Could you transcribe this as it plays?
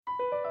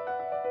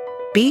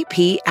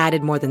BP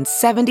added more than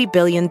 $70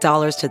 billion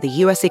to the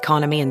U.S.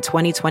 economy in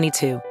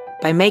 2022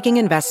 by making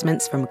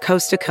investments from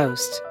coast to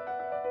coast.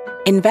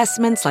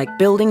 Investments like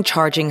building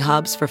charging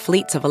hubs for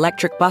fleets of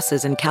electric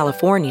buses in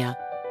California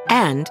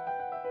and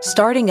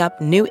starting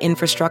up new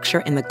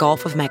infrastructure in the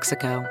Gulf of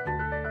Mexico.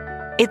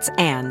 It's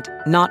and,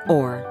 not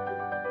or.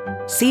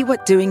 See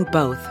what doing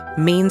both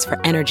means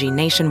for energy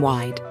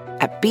nationwide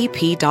at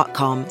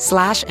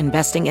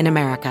bp.com/investing in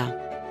America.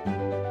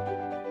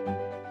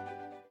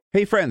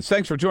 Hey friends,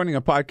 thanks for joining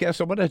our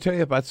podcast. I want to tell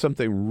you about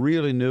something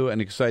really new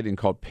and exciting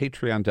called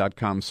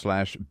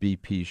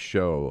patreon.com/BP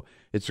show.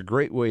 It's a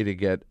great way to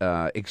get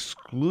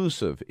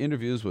exclusive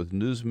interviews with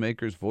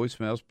newsmakers,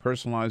 voicemails,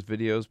 personalized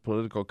videos,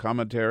 political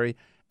commentary,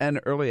 and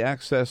early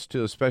access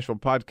to a special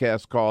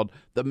podcast called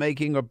The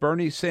Making of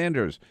Bernie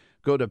Sanders.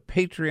 Go to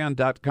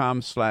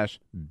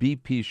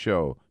patreon.com/BP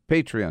show.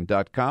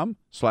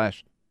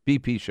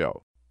 Patreon.com/BP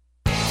show.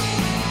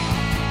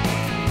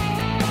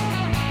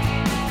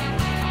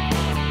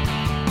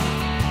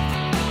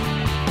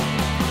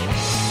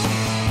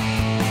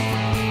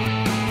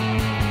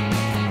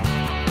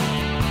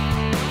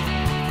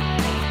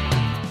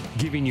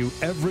 Giving you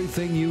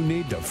everything you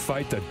need to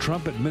fight the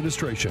Trump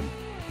administration.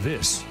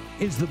 This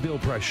is The Bill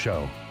Press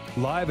Show,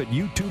 live at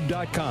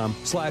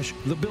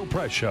youtube.com/The Bill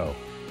Press Show.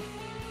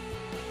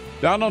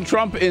 Donald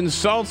Trump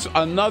insults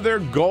another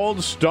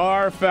Gold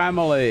Star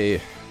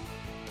family.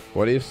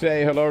 What do you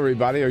say? Hello,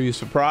 everybody. Are you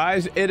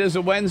surprised? It is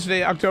a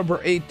Wednesday, October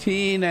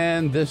 18,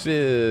 and this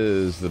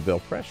is The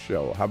Bill Press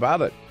Show. How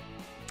about it?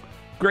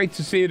 Great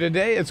to see you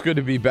today. It's good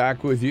to be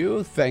back with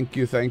you. Thank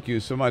you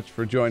so much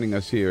for joining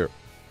us here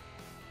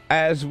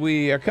as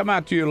we come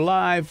out to you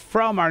live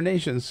from our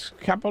nation's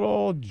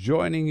capital,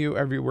 joining you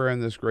everywhere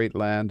in this great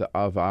land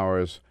of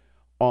ours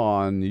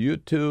on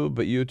YouTube,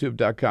 at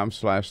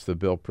youtube.com/The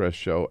Bill Press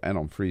Show, and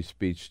on Free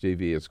Speech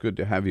TV. It's good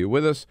to have you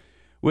with us.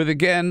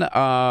 Again,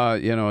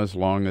 as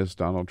long as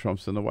Donald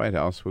Trump's in the White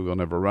House, we will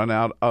never run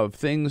out of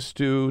things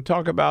to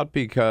talk about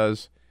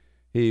because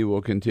he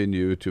will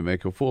continue to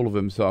make a fool of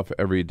himself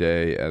every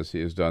day, as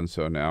he has done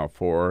so now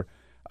for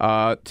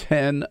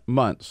 10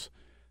 months.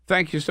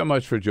 Thank you so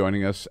much for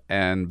joining us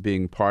and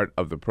being part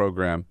of the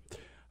program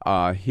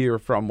here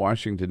from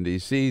Washington,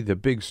 D.C. The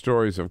big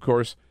stories, of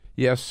course,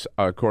 yes,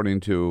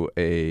 according to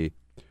a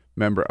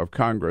member of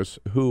Congress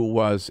who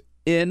was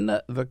in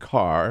the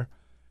car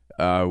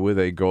with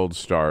a Gold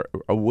Star,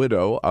 a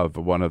widow of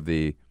one of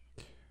the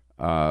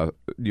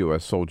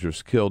U.S.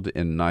 soldiers killed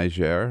in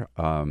Niger,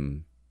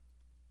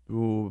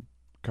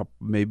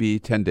 maybe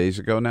 10 days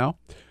ago now.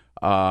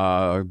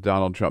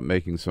 Donald Trump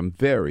making some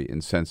very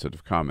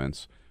insensitive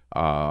comments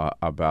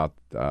about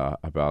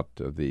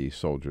the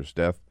soldier's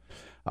death.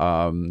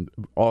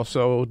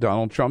 Also,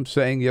 Donald Trump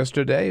saying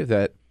yesterday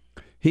that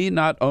he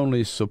not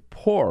only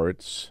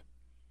supports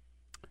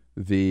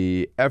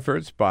the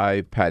efforts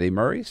by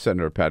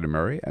Senator Patty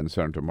Murray and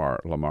Senator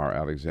Lamar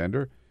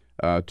Alexander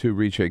to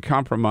reach a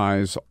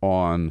compromise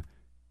on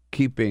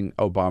keeping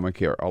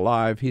Obamacare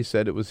alive. He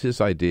said it was his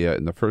idea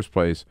in the first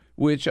place,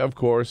 which, of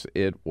course,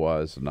 it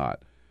was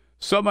not.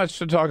 So much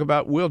to talk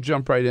about. We'll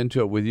jump right into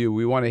it with you.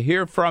 We want to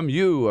hear from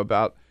you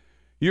about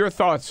your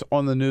thoughts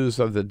on the news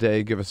of the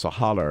day. Give us a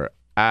holler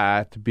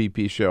at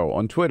BP Show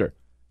on Twitter,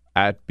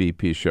 at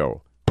BP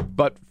Show.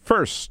 But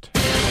first,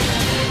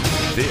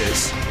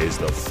 this is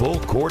the Full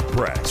Court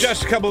Press.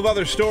 Just a couple of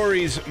other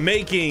stories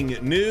making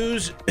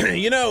news.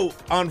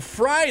 On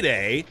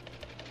Friday,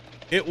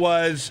 it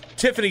was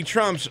Tiffany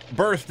Trump's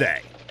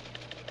birthday.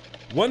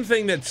 One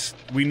thing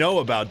we know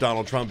about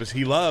Donald Trump is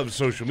he loves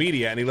social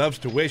media, and he loves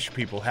to wish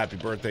people happy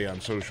birthday on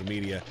social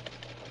media.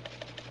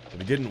 But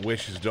he didn't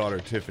wish his daughter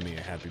Tiffany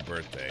a happy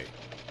birthday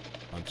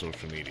on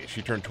social media.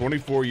 She turned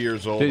 24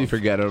 years old. Did he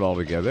forget it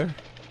altogether?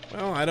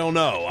 Well, I don't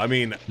know. I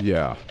mean,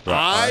 yeah,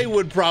 I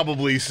would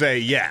probably say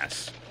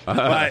yes.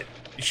 But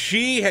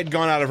she had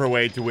gone out of her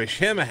way to wish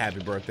him a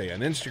happy birthday on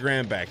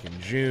Instagram back in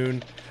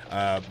June.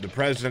 The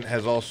president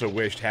has also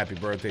wished happy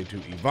birthday to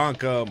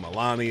Ivanka,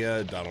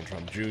 Melania, Donald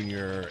Trump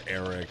Jr.,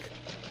 Eric.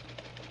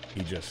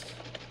 He just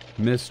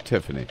Miss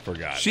Tiffany.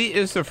 forgot. She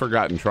is the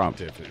forgotten Trump.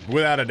 Tiffany,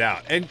 without a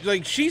doubt. And,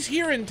 she's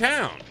here in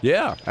town.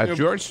 Yeah, at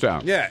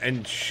Georgetown. Yeah,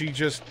 and she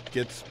just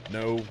gets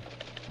no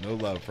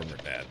love from her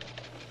dad.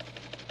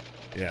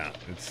 Yeah,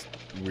 it's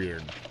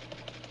weird.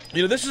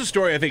 This is a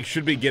story I think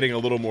should be getting a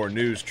little more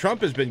news.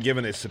 Trump has been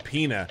given a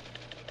subpoena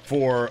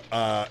for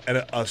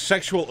a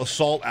sexual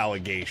assault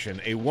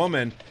allegation. A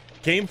woman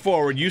came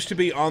forward, used to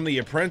be on The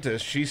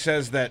Apprentice. She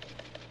says that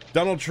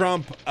Donald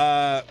Trump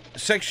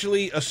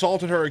sexually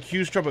assaulted her,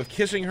 accused Trump of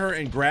kissing her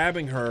and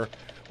grabbing her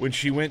when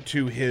she went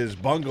to his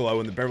bungalow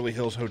in the Beverly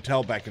Hills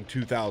Hotel back in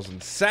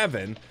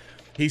 2007.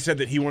 He said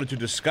that he wanted to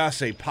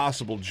discuss a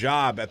possible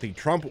job at the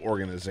Trump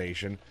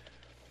Organization.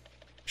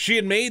 She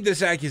had made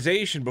this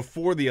accusation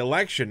before the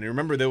election. You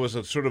remember there was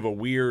a sort of a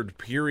weird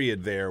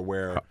period there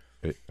where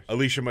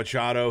Alicia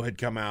Machado had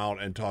come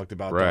out and talked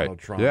about Donald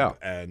Trump,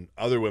 and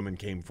other women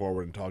came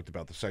forward and talked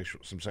about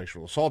some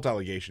sexual assault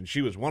allegations.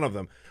 She was one of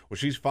them. Well,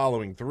 she's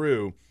following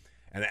through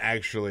and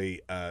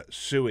actually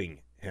suing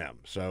him.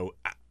 So,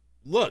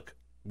 look,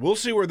 we'll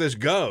see where this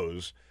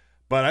goes.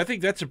 But I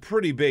think that's a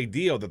pretty big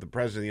deal that the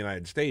President of the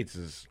United States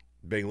is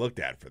being looked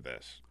at for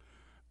this.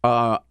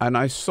 And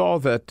I saw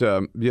that,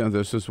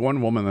 there's this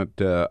one woman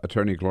that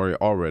Attorney Gloria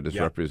Allred is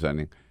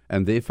representing,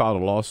 and they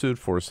filed a lawsuit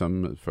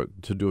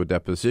to do a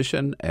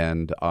deposition,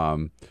 and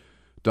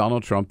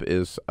Donald Trump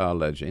is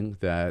alleging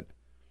that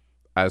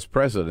as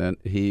president,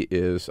 he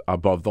is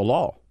above the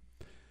law.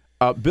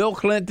 Bill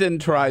Clinton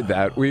tried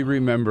that. We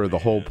remember the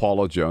whole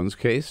Paula Jones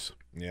case.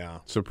 Yeah.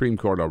 Supreme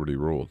Court already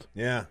ruled.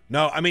 Yeah.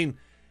 No, I mean,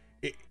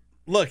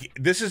 look,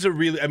 this is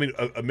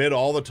amid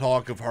all the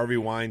talk of Harvey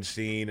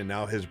Weinstein and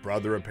now his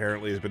brother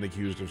apparently has been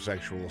accused of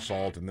sexual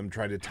assault and them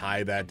trying to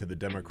tie that to the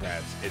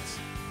Democrats, it's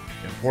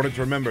important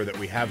to remember that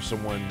we have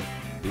someone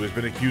who has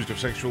been accused of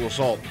sexual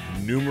assault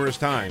numerous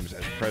times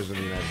as president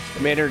of the United States.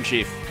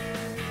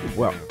 Commander-in-Chief.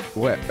 Well,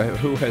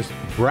 who has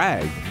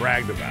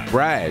bragged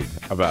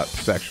about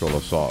sexual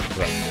assault.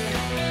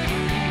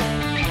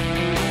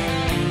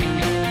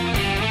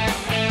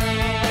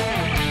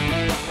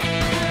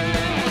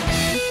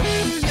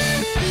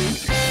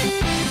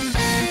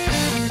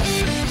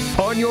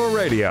 On your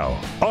radio,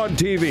 on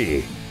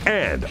TV,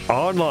 and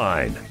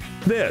online.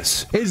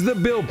 This is The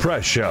Bill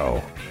Press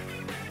Show.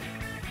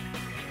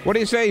 What do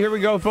you say? Here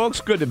we go,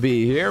 folks. Good to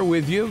be here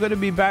with you. Good to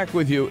be back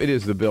with you. It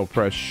is The Bill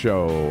Press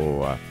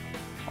Show.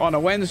 On a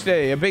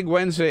Wednesday, a big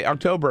Wednesday,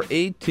 October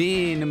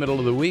 18, the middle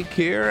of the week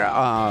here.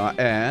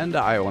 And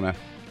I want to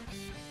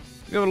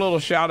give a little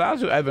shout out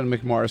to Evan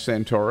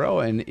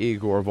McMorris-Santoro and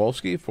Igor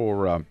Volsky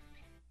for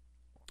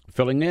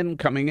filling in,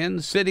 coming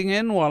in, sitting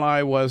in while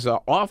I was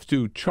off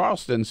to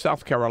Charleston,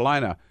 South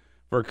Carolina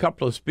for a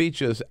couple of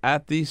speeches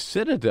at the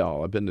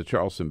Citadel. I've been to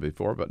Charleston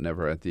before, but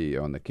never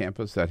on the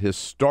campus, that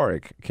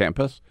historic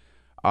campus.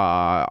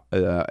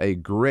 A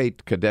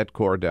great cadet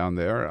corps down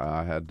there.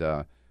 I had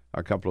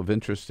a couple of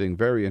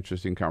very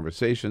interesting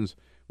conversations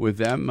with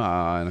them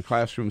in a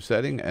classroom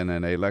setting and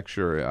in a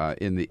lecture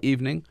in the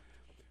evening.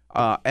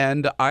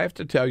 And I have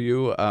to tell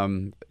you,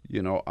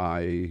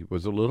 I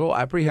was a little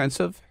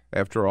apprehensive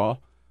after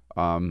all.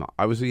 I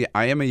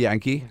am a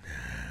Yankee,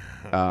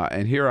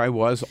 and here I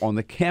was on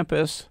the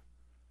campus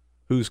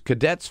whose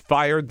cadets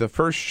fired the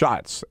first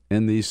shots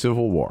in the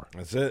Civil War.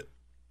 That's it.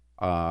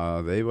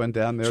 They went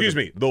down there.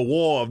 The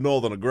War of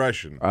Northern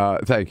Aggression.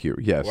 Thank you.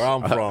 Yes. Where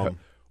I'm from.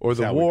 Or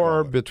the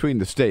war between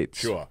the states.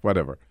 Sure.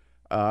 Whatever.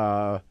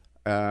 I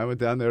went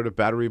down there to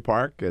Battery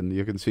Park, and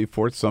you can see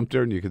Fort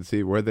Sumter, and you can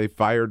see where they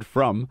fired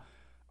from.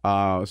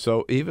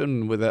 So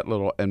even with that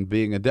and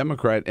being a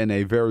Democrat in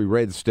a very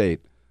red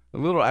state, a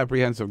little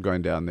apprehensive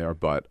going down there,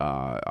 but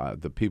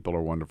the people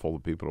are wonderful. The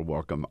people are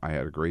welcome. I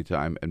had a great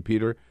time. And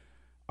Peter,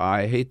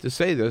 I hate to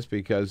say this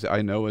because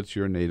I know it's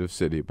your native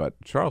city, but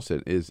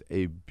Charleston is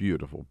a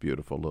beautiful,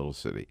 beautiful little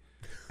city.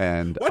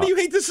 And why do you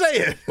hate to say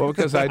it? Well,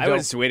 because I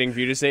was waiting for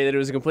you to say that it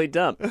was a complete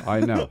dump.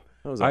 I know.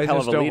 That was a hell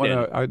of a lead-in.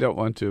 I don't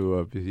want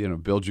to,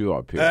 build you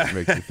up here,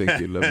 make you think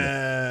you live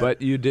there.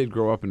 But you did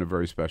grow up in a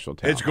very special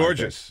town. It's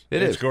gorgeous.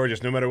 It's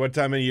gorgeous. No matter what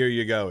time of year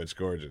you go, it's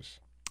gorgeous.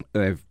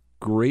 They have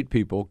great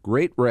people,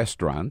 great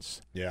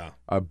restaurants. Yeah.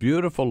 A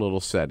beautiful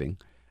little setting,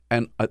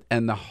 and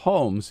the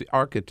homes, the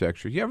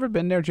architecture. You ever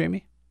been there,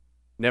 Jamie?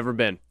 Never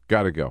been.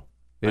 Got to go.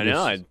 It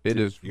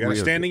is. You got a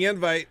standing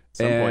invite.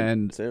 Some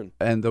point soon.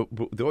 And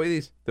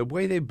the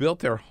way they built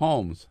their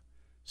homes,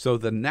 so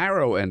the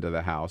narrow end of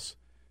the house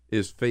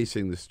is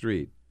facing the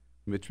street,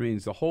 which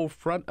means the whole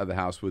front of the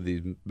house with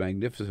these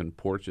magnificent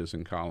porches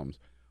and columns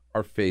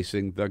are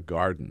facing the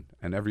garden,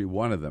 and every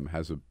one of them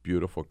has a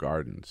beautiful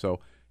garden. So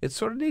it's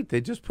sort of neat.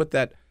 They just put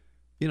that,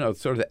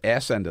 sort of the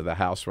ass end of the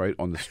house right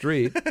on the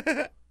street.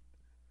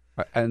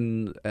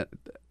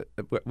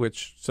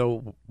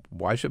 So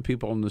why should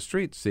people on the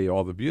street see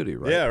all the beauty,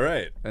 right? Yeah,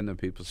 right. And then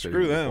people say,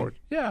 screw them. Porch.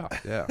 Yeah.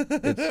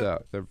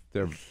 It's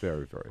they're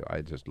very, very.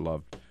 I just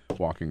loved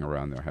walking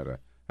around there. Had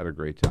a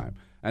great time.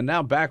 And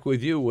now back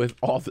with you with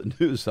all the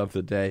news of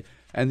the day.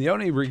 And the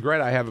only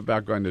regret I have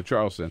about going to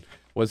Charleston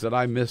was that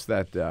I missed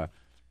that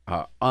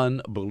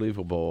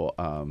unbelievable.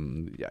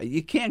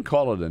 You can't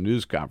call it a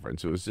news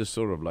conference. It was just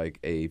sort of like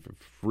a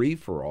free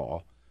for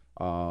all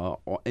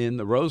in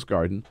the Rose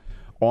Garden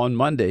on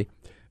Monday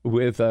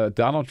with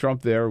Donald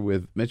Trump there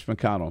with Mitch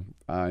McConnell.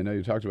 I know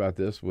you talked about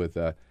this with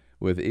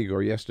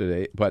Igor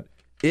yesterday, but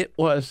it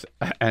was,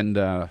 and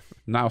now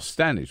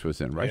Stanich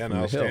was in, right? Yeah, from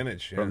now the Hill,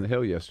 Stanich, yeah. from the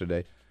Hill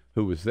yesterday,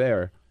 who was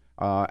there.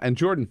 And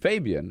Jordan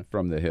Fabian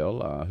from the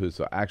Hill, who's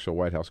the actual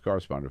White House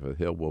correspondent for the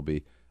Hill, will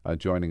be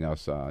joining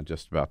us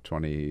just about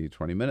 20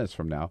 minutes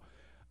from now.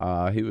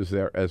 He was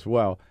there as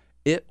well.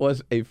 It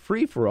was a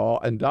free-for-all,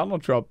 and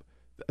Donald Trump,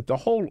 the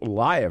whole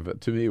lie of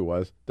it to me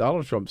was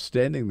Donald Trump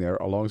standing there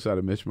alongside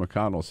of Mitch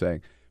McConnell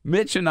saying,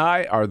 Mitch and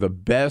I are the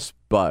best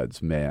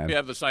buds, man. We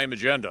have the same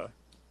agenda.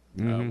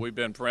 We've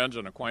been friends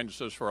and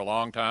acquaintances for a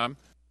long time.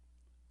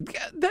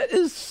 That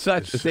is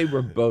such, they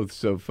were both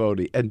so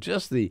phony. And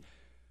just the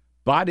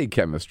body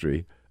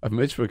chemistry of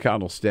Mitch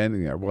McConnell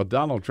standing there. Well,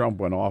 Donald Trump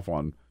went off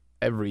on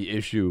every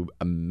issue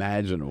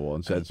imaginable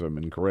and said some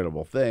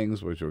incredible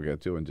things, which we'll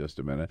get to in just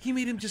a minute. He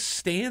made him just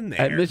stand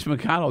there. And Mitch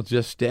McConnell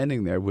just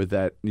standing there with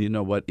that,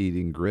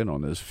 eating grin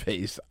on his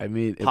face. I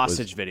mean,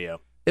 hostage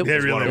video. It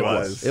really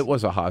was. It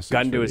was a hostage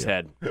Gun to video. his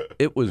head.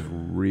 It was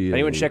really...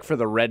 Anyone check for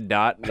the red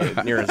dot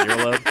near his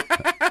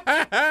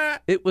earlobe?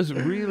 It was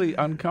really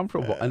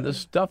uncomfortable. And the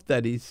stuff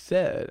that he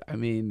said, I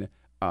mean,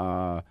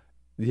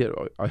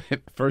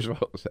 first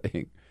of all,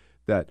 saying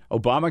that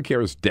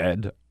Obamacare is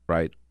dead,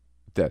 right?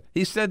 Dead.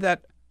 He said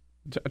that,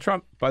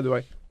 Trump, by the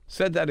way,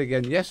 said that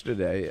again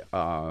yesterday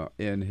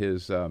in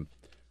his little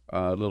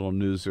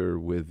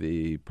newser with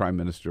the Prime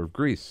Minister of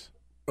Greece.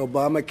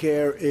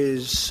 Obamacare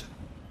is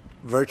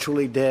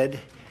virtually dead.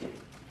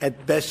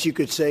 At best, you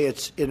could say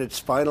it's in its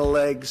final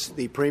legs.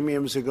 The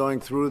premiums are going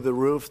through the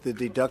roof. The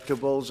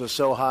deductibles are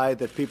so high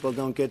that people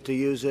don't get to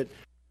use it.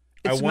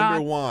 I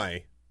wonder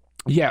why.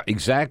 Yeah,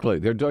 exactly.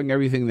 They're doing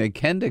everything they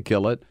can to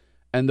kill it.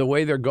 And the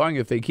way they're going,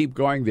 if they keep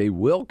going, they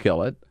will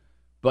kill it.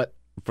 But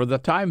for the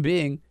time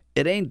being,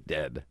 it ain't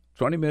dead.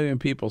 20 million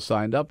people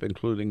signed up,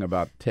 including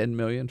about 10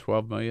 million,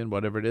 12 million,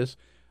 whatever it is,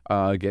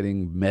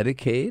 getting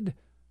Medicaid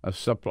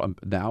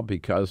now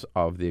because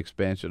of the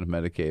expansion of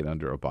Medicaid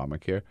under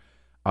Obamacare.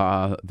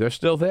 They're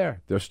still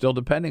there. They're still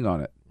depending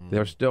on it.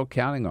 They're still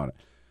counting on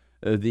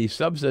it. The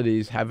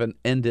subsidies haven't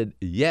ended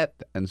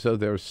yet, and so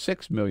there are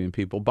 6 million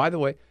people. By the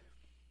way,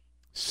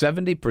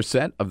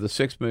 70% of the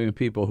 6 million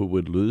people who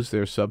would lose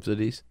their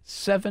subsidies,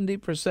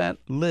 70%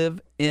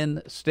 live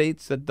in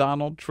states that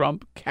Donald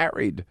Trump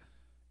carried,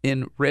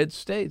 in red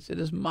states. It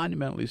is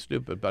monumentally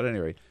stupid. But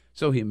anyway,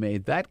 so he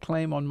made that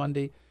claim on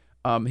Monday.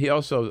 He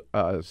also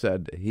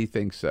said he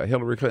thinks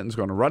Hillary Clinton's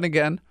going to run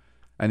again,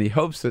 and he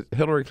hopes that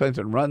Hillary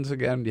Clinton runs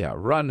again. Yeah,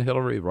 run,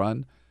 Hillary,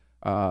 run.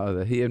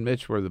 That he and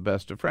Mitch were the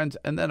best of friends.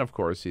 And then, of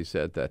course, he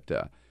said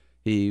that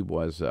he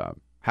was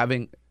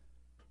having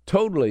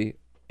totally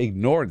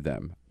ignored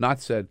them, not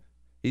said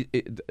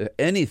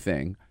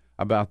anything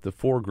about the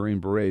 4 Green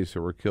Berets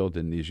who were killed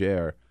in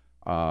Niger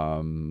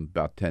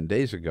about 10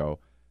 days ago.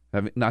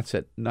 Having not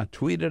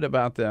tweeted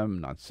about them,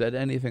 not said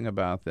anything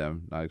about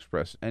them, not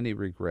expressed any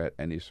regret,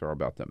 any sorrow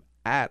about them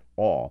at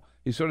all.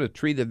 He sort of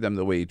treated them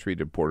the way he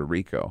treated Puerto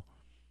Rico,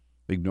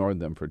 ignored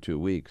them for 2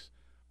 weeks.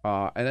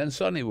 And then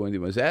suddenly when he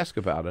was asked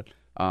about it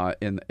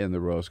in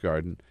the Rose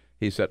Garden,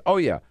 he said, oh,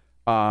 yeah,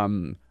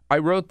 I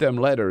wrote them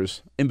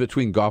letters in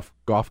between golf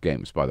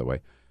games, by the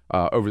way.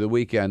 Over the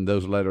weekend,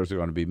 those letters are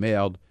going to be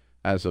mailed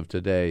as of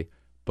today.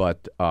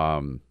 But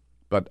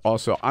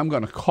also, I'm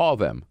going to call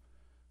them.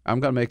 I'm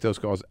going to make those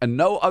calls. And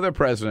no other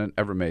president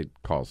ever made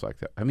calls like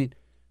that. I mean,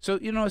 so,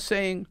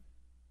 saying,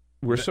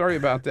 we're sorry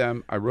about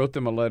them. I wrote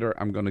them a letter.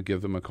 I'm going to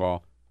give them a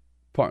call.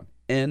 Point.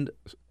 End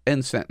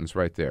sentence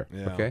right there.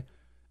 Yeah. Okay?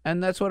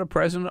 And that's what a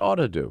president ought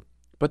to do.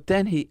 But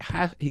then he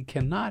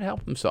cannot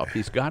help himself.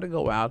 He's got to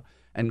go out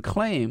and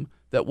claim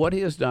that what he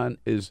has done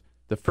is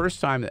the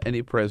first time that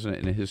any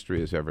president in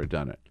history has ever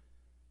done it.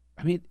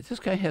 I mean, this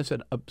guy has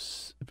a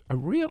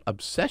real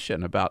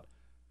obsession about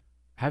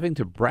having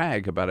to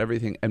brag about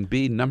everything and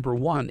be number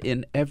one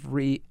in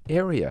every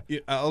area. Yeah,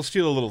 I'll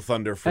steal a little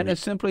thunder from... And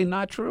it's simply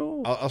not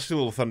true. I'll steal a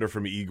little thunder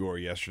from Igor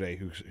yesterday,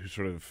 who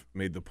sort of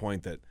made the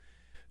point that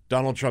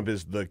Donald Trump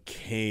is the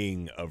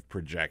king of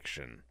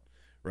projection,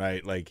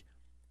 right? Like,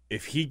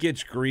 if he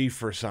gets grief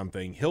for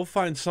something, he'll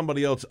find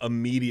somebody else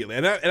immediately.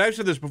 And I've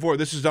said this before,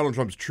 this is Donald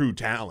Trump's true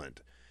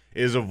talent,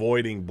 is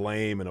avoiding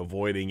blame and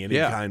avoiding any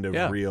kind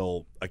of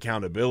real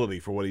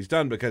accountability for what he's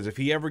done, because if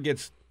he ever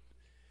gets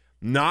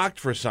knocked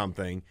for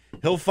something,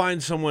 he'll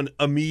find someone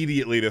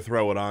immediately to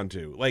throw it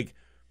onto. Like,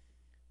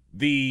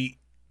 the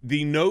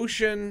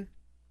notion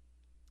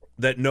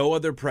that no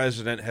other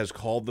president has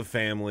called the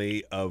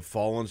family of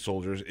fallen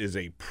soldiers is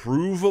a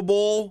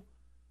provable,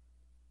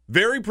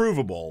 very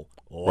provable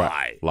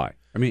lie. Lie.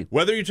 I mean,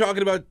 whether you're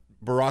talking about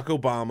Barack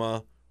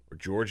Obama or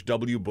George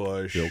W.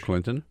 Bush, Bill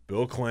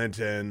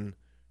Clinton,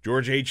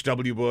 George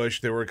H.W. Bush,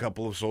 there were a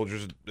couple of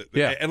soldiers.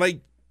 Yeah. And like,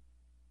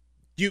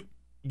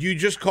 you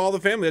just call the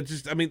family. That's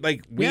just, I mean,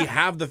 like, we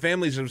have the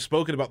families that have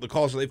spoken about the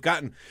calls that they've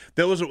gotten.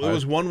 There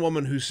was one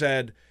woman who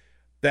said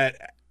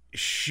that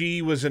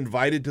she was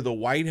invited to the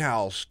White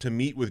House to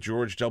meet with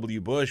George W.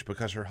 Bush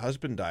because her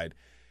husband died.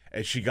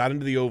 And she got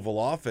into the Oval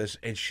Office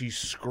and she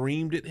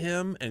screamed at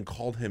him and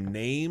called him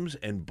names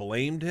and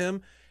blamed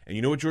him. And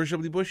you know what George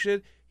W. Bush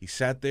did? He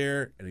sat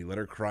there and he let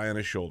her cry on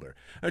his shoulder.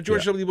 Now,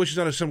 George W. Bush is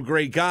not some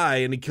great guy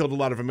and he killed a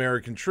lot of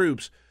American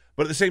troops.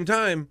 But at the same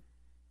time,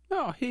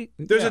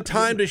 there's a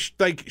time to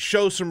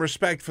show some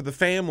respect for the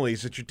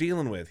families that you're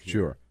dealing with here.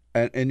 Sure.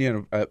 And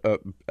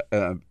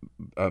Barack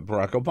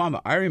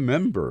Obama, I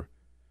remember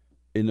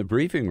in the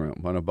briefing room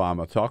when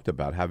Obama talked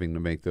about having to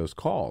make those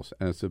calls,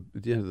 and it's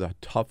the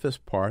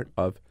toughest part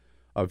of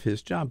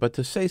his job. But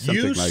to say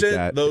something like that, you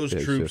sent those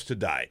troops to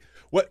die.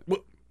 What?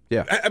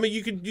 Yeah. I mean,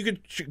 you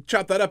could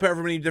chop that up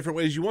however many different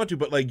ways you want to,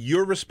 but like,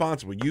 you're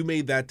responsible. You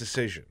made that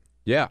decision.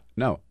 Yeah.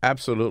 No.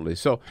 Absolutely.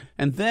 So,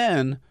 and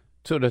then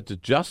sort of to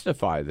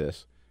justify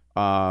this,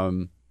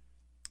 Donald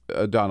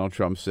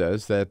Trump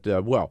says that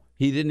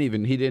he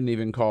didn't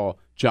even call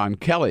John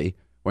Kelly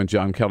when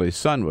John Kelly's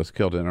son was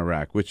killed in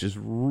Iraq, which is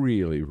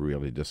really,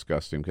 really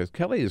disgusting because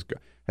Kelly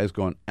has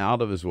gone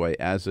out of his way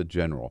as a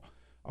general,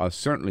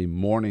 certainly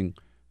mourning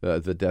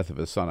the death of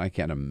his son. I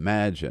can't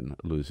imagine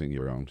losing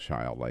your own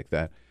child like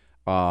that.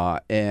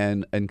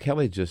 And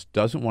Kelly just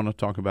doesn't want to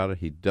talk about it.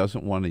 He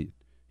doesn't want to.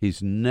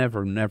 He's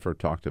never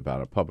talked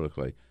about it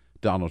publicly.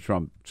 Donald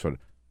Trump sort of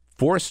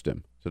forced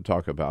him to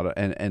talk about it,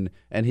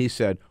 and he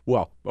said,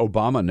 "Well,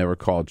 Obama never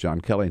called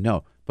John Kelly."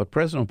 No, but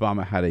President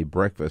Obama had a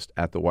breakfast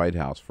at the White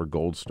House for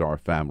Gold Star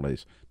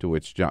families, to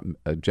which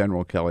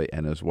General Kelly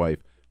and his wife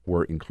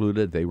were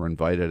included. They were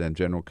invited, and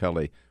General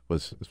Kelly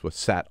was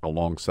sat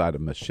alongside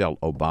of Michelle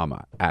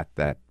Obama at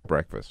that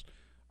breakfast.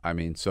 I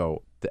mean,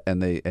 so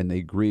and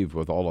they grieved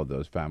with all of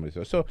those families.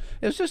 So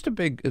it was just a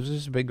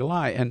big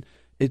lie. And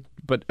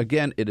but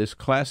again, it is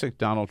classic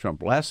Donald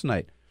Trump. Last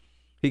night,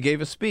 he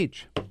gave a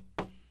speech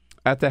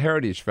at the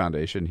Heritage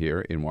Foundation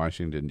here in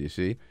Washington,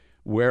 D.C.,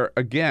 where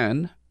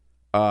again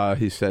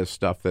he says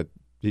stuff that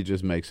he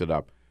just makes it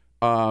up.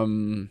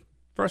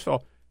 First of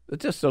all,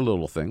 just a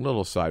little thing,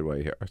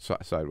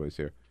 sideways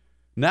here.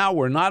 Now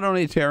we're not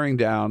only tearing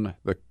down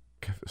the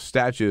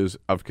statues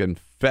of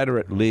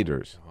Confederate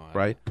leaders,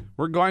 right?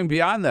 We're going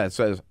beyond that,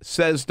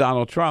 says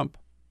Donald Trump.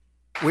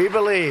 We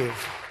believe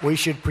we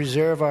should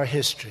preserve our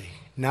history,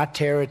 not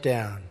tear it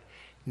down.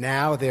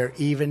 Now they're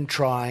even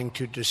trying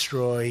to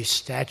destroy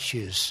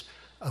statues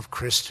of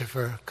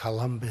Christopher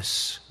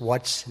Columbus.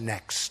 What's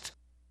next?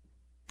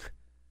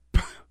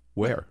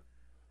 Where?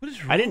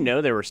 I didn't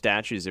know there were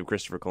statues of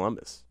Christopher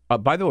Columbus.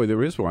 By the way,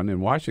 there is one in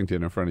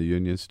Washington in front of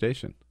Union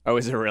Station. Oh,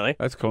 is it really?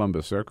 That's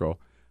Columbus Circle.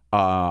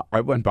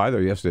 I went by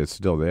there yesterday. It's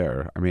still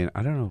there. I mean,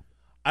 I don't know.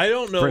 I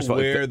don't know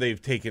where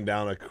they've taken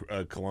down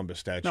a Columbus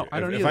statue. No,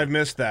 I don't if I've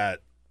missed that,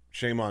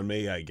 shame on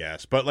me, I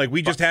guess. But like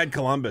we just had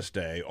Columbus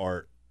Day,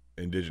 or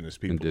Indigenous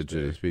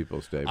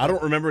Peoples Day. But I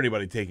don't remember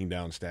anybody taking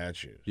down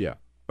statues. Yeah.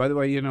 By the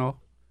way, you know,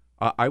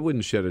 I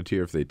wouldn't shed a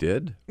tear if they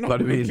did. No,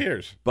 but I mean, who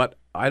cares? But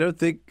I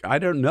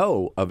don't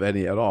know of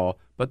any at all.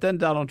 But then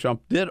Donald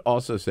Trump did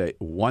also say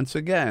once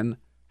again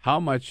how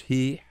much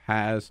he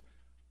has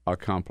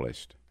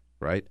accomplished.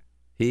 Right?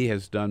 He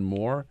has done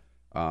more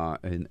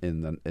in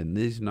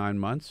these 9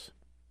 months.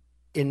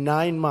 In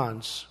 9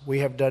 months, we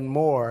have done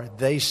more,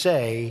 they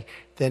say,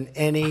 than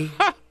any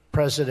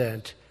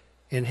president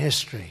in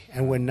history.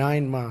 And we're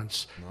 9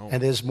 months,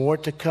 and there's more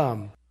to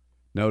come.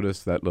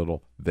 Notice that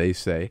little they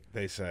say.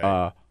 They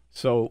say.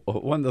 So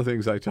one of the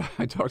things I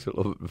talked a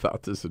little bit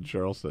about this in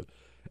Charleston,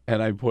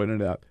 and I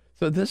pointed out,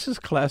 so this is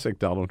classic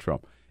Donald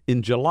Trump.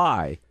 In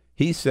July,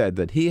 he said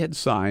that he had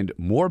signed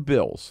more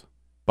bills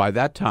by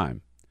that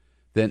time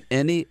than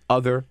any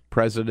other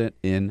president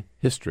in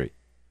history.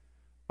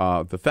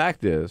 The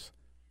fact is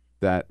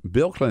that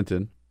Bill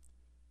Clinton,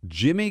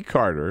 Jimmy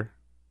Carter,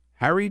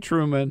 Harry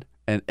Truman,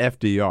 and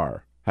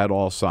FDR had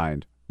all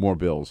signed more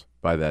bills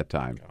by that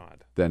time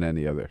than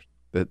any other,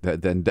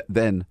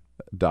 than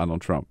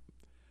Donald Trump.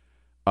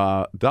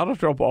 Donald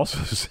Trump also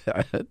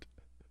said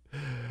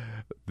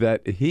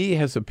that he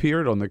has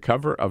appeared on the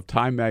cover of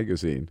Time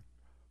magazine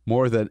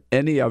more than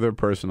any other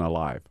person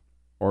alive,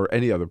 or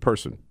any other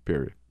person,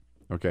 period.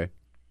 Okay?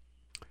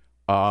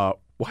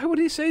 Why would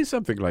he say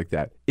something like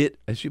that? It,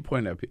 as you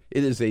point out,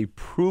 it is a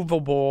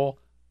provable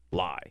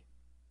lie.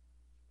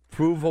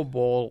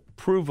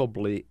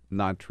 Provably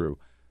not true.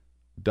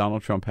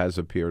 Donald Trump has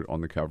appeared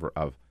on the cover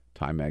of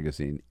Time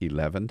magazine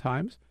 11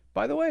 times.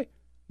 By the way,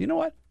 you know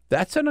what?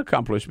 That's an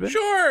accomplishment.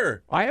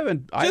 Sure. I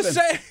haven't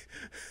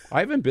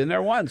been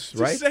there once,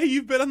 right? Just say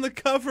you've been on the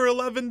cover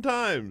 11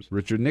 times.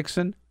 Richard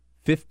Nixon,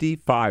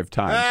 55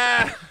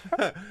 times.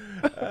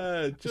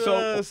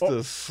 Just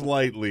a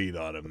slight lead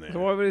on him there. So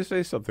why would he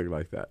say something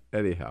like that?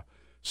 Anyhow.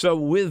 So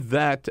with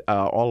that,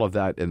 all of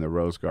that in the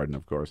Rose Garden,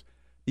 of course,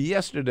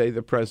 yesterday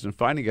the president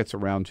finally gets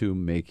around to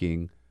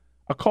making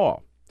a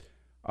call.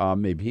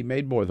 Maybe he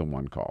made more than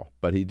one call,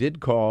 but he did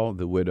call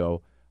the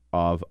widow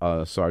of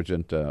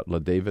Sergeant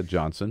LaDavid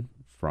Johnson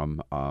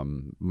from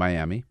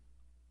Miami,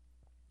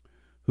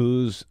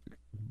 whose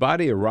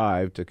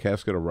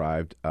casket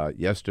arrived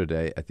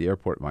yesterday at the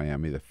airport in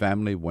Miami. The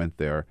family went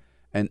there,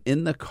 and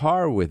in the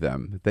car with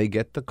them, they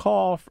get the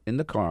call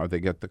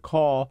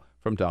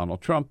from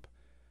Donald Trump,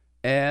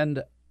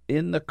 and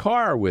in the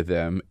car with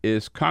them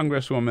is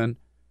Congresswoman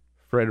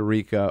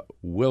Frederica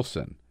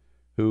Wilson,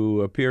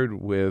 who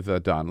appeared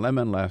with Don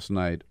Lemon last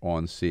night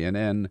on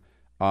CNN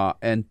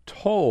and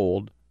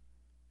told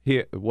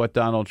what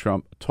Donald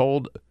Trump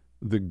told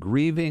the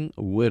grieving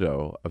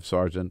widow of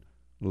Sergeant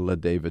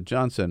LaDavid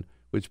Johnson,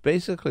 which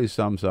basically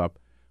sums up,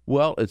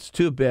 well, it's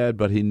too bad,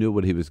 but he knew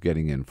what he was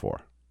getting in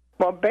for.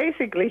 Well,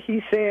 basically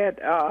he said,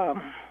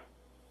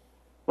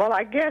 well,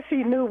 I guess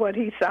he knew what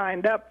he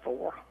signed up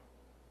for,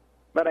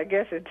 but I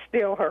guess it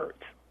still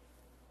hurts.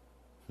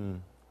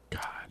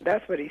 God.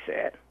 That's what he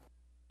said.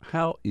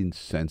 How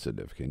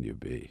insensitive can you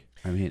be?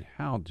 I mean,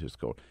 how just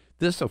go?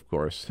 This, of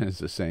course, is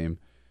the same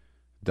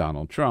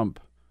Donald Trump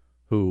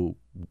who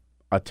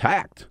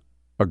attacked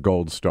a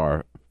Gold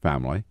Star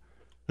family.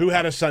 Who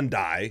had a son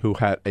die.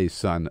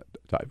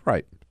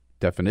 Right.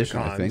 definition,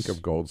 I think,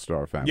 of Gold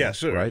Star family. Yeah,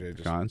 sure.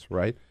 Right? Cons,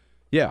 right?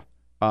 Yeah.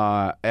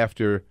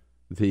 After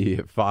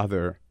the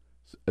father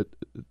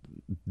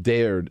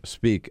dared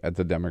speak at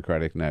the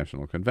Democratic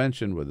National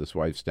Convention with his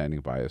wife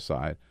standing by his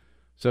side.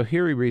 So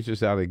here he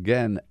reaches out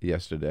again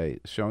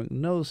yesterday, showing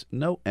no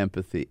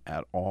empathy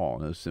at all,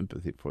 no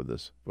sympathy for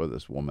this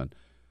woman.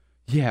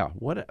 Yeah,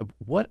 what a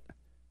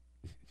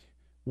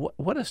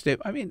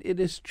statement. I mean, it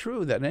is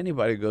true that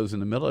anybody who goes in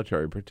the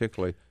military,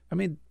 particularly, I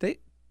mean, thank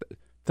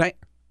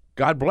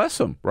God bless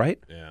them, right?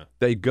 Yeah.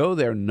 They go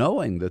there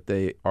knowing that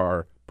they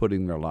are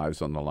putting their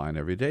lives on the line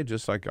every day,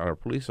 just like our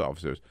police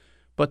officers.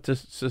 But to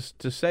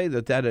say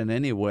that in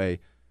any way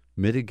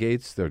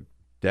mitigates their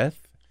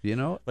death, you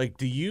know? Like,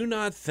 do you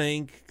not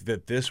think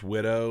that this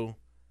widow,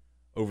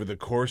 over the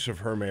course of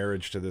her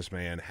marriage to this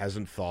man,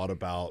 hasn't thought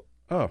about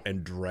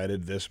and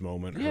dreaded this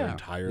moment her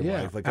entire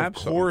life? Like, of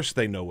course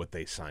they know what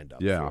they signed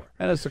up for.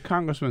 And as the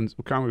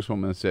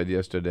congresswoman said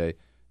yesterday,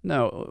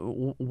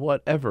 no,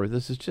 whatever,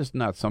 this is just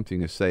not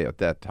something to say at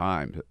that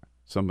time.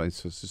 Somebody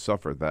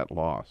suffered that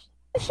loss.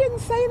 You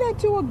shouldn't say that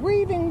to a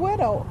grieving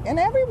widow. And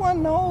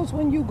everyone knows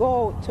when you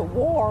go to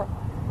war,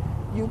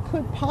 you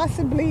could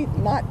possibly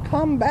not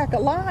come back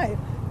alive.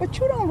 But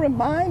you don't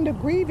remind a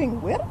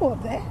grieving widow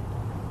of that.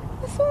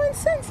 That's so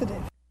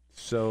insensitive.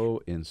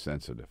 So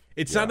insensitive.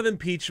 It's not an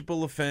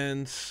impeachable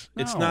offense.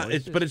 No, it's not.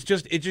 But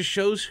it just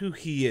shows who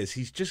he is.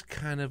 He's just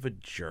kind of a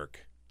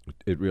jerk.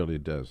 It really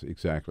does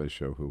exactly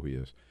show who he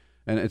is,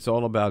 and it's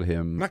all about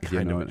him. Not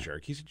kind of a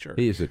jerk. He's a jerk.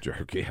 He's a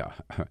jerk. Yeah.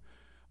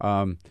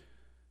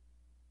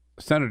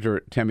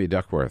 Senator Tammy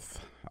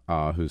Duckworth,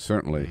 who's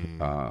certainly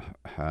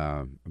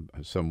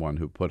someone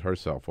who put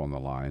herself on the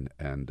line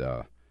and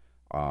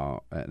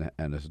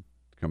has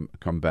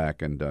come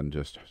back and done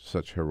just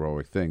such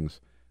heroic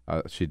things.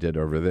 She did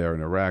over there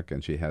in Iraq,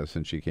 and she has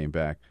since she came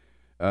back.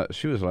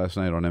 She was last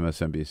night on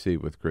MSNBC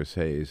with Chris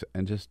Hayes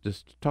and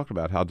just talked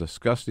about how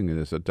disgusting it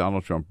is that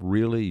Donald Trump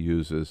really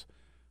uses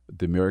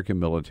the American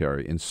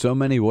military in so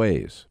many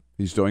ways.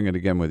 He's doing it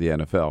again with the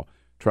NFL.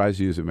 Tries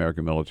to use the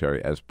American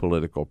military as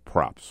political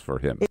props for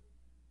him.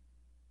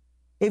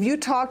 If you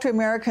talk to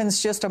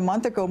Americans just a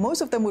month ago,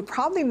 most of them would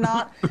probably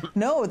not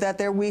know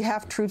that we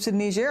have troops in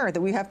Niger, that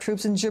we have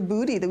troops in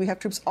Djibouti, that we have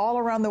troops all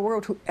around the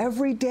world who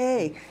every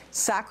day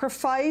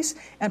sacrifice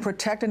and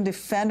protect and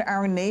defend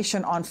our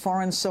nation on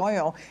foreign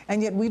soil.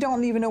 And yet we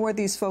don't even know where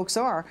these folks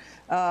are.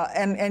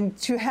 And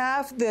to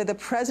have the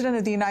President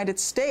of the United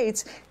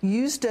States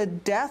use the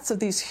deaths of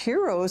these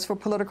heroes for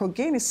political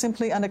gain is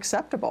simply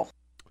unacceptable.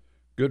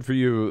 Good for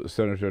you,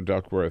 Senator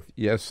Duckworth.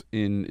 Yes,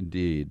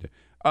 indeed.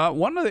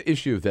 One other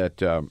issue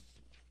that,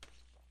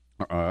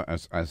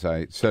 as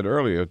I said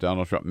earlier,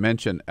 Donald Trump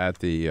mentioned at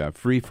the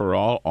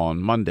free-for-all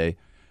on Monday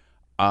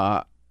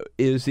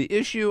is the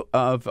issue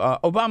of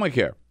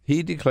Obamacare.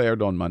 He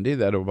declared on Monday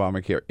that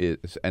Obamacare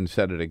is, and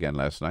said it again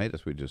last night,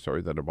 as we just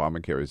heard, that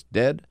Obamacare is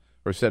dead,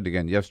 or said it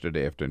again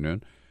yesterday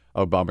afternoon.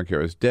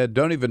 Obamacare is dead.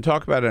 Don't even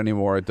talk about it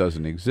anymore. It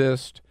doesn't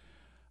exist.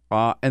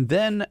 And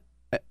then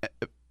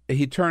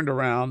he turned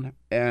around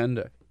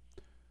and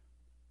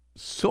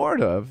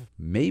sort of,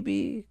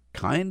 maybe,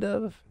 kind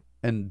of,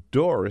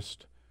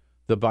 endorsed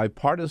the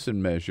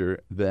bipartisan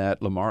measure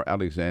that Lamar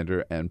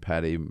Alexander and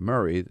Patty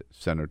Murray,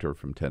 senator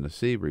from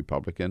Tennessee,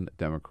 Republican,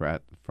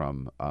 Democrat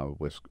from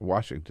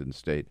Washington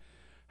State,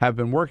 have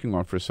been working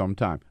on for some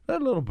time. A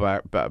little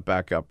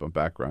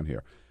background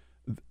here.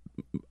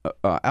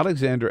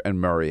 Alexander and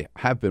Murray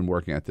have been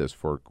working at this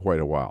for quite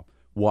a while.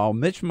 While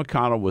Mitch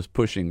McConnell was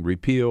pushing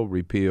repeal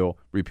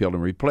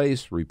and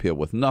replace, repeal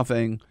with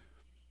nothing,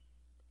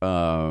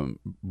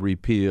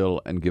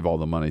 repeal and give all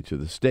the money to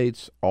the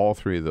states, all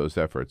three of those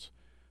efforts,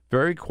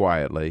 very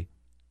quietly,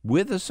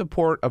 with the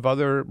support of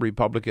other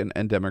Republican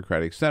and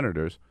Democratic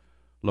senators,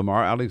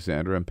 Lamar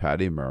Alexander and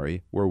Patty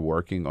Murray were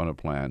working on a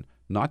plan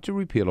not to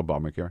repeal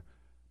Obamacare,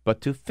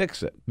 but to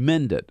fix it,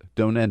 mend it,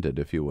 don't end it,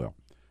 if you will.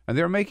 And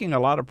they were making a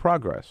lot of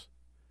progress.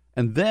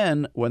 And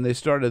then when they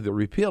started the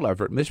repeal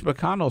effort, Mitch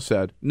McConnell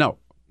said, no,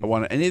 I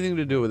want anything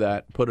to do with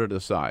that, put it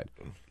aside.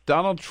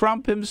 Donald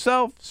Trump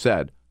himself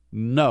said,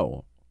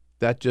 no,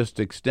 that just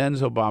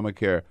extends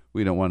Obamacare.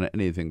 We don't want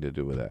anything to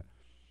do with that.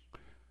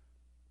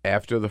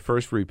 After the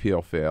first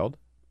repeal failed,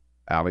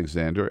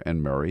 Alexander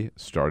and Murray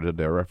started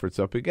their efforts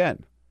up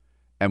again.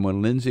 And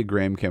when Lindsey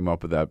Graham came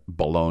up with that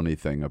baloney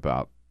thing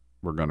about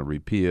we're going to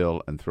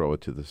repeal and throw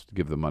it to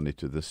give the money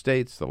to the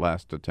states, the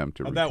last attempt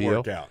to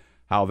repeal.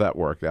 How that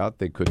worked out.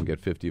 They couldn't get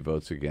 50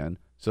 votes again.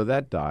 So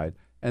that died.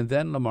 And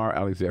then Lamar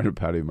Alexander and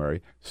Patty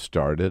Murray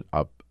started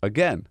up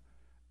again.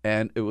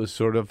 And it was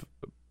sort of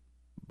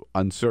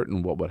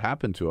uncertain what would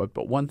happen to it.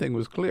 But one thing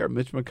was clear.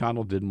 Mitch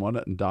McConnell didn't want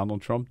it and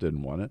Donald Trump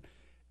didn't want it.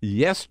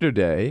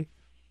 Yesterday,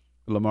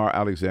 Lamar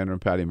Alexander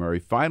and Patty Murray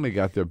finally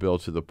got their bill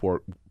to the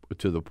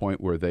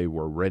point where they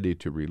were ready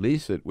to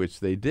release it, which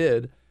they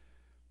did.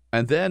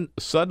 And then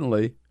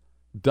suddenly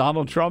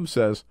Donald Trump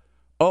says,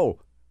 oh,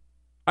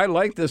 I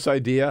like this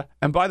idea.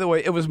 And by the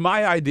way, it was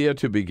my idea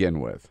to begin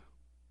with.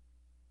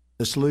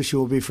 The solution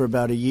will be for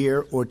about a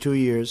year or 2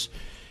 years.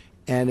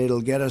 and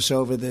it'll get us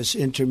over this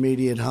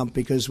intermediate hump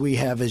because we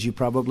have, as you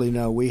probably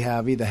know, we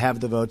have either have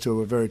the votes or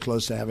we're very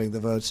close to having the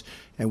votes,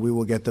 and we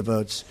will get the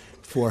votes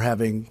for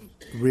having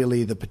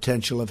really the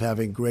potential of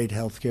having great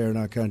health care in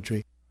our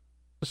country.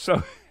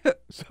 So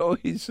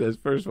he says,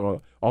 first of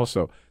all,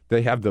 also,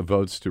 they have the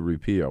votes to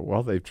repeal.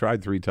 Well, they've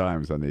tried 3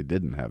 times and they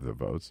didn't have the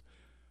votes.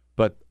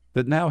 But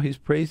that now he's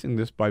praising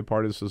this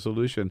bipartisan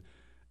solution.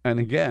 And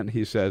again,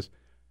 he says,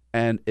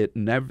 and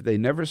they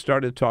never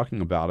started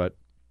talking about it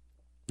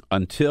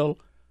until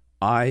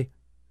I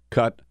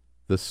cut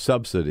the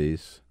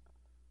subsidies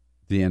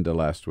the end of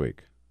last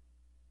week.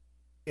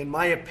 In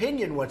my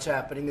opinion, what's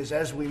happening is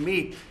as we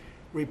meet,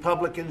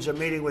 Republicans are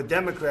meeting with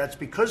Democrats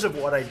because of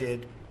what I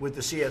did with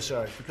the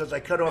CSRs, because I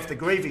cut off the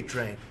gravy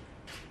train.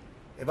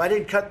 If I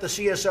didn't cut the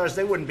CSRs,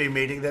 they wouldn't be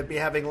meeting. They'd be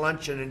having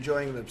lunch and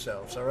enjoying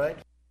themselves, all right?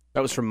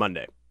 That was from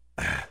Monday.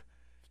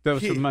 That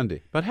was from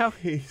Monday. But how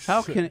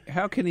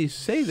can he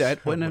say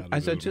that when,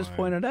 as I just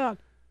pointed out,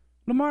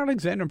 Lamar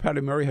Alexander and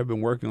Patty Murray have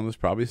been working on this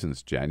probably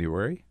since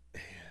January,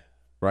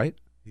 right?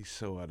 He's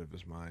so out of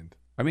his mind.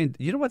 I mean,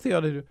 you know what they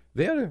ought to do?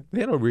 They ought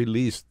to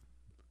release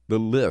the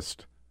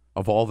list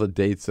of all the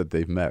dates that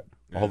they've met,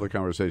 all the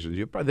conversations.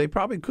 They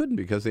probably couldn't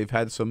because they've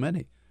had so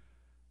many.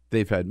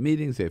 They've had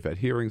meetings, they've had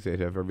hearings, they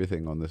have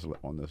everything on this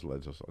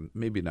legislation.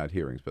 Maybe not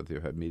hearings, but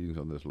they've had meetings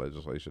on this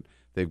legislation.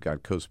 They've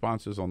got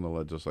co-sponsors on the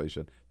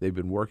legislation. They've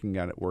been working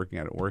at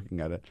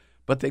it.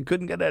 But they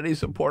couldn't get any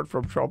support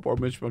from Trump or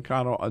Mitch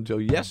McConnell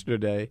until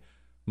yesterday,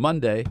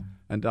 Monday,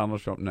 and Donald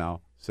Trump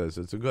now says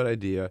it's a good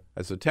idea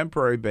as a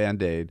temporary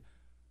Band-Aid,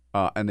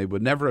 and they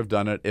would never have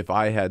done it if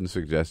I hadn't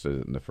suggested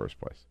it in the first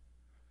place.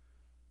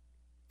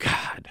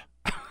 God.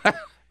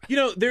 You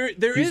know,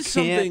 there is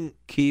something...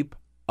 Can't keep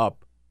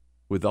up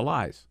with the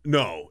lies.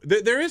 No.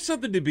 There is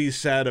something to be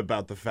said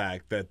about the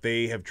fact that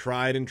they have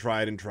tried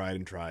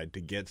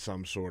to get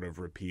some sort of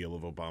repeal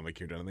of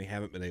Obamacare done, and they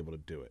haven't been able to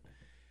do it.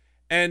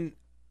 And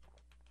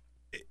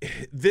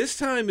this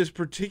time is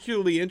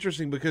particularly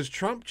interesting because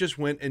Trump just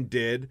went and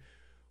did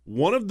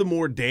one of the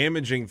more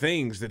damaging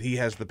things that he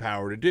has the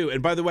power to do.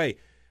 And by the way,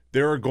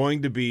 there are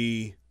going to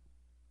be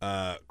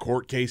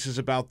court cases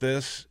about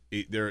this.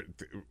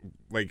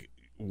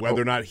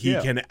 Whether or not he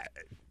can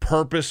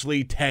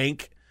purposely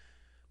tank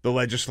the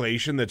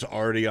legislation that's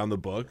already on the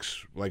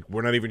books. Like,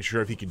 we're not even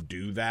sure if he can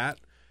do that,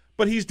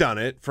 but he's done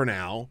it for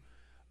now.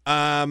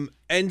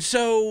 And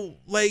so,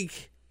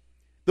 like,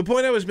 the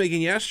point I was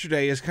making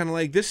yesterday is kind of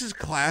like, this is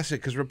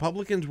classic because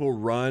Republicans will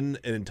run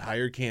an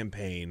entire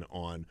campaign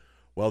on,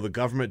 well, the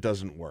government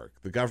doesn't work.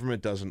 The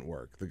government doesn't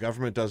work. The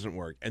government doesn't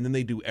work. And then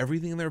they do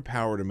everything in their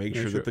power to make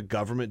sure that the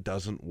government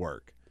doesn't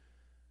work.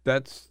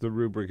 That's the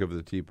rubric of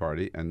the Tea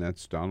Party, and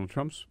that's Donald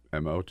Trump's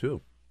MO,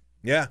 too.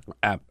 Yeah.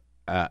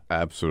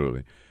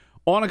 Absolutely.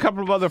 On a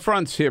couple of other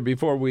fronts here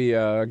before we,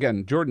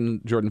 again,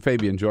 Jordan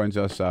Fabian joins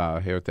us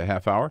here at the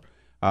half hour.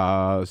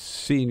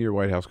 Senior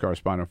White House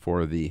correspondent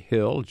for The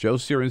Hill. Joe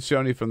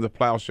Cirincione from the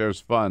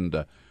Plowshares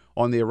Fund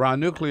on the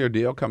Iran nuclear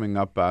deal coming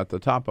up at the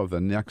top of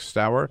the next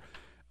hour.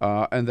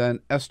 And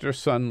then Esther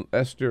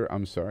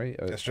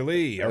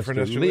Lee. Our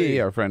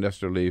friend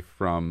Esther Lee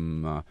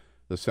from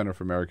the Center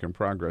for American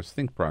Progress,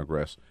 Think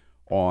Progress,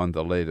 on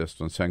the latest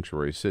on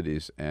sanctuary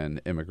cities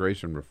and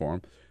immigration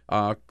reform.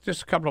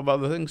 Just a couple of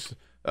other things.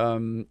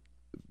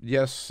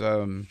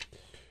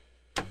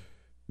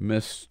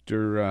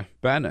 Mr.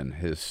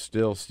 Bannon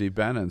Steve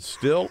Bannon,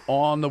 still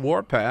on the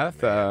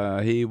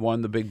warpath. He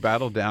won the big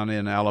battle down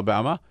in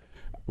Alabama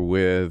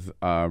with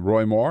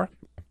Roy Moore,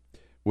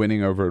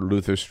 winning over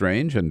Luther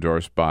Strange,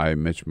 endorsed by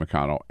Mitch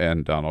McConnell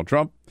and Donald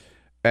Trump.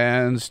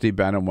 And Steve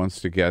Bannon wants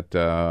to get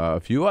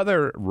a few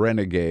other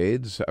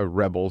renegades,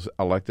 rebels,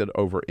 elected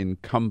over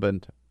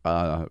incumbent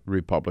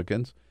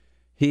Republicans.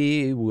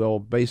 He will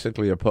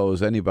basically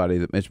oppose anybody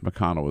that Mitch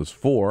McConnell is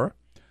for,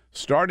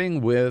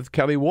 starting with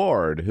Kelly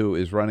Ward, who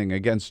is running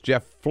against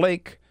Jeff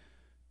Flake.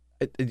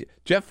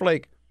 Jeff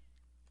Flake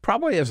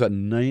probably has a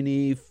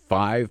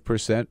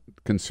 95%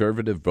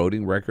 conservative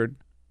voting record,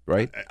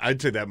 right? I'd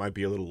say that might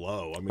be a little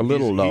low. I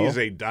mean, low. He's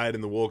a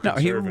dyed-in-the-wool No,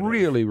 conservative.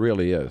 he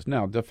really is.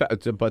 Now,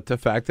 but the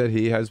fact that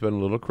he has been a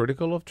little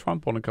critical of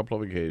Trump on a couple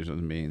of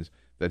occasions means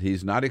that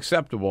he's not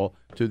acceptable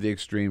to the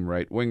extreme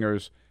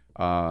right-wingers.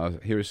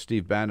 Here's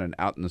Steve Bannon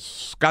out in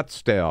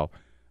Scottsdale,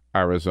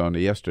 Arizona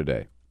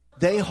yesterday.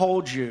 They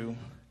hold you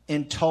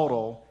in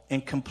total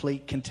and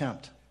complete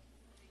contempt.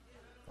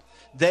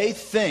 They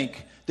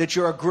think that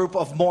you're a group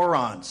of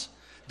morons.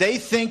 They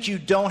think you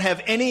don't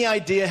have any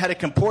idea how to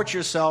comport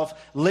yourself,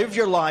 live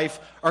your life,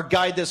 or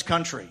guide this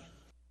country.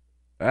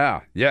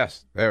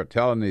 Yes, they're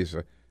telling these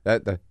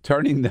that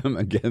turning them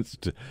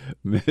against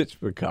Mitch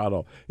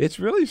McConnell. It's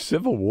really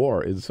civil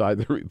war inside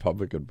the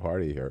Republican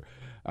Party here.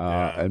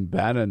 And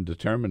Bannon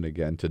determined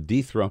again to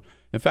dethrone.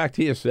 In fact,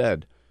 he has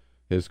said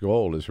his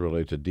goal is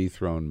really to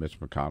dethrone Mitch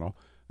McConnell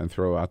and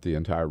throw out the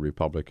entire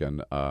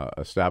Republican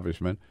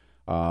establishment.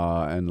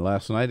 And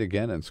last night,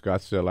 again, in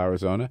Scottsdale,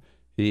 Arizona,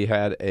 he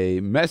had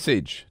a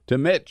message to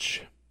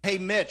Mitch. Hey,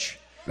 Mitch,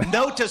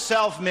 note to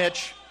self,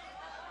 Mitch,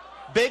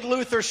 Big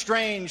Luther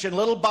Strange and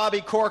little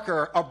Bobby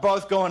Corker are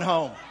both going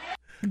home.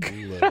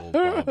 Little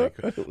Bobby.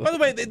 By the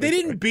way, they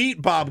didn't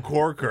beat Bob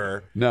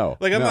Corker. No.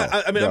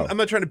 I'm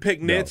not trying to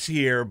pick nits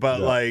here, but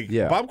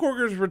Bob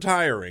Corker's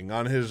retiring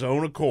on his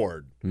own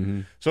accord.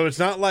 Mm-hmm. So it's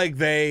not like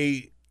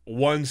they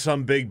won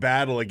some big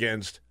battle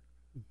against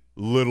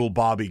little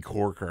Bobby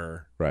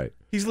Corker. Right.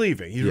 He's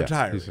leaving. He's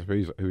retiring.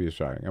 He's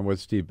retiring. And what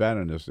Steve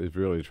Bannon is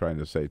really trying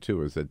to say,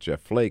 too, is that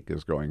Jeff Flake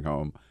is going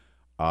home.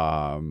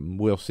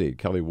 We'll see.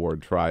 Kelly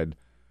Ward tried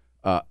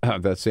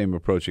that same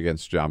approach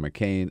against John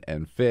McCain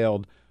and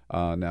failed.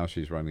 Now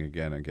she's running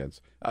again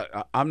against.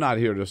 I'm not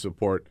here to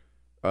support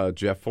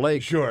Jeff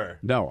Flake. Sure.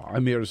 No,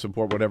 I'm here to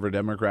support whatever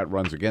Democrat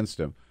runs against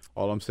him.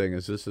 All I'm saying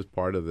is this is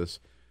part of this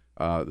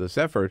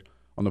effort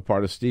on the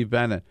part of Steve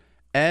Bannon.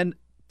 And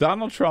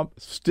Donald Trump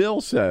still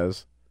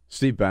says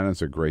Steve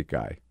Bannon's a great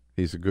guy.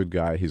 He's a good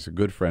guy. He's a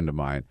good friend of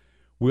mine.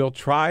 We'll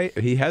try.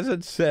 He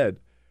hasn't said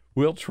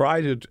we'll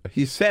try to.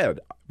 He said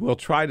we'll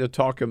try to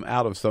talk him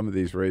out of some of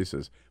these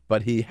races,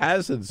 but he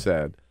hasn't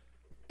said.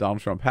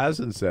 Donald Trump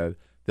hasn't said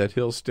that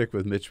he'll stick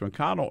with Mitch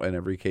McConnell in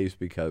every case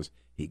because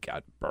he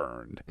got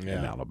burned in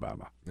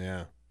Alabama.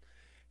 Yeah.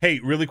 Hey,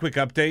 really quick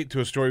update to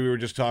a story we were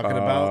just talking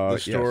about. The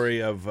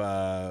story of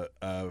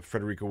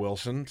Frederica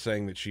Wilson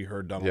saying that she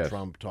heard Donald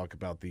Trump talk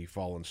about the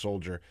fallen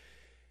soldier.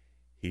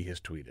 He has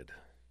tweeted.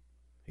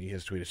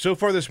 So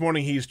far this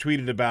morning, he's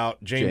tweeted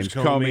about James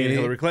Comey and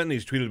Hillary Clinton.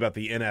 He's tweeted about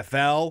the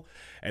NFL.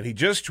 And he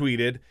just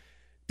tweeted,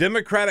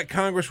 Democratic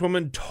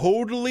Congresswoman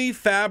totally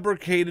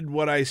fabricated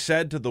what I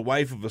said to the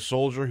wife of a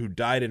soldier who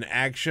died in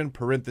action,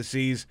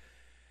 parentheses,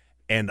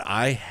 and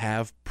I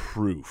have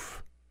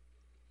proof.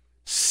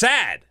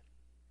 Sad.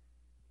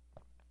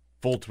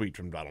 Full tweet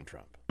from Donald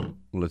Trump.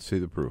 Let's see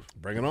the proof.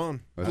 Bring it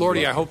on.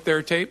 Lordy, I hope there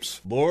are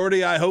tapes.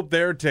 Lordy, I hope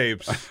there are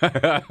tapes.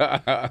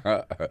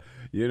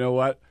 You know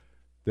what?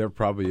 There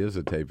probably is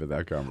a tape of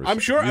that conversation. I'm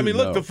sure. I mean,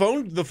 look,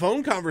 the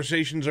phone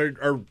conversations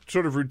are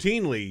sort of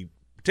routinely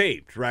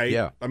taped, right?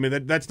 Yeah. I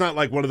mean, that's not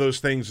like one of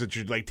those things that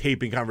you're like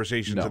taping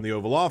conversations in the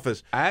Oval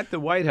Office. At the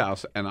White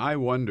House, and I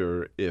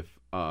wonder if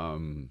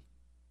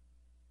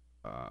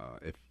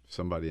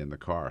somebody in the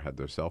car had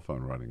their cell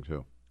phone running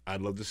too.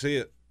 I'd love to see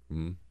it.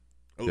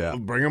 Mm-hmm. Yeah.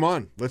 Bring them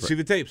on. Let's see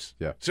the tapes.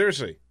 Yeah.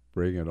 Seriously.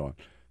 Bring it on.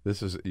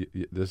 This is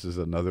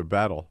another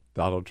battle.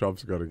 Donald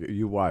Trump's going to get.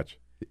 You watch.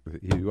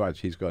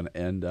 He's going to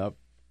end up.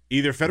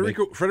 Either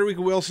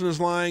Frederica Wilson is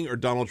lying or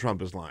Donald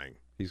Trump is lying.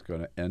 He's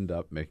going to end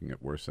up making it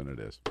worse than it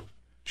is.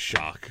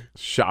 Shock.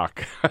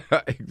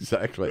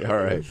 Exactly. All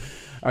right.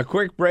 A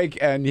quick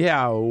break. And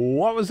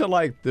what was it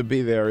like to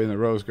be there in the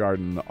Rose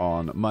Garden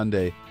on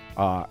Monday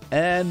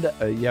and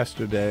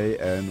yesterday?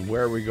 And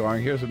where are we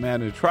going? Here's a man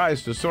who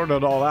tries to sort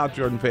it all out.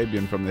 Jordan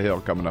Fabian from The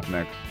Hill coming up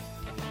next.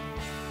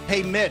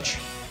 Hey, Mitch.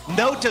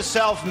 Note to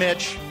self,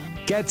 Mitch.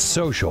 Get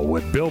social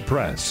with Bill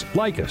Press.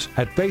 Like us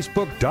at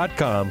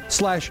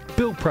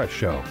Facebook.com/Bill Press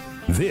Show.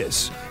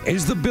 This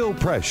is The Bill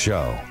Press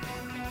Show.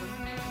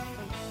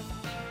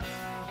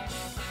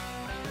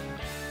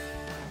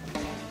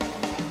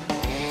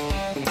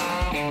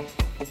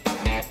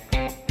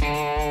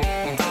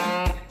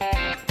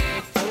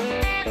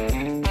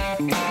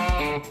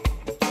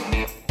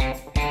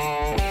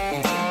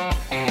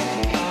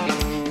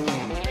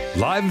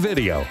 Live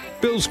video,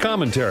 Bill's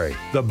commentary,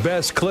 the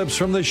best clips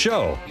from the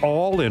show,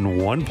 all in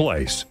one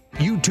place.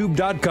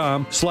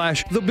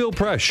 YouTube.com/The Bill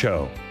Press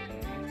Show.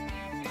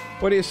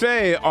 What do you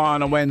say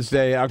on a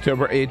Wednesday,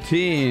 October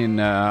 18?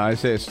 I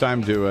say it's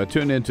time to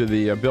tune into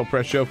the Bill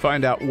Press Show,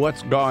 find out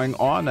what's going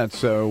on.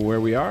 That's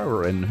where we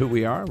are and who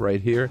we are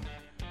right here.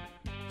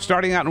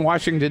 Starting out in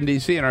Washington,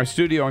 D.C., in our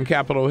studio on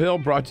Capitol Hill,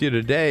 brought to you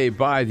today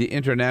by the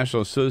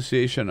International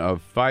Association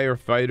of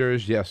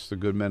Firefighters. Yes, the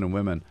good men and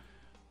women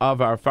of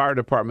our fire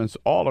departments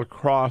all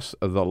across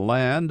the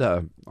land,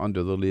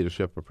 under the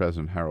leadership of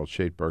President Harold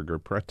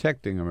Schaitberger,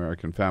 protecting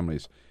American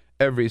families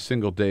every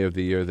single day of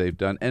the year. They've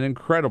done an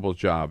incredible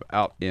job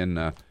out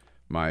in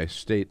my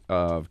state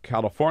of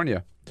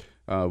California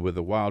with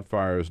the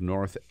wildfires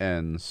north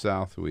and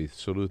south. We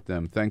salute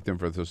them, thank them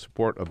for the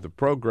support of the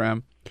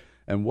program.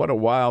 And what a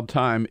wild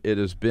time it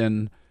has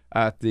been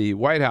at the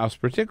White House,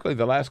 particularly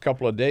the last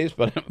couple of days,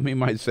 but we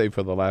might say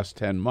for the last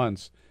 10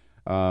 months.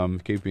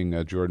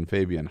 Keeping Jordan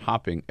Fabian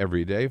hopping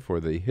every day for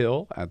The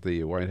Hill at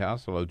the White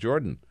House. Hello,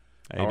 Jordan.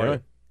 How you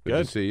doing?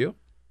 Good to see you.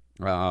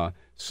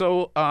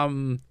 So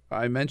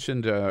I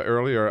mentioned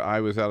earlier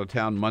I was out of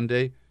town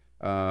Monday,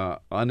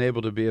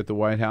 unable to be at the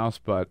White House,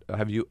 but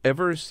have you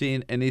ever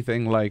seen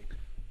anything like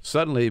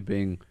suddenly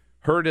being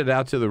herded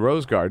out to the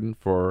Rose Garden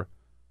for,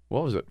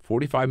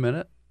 45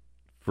 minutes?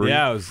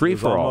 Free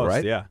for all,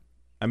 right? Yeah.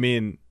 I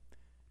mean,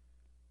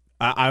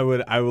 I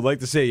would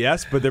like to say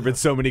yes, but there have been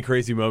so many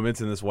crazy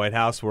moments in this White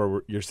House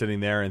where you're sitting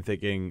there and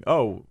thinking,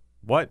 oh,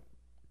 what?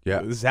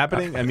 Yeah. This is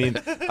happening? I mean,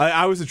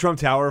 I was at Trump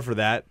Tower for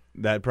that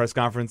press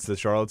conference, the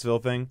Charlottesville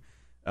thing.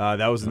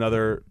 That was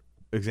another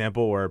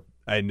example where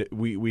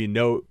we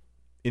know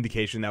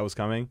indication that was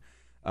coming.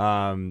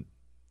 The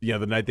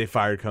night they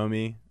fired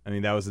Comey, I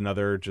mean, that was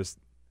another just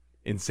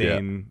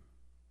insane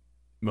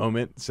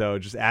moment. So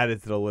just add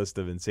it to the list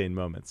of insane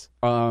moments.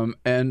 So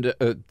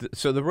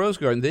the Rose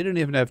Garden, they didn't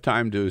even have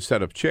time to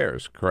set up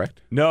chairs,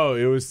 correct? No,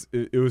 it was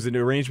an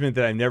arrangement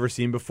that I've never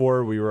seen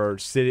before. We're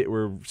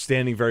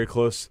standing very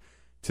close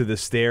to the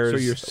stairs. So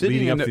you're sitting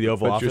leading up to the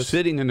Oval Office. You're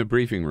sitting in the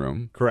briefing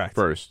room, correct?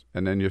 First,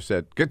 and then you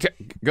said, "Go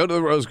to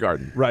the Rose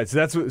Garden." Right.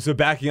 So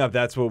backing up,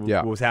 that's what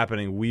was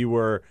happening. We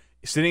were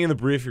sitting in the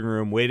briefing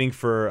room waiting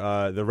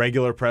for the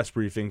regular press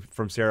briefing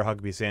from Sarah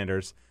Huckabee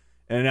Sanders.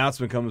 An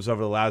announcement comes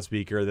over the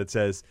loudspeaker that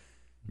says,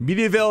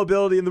 "Media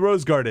availability in the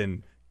Rose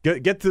Garden.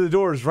 Get to the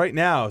doors right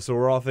now." So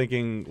we're all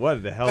thinking,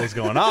 what the hell is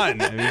going on?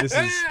 I mean, this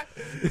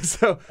is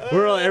so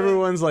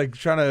everyone's like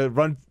trying to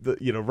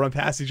run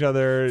past each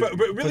other. But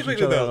really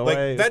quickly though,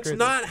 like that's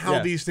not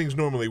how these things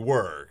normally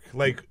work.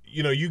 Like,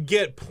 you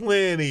get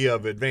plenty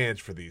of advance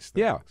for these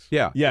things.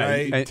 Yeah.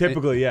 Right?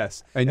 Typically,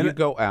 yes. And you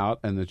go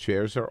out, and the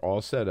chairs are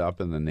all set up,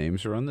 and the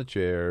names are on the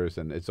chairs,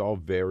 and it's all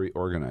very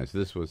organized.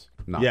 This was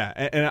not. Yeah,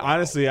 and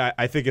honestly,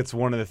 I think it's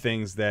one of the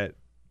things that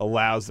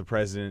allows the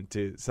president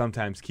to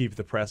sometimes keep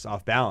the press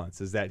off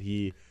balance is that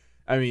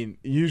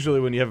usually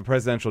when you have a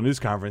presidential news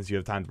conference, you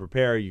have time to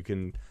prepare. You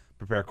can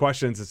prepare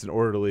questions. It's an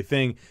orderly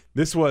thing.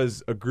 This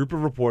was a group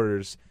of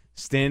reporters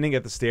standing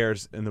at the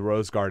stairs in the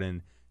Rose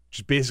Garden,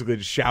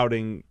 just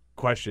shouting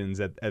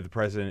questions at the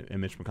president and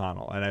Mitch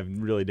McConnell. And I've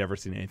really never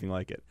seen anything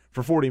like it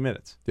for 40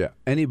 minutes. Yeah.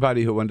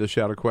 Anybody who wanted to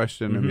shout a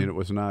question, I mean, it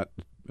was not,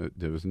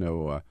 there was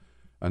no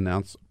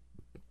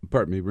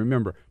Pardon me.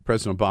 Remember,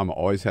 President Obama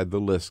always had the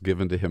list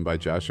given to him by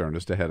Josh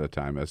Earnest ahead of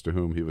time as to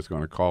whom he was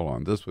going to call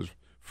on. This was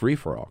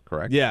free-for-all,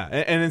 correct? Yeah,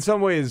 and in some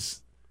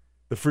ways,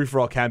 the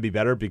free-for-all can be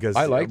better because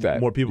I like that.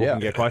 More people can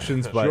get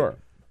questions. But sure.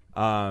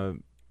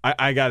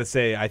 I got to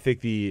say, I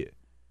think the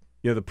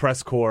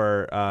press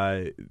corps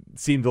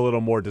seemed a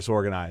little more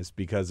disorganized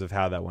because of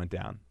how that went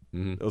down.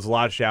 Mm-hmm. There was a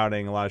lot of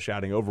shouting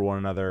over one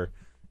another,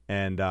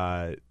 and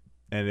I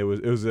think it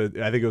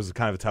was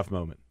kind of a tough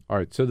moment. All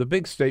right, so the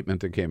big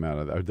statement that came out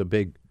of that, or the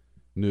big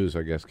news,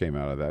 I guess, came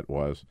out of that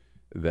was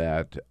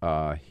that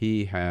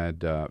he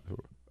had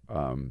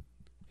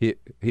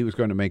he was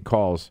going to make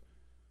calls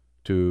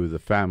to the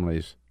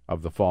families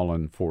of the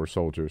fallen 4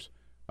 soldiers,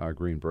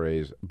 Green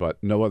Berets, but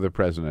no other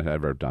president had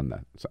ever done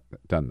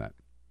that.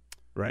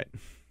 Right.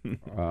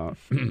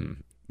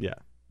 Yeah.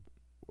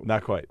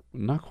 Not quite.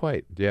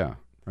 Yeah.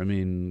 I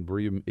mean, were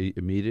you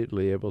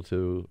immediately able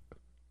to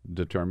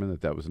determine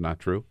that was not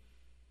true?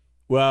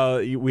 Well,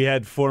 we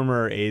had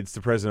former aides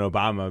to President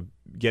Obama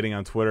getting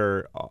on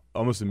Twitter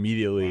almost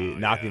immediately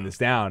knocking this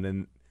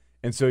down.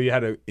 And so you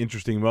had an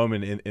interesting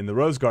moment in the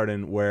Rose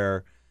Garden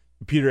where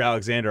Peter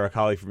Alexander, our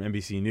colleague from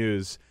NBC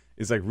News,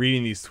 is like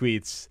reading these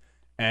tweets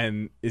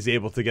and is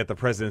able to get the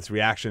president's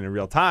reaction in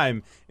real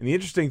time. And the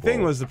interesting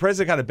thing was the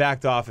president kind of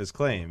backed off his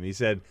claim. He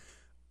said,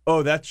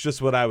 "Oh, that's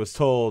just what I was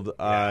told.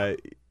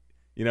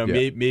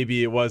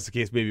 Maybe it was the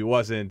case, maybe it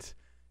wasn't."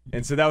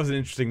 And so that was an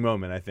interesting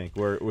moment, I think,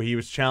 where he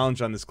was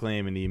challenged on this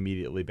claim and he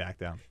immediately backed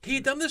down. He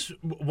had done this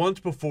once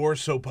before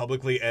so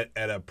publicly at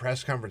a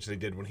press conference they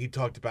did when he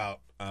talked about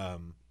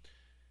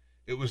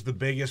it was the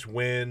biggest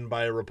win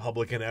by a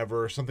Republican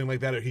ever or something like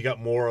that. Or he got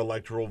more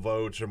electoral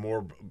votes or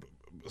more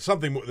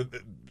something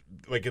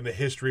like in the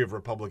history of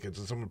Republicans.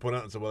 And someone put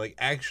out and said, well, like,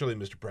 actually,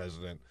 Mr.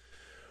 President,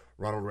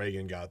 Ronald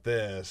Reagan got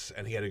this,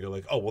 and he had to go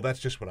like, "Oh, well, that's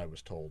just what I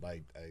was told."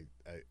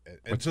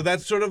 So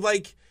that's sort of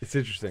like it's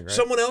interesting, right?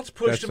 Someone else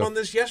pushed him on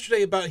this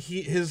yesterday about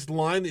his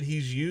line that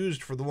he's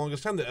used for the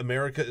longest time, that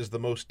America is the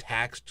most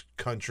taxed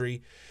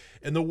country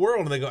in the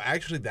world, and they go,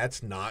 "Actually,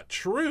 that's not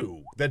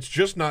true. That's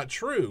just not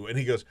true." And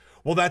he goes,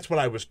 "Well, that's what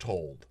I was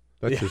told."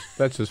 That's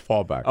his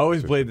fallback.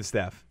 Always blame the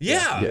staff.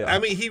 Yeah. I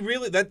mean, he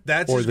really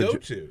that's his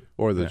go-to.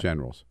 Or the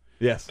generals.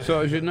 Yes. So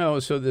as you know,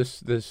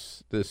 this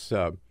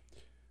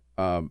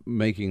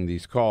making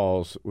these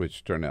calls,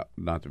 which turned out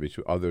not to be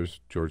true.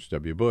 Others, George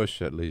W.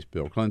 Bush, at least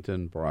Bill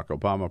Clinton, Barack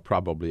Obama,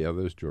 probably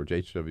others, George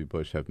H.W.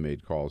 Bush, have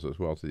made calls as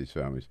well to these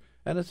families.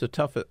 And it's a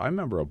tough – I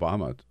remember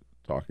Obama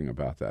talking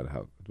about that,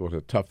 what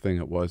a tough thing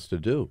it was to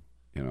do,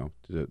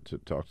 to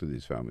talk to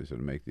these families and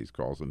to make these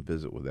calls and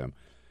visit with them.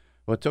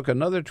 Well, it took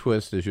another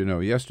twist, as you know,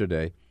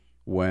 yesterday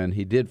when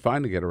he did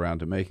finally get around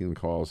to making the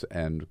calls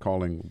and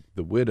calling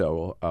the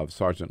widow of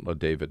Sergeant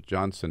LaDavid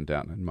Johnson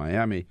down in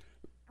Miami –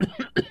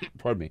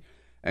 pardon me.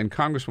 And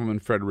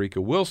Congresswoman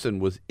Frederica Wilson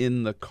was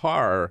in the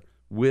car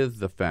with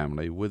the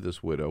family, with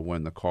this widow,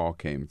 when the call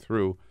came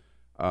through.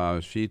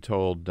 She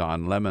told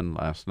Don Lemon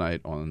last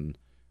night on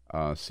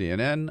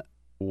CNN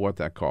what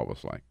that call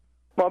was like.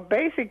 Well,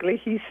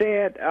 basically, he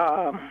said,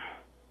 I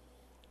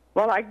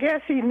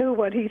guess he knew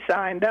what he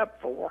signed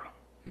up for,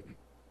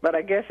 but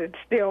I guess it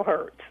still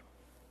hurts.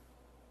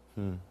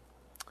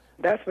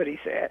 That's what he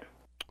said.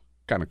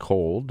 Kind of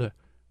cold.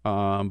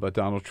 But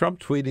Donald Trump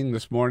tweeting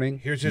this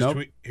morning. Here's his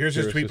tweet. Here's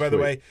his tweet, by the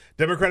way.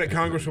 Democratic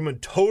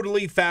Congresswoman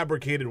totally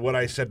fabricated what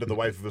I said to the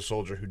wife of a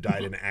soldier who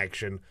died in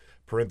action.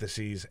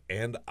 Parentheses,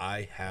 and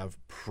I have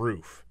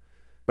proof.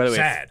 By the way,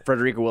 Sad.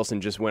 Frederica Wilson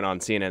just went on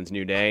CNN's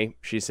New Day.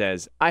 She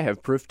says, I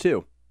have proof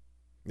too.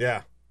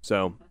 Yeah.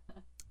 So.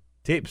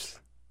 Tapes.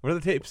 What are the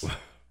tapes?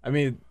 I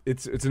mean,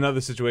 it's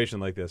another situation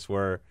like this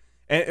where,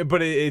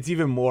 but it's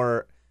even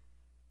more.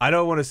 I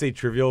don't want to say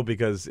trivial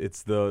because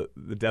it's the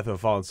death of a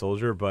fallen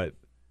soldier, but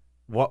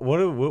what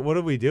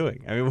are we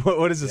doing? I mean,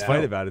 what is this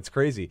fight about? It's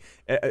crazy.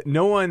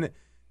 No one.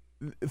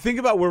 Think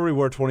about where we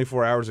were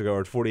 24 hours ago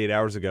or 48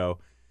 hours ago.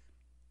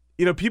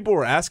 You know, people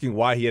were asking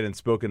why he hadn't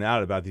spoken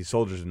out about these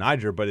soldiers in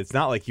Niger, but it's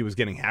not like he was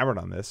getting hammered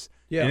on this.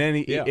 Yeah. And then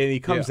he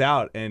comes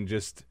out and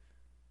just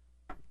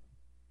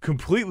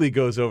completely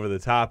goes over the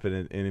top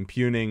and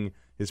impugning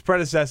his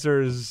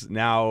predecessors.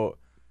 Now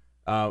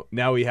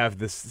we have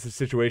this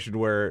situation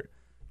where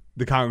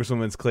the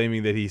congresswoman's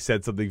claiming that he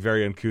said something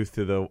very uncouth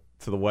to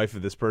the wife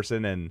of this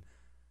person, and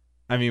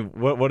I mean,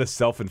 what a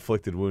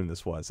self-inflicted wound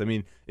this was. I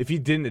mean, if he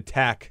didn't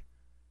attack,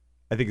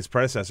 I think his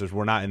predecessors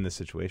were not in this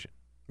situation.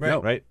 Right.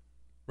 No, right.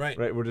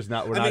 Right. We're just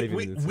not. We're not even.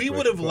 In this we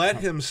would have let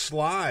him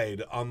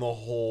slide on the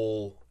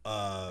whole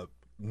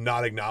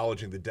not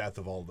acknowledging the death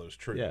of all those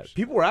troops. Yeah,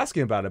 people were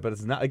asking about it, but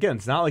it's not. Again,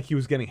 it's not like he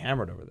was getting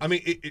hammered over this. I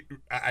mean,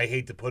 I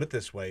hate to put it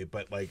this way,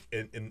 but like,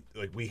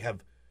 like we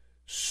have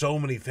so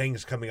many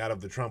things coming out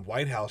of the Trump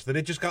White House that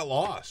it just got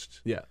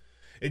lost. Yeah,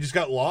 it just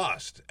got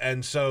lost,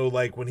 and so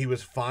like when he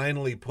was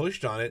finally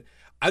pushed on it.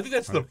 I think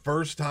that's the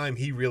first time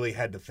he really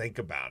had to think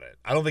about it.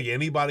 I don't think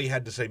anybody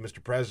had to say,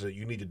 Mr. President,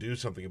 you need to do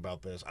something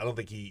about this. I don't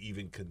think he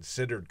even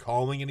considered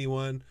calling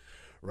anyone,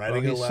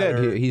 writing a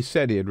letter. He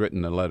said he had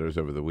written the letters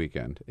over the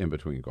weekend in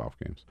between golf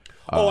games.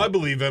 I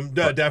believe him.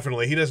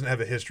 Definitely. He doesn't have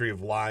a history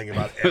of lying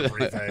about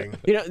everything.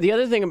 You know, the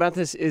other thing about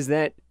this is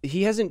that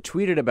he hasn't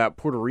tweeted about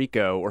Puerto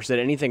Rico or said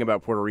anything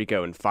about Puerto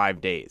Rico in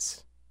 5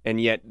 days. And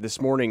yet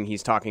this morning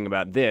he's talking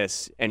about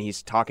this, and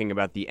he's talking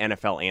about the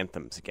NFL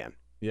anthems again.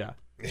 Yeah.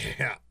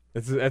 Yeah.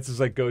 That's his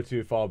like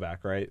go-to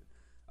fallback, right?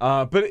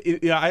 But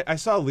I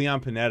saw Leon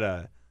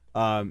Panetta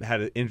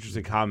had an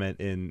interesting comment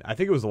in, I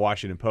think it was the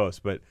Washington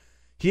Post, but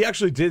he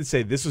actually did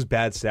say this was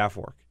bad staff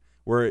work.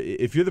 Where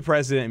if you're the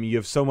president, I mean, you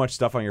have so much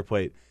stuff on your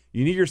plate,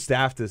 you need your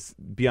staff to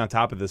be on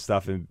top of this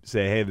stuff and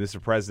say, hey,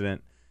 Mr.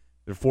 President,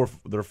 there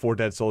are 4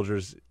 dead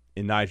soldiers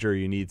in Niger.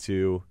 You need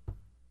to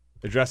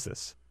address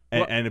this,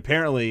 and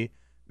apparently.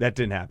 That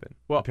didn't happen.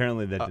 Well,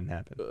 apparently that didn't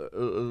happen.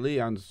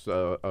 Leon's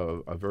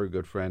a very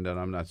good friend, and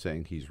I'm not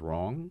saying he's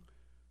wrong,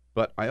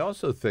 but I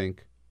also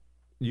think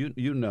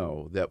you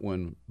know that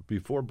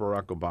before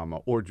Barack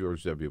Obama or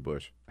George W.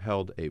 Bush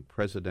held a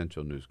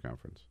presidential news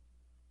conference,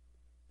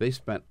 they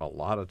spent a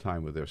lot of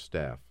time with their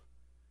staff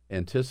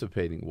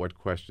anticipating what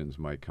questions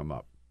might come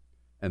up.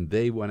 And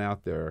they went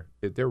out there.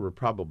 There were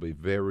probably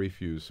very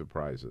few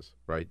surprises,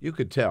 right? You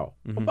could tell.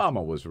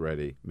 Obama was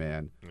ready,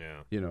 man.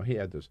 Yeah. You know, he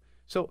had this.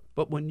 So,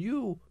 but when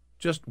you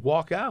just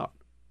walk out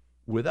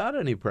without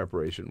any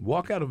preparation,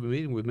 walk out of a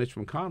meeting with Mitch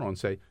McConnell and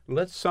say,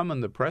 let's summon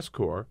the press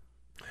corps,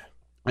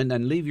 and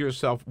then leave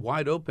yourself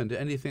wide open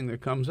to anything that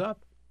comes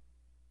up,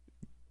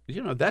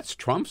 you know, that's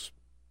Trump's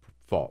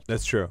fault.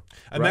 That's true.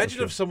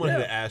 Imagine if someone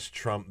had asked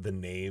Trump the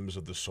names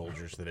of the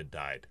soldiers that had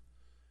died.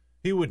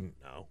 He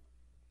wouldn't know.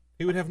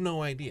 He would have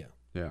no idea.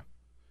 Yeah.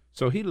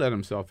 So he let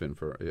himself in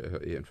for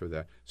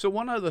that. So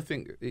one other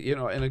thing, you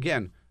know, and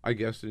again, I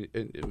guess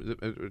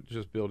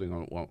just building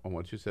on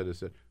what you said is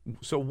that.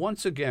 So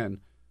once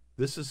again,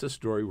 this is a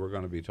story we're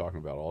going to be talking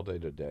about all day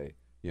today.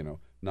 You know,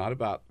 not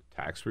about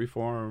tax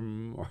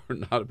reform or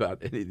not about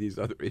any of these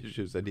other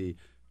issues that he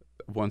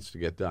wants to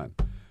get done.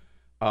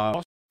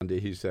 Sunday,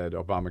 he said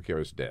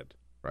Obamacare is dead.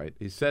 Right?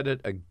 He said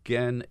it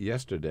again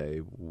yesterday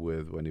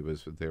when he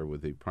was there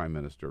with the Prime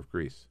Minister of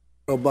Greece.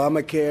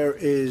 Obamacare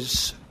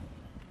is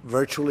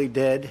virtually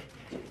dead.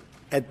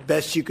 At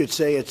best, you could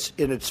say it's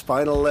in its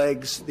final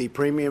legs. The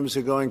premiums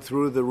are going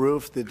through the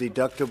roof. The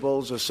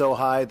deductibles are so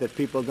high that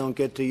people don't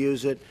get to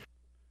use it.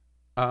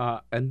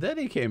 And then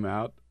he came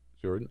out,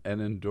 Jordan,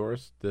 and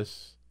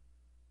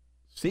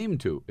seemed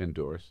to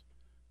endorse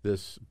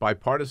this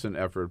bipartisan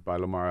effort by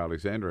Lamar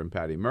Alexander and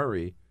Patty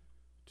Murray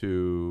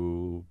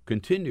to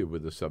continue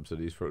with the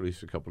subsidies for at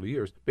least a couple of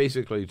years,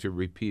 basically to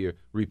repair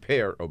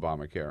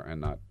Obamacare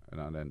and not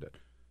end it.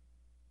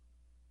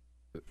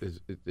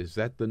 Is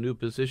that the new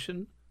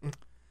position?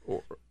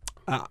 Or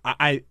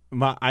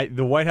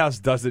the White House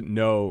doesn't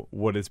know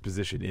what its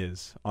position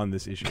is on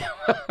this issue,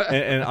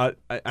 and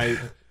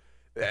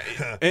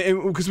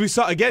because we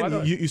saw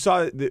again, you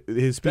saw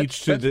his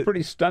speech. That's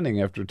pretty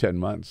stunning after 10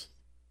 months.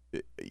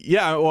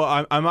 Yeah,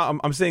 well,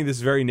 I'm saying this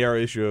very narrow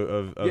issue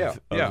of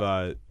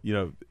you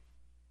know,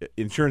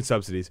 insurance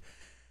subsidies.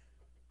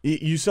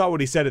 You saw what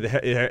he said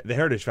at the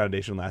Heritage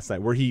Foundation last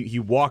night, where he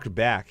walked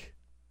back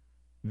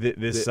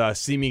this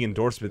seeming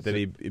endorsement that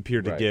he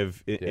appeared to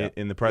give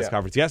in the press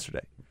conference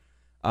yesterday.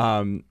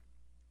 And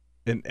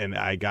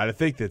I got to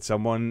think that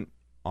someone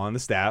on the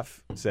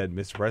staff said,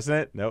 "Mr.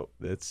 President, no,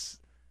 that's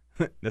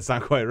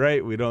not quite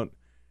right. We don't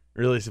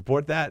really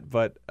support that."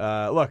 But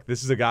look,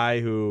 this is a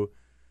guy who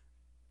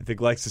I think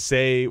likes to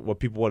say what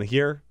people want to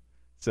hear,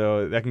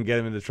 so that can get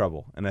him into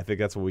trouble. And I think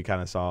that's what we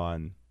kind of saw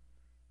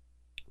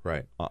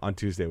on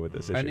Tuesday with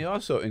this issue. And he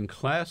also, in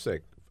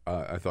classic,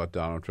 I thought,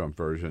 Donald Trump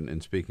version,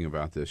 in speaking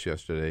about this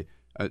yesterday,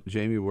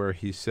 Jamie, where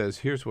he says,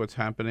 here's what's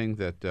happening,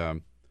 that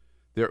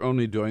they're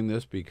only doing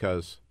this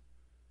because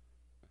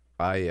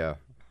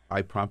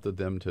I prompted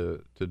them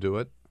to do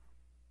it?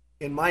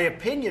 In my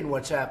opinion,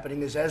 what's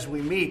happening is as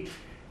we meet,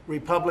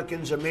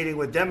 Republicans are meeting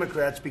with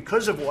Democrats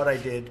because of what I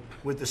did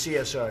with the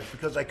CSRs,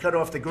 because I cut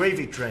off the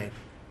gravy train.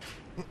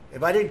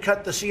 If I didn't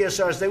cut the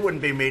CSRs, they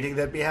wouldn't be meeting.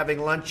 They'd be having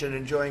lunch and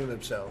enjoying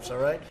themselves, all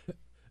right?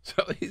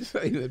 So he's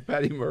saying that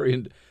Patty Murray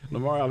and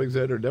Lamar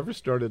Alexander never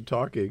started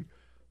talking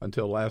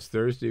until last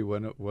Thursday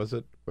when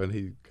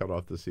he cut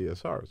off the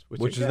CSRs.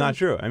 Which is not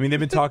true. I mean, they've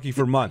been talking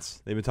for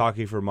months.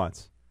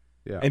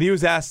 Yeah. And he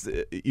was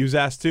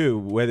asked too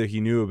whether he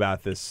knew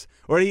about this,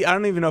 or I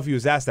don't even know if he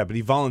was asked that, but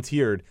he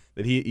volunteered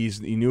that he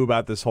knew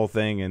about this whole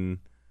thing and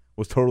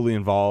was totally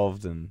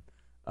involved, and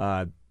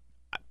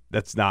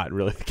that's not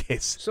really the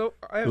case. So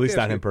at least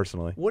not him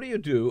personally. What do you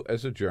do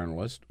as a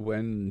journalist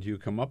when you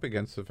come up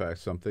against the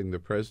fact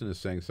the president is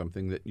saying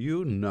something that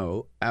you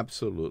know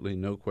absolutely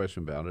no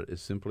question about it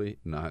is simply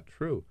not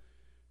true?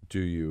 Do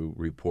you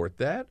report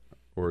that,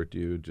 or do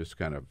you just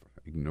kind of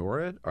ignore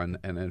it? And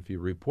if you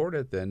report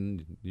it,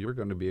 then you're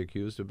going to be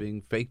accused of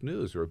being fake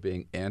news or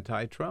being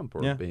anti-Trump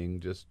or being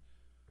just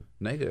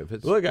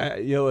negative. Look, like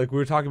we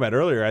were talking about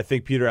earlier, I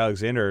think Peter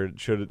Alexander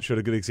showed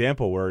a good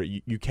example where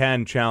you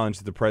can challenge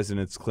the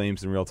president's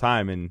claims in real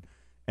time,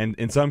 and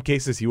in some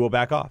cases he will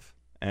back off.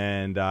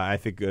 And I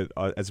think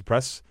as a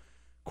press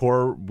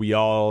corps, we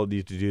all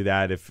need to do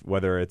that,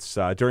 whether it's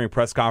during a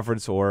press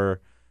conference or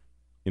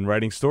in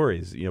writing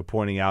stories,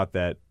 pointing out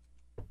that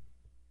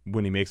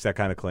when he makes that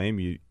kind of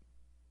claim,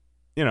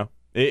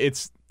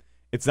 it's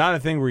not a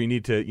thing where you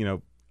need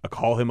to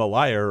call him a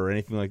liar or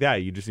anything like that.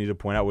 You just need to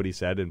point out what he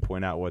said and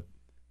point out what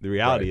the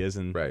reality is,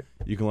 and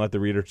you can let the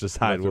readers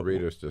decide.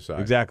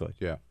 Exactly.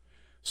 Yeah.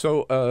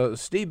 So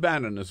Steve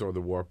Bannon is over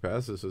the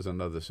warpath. This is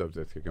another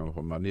subject to come up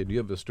on Monday. You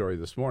have a story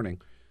this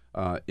morning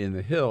in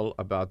the Hill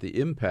about the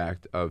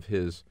impact of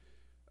his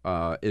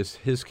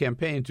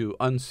campaign to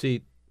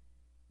unseat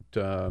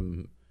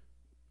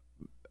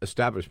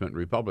establishment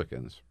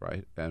Republicans,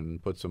 right,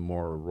 and put some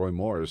more Roy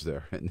Moores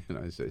there in the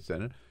United States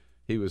Senate.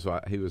 He was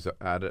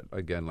at it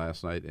again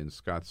last night in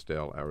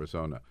Scottsdale,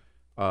 Arizona.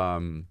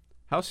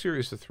 How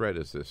serious a threat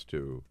is this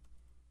to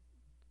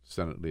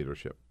Senate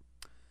leadership?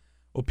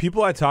 Well,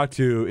 people I talked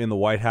to in the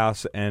White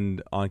House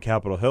and on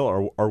Capitol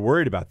Hill are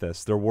worried about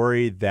this. They're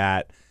worried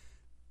that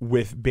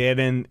with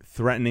Bannon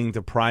threatening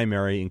to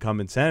primary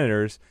incumbent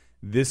senators,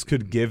 this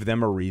could give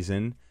them a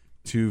reason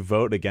to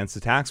vote against the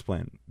tax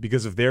plan.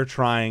 Because if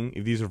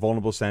these are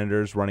vulnerable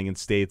senators running in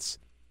states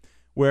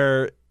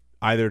where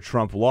either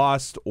Trump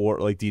lost, or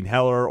like Dean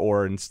Heller,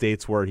 or in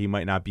states where he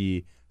might not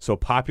be so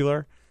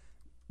popular,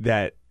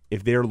 that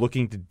if they're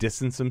looking to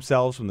distance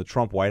themselves from the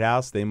Trump White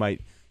House, they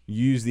might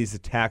use these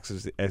attacks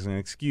as an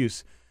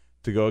excuse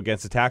to go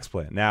against the tax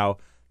plan. Now,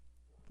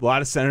 a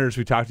lot of senators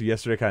we talked to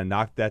yesterday kind of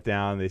knocked that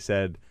down. They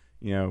said,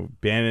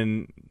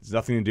 Bannon has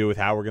nothing to do with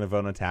how we're going to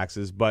vote on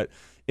taxes, but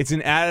it's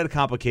an added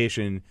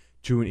complication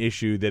to an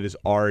issue that is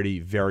already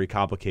very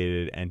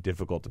complicated and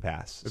difficult to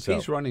pass. If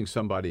he's running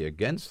somebody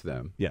against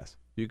them, yes,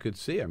 you could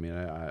see. I mean,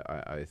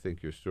 I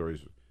think your story's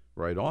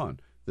right on,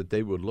 that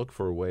they would look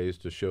for ways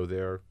to show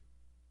their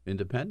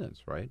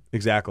independence, right?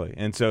 Exactly.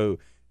 And so,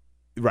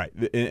 right,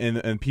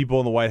 and people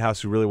in the White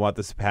House who really want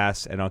this to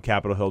pass and on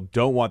Capitol Hill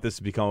don't want this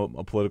to become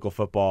a political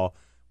football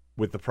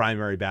with the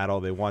primary battle.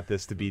 They want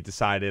this to be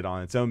decided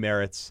on its own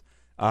merits,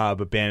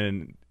 but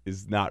Bannon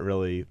is not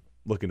really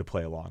looking to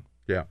play along.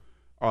 Yeah.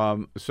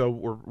 So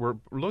we're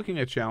looking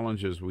at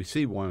challenges. We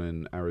see one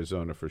in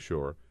Arizona for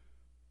sure.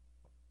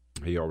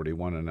 He already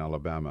won in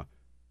Alabama.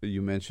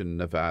 You mentioned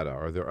Nevada.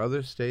 Are there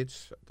other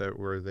states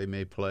where they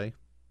may play?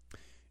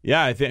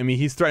 Yeah, I mean,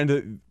 he's threatened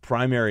to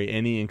primary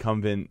any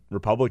incumbent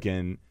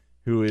Republican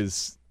who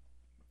is,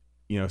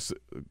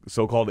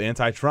 so-called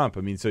anti-Trump.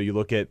 I mean, so you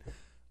look at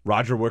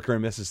Roger Wicker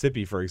in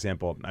Mississippi, for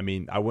example. I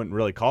mean, I wouldn't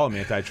really call him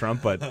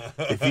anti-Trump, but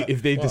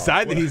if they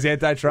decide that he's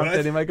anti-Trump,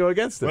 then he might go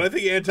against it. When I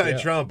think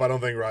anti-Trump, I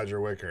don't think Roger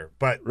Wicker.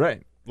 But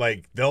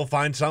they'll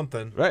find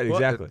something. Right,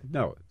 exactly.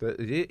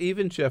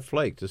 Even Jeff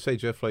Flake, to say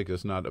Jeff Flake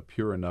is not a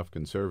pure enough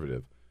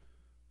conservative,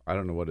 I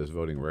don't know what his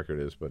voting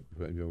record is, but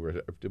we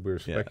were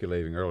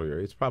speculating earlier.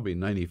 It's probably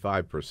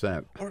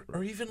 95%.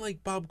 Or even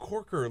like Bob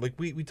Corker. Like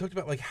we talked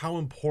about how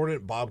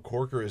important Bob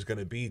Corker is going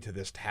to be to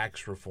this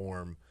tax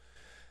reform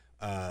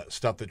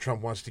stuff that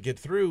Trump wants to get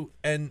through,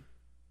 and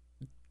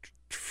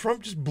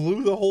Trump just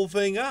blew the whole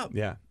thing up.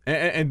 Yeah,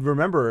 and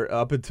remember,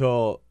 up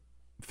until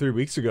 3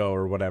 weeks ago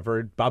or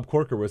whatever, Bob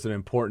Corker was an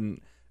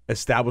important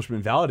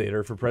establishment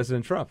validator for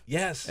President Trump.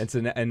 Yes,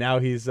 and now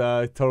he's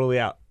totally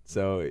out.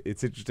 So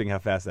it's interesting how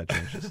fast that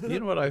changes. You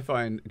know what I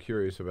find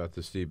curious about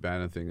the Steve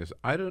Bannon thing is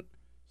I don't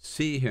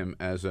see him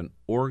as an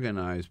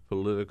organized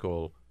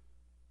political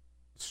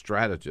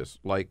strategist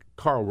like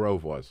Karl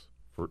Rove was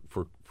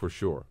for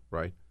sure,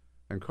 right?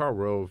 And Karl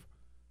Rove,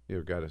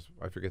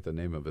 I forget the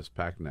name of his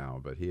PAC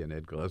now, but he and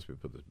Ed Gillespie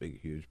put this big,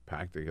 huge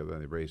PAC together,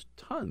 and they raised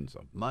tons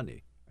of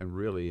money and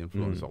really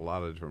influenced a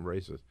lot of different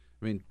races.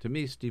 I mean, to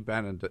me, Steve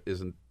Bannon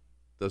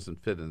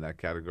doesn't fit in that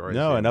category.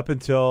 No, and up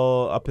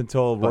until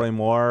Roy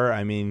Moore,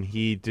 I mean,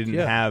 he didn't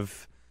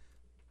have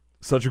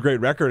such a great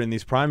record in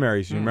these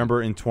primaries. You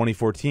remember in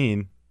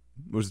 2014,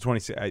 was it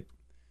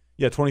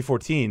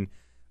 2014,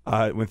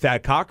 when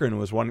Thad Cochran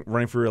was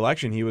running for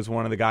re-election, he was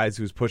one of the guys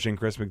who was pushing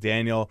Chris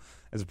McDaniel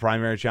as a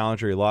primary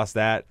challenger. He lost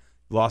that.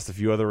 Lost a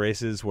few other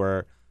races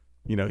where,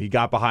 he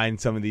got behind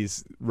some of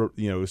these,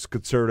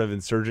 conservative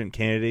insurgent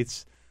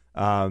candidates,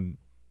 and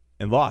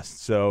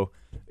lost. So,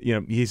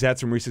 he's had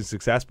some recent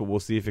success, but we'll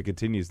see if it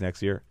continues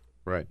next year.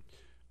 Right.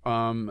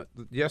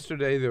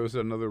 Yesterday, there was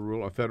another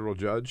rule, a federal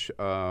judge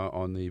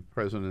on the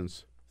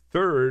president's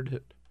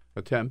third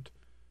attempt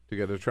to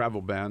get a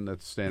travel ban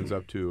that stands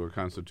up to a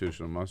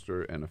constitutional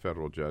muster, and a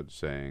federal judge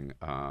saying,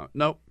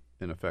 no,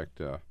 in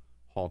effect,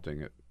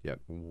 halting it yet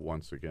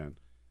once again.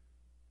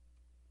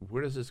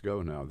 Where does this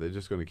go now? They're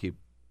just going to keep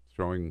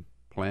throwing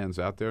plans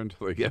out there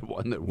until they get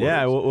one that works?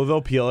 Yeah, well, they'll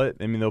appeal it.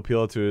 I mean, they'll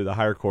appeal it to the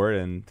higher court,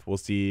 and we'll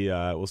see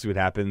what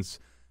happens.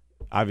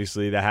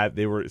 Obviously,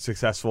 they were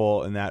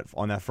successful on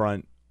that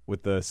front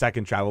with the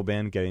second travel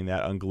ban, getting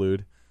that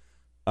unglued.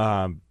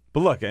 But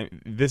look,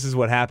 this is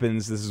what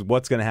happens. This is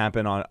what's going to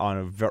happen on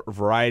a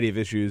variety of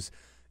issues.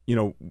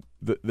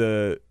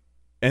 The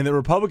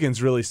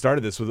Republicans really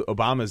started this with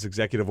Obama's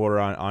executive order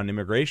on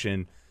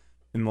immigration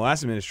in the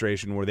last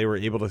administration, where they were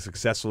able to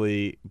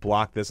successfully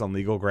block this on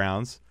legal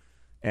grounds.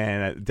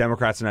 And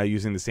Democrats are now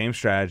using the same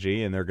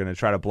strategy, and they're going to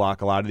try to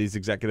block a lot of these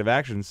executive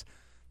actions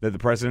that the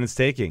president is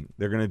taking.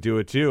 They're going to do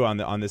it too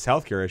on this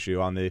healthcare issue,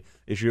 on the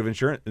issue of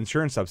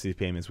insurance subsidy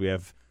payments. We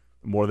have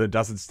more than a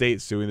dozen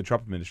states suing the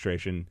Trump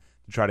administration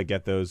to try to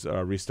get those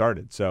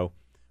restarted. So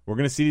we're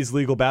going to see these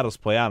legal battles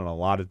play out on a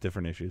lot of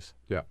different issues.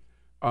 Yeah.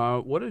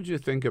 What did you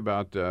think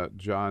about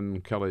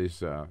John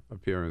Kelly's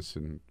appearance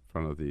in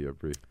front of the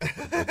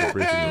briefing room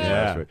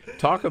last week?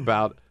 Talk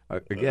about,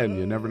 again,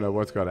 you never know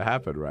what's going to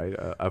happen, right?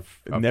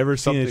 Never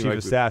seen a chief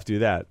of staff do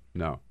that.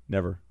 No.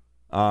 Never.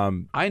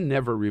 I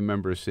never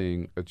remember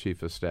seeing a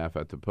chief of staff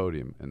at the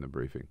podium in the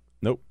briefing.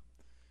 Nope.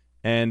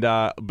 And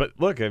but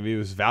look, I mean, it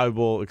was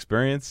valuable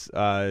experience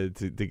to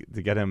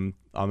get him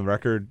on the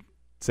record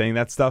saying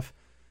that stuff.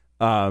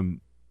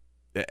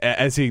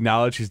 As he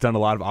acknowledged, he's done a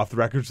lot of off the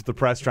records with the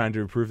press trying to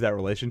improve that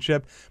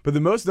relationship. But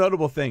the most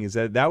notable thing is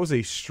that was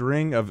a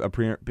string of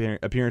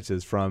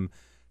appearances from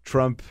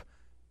Trump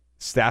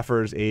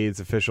staffers, aides,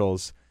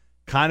 officials,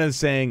 kind of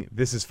saying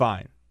this is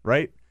fine,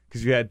 right?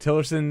 Because you had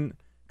Tillerson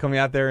coming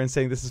out there and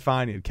saying this is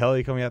fine. You had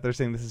Kelly coming out there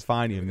saying this is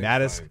fine. You had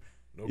Mattis.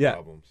 No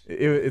problems.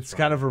 It's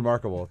kind of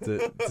remarkable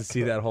to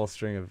see that whole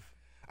string of.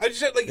 I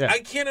just said, I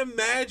can't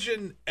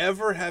imagine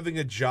ever having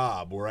a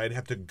job where I'd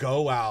have to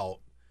go out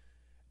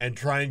and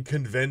try and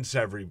convince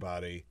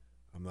everybody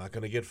I'm not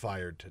going to get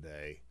fired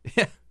today.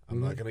 Yeah.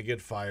 I'm not going to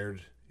get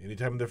fired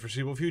anytime in the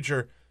foreseeable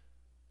future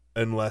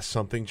unless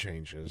something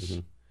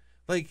changes.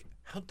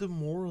 How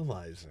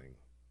demoralizing.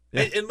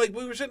 Yeah. And like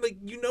we were saying,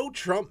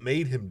 Trump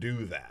made him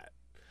do that.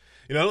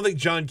 I don't think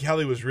John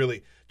Kelly,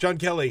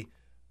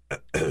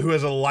 who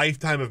has a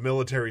lifetime of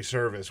military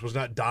service, was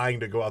not dying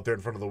to go out there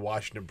in front of the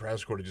Washington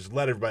press corps to just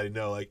let everybody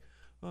know,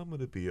 I'm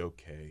going to be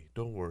okay.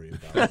 Don't worry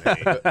about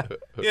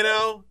me.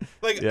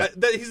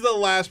 He's the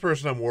last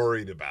person I'm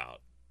worried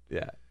about.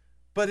 Yeah.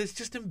 But it's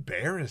just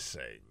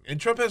embarrassing.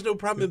 And Trump has no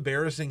problem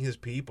embarrassing his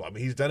people. I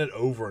mean, he's done it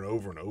over and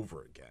over and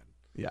over again.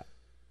 Yeah.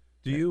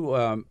 Do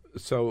you,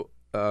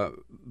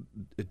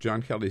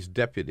 John Kelly's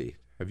deputy,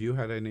 have you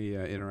had any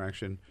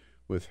interaction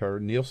with her?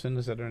 Nielsen,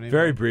 is that her name?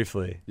 Very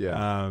briefly.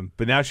 Yeah.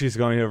 But now she's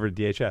going over to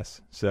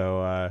DHS.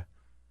 So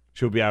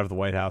she'll be out of the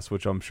White House,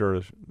 which I'm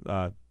sure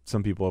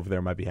some people over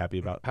there might be happy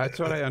about. That's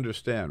what I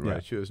understand, right?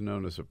 Yeah. She was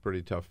known as a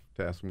pretty tough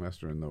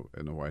taskmaster in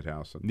the White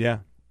House.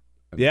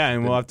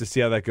 And we'll have to see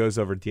how that goes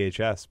over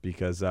DHS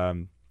because,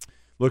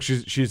 look,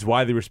 she's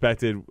widely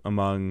respected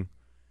among,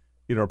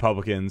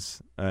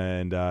 Republicans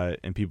and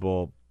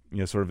people,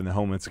 sort of in the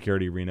Homeland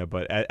Security arena.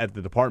 But at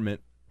the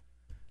department,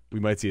 we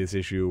might see this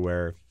issue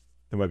where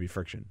there might be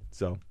friction.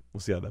 So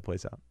we'll see how that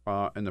plays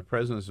out. And the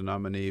president's a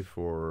nominee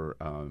for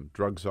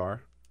drug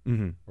czar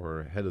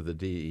or head of the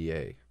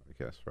DEA.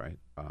 I guess, right?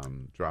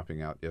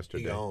 Dropping out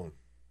yesterday. He's gone.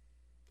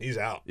 He's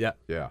out. Yeah.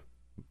 Yeah.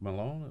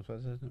 Malone? Is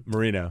that his name?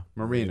 Marino.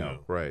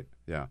 Right.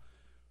 Yeah.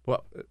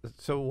 Well,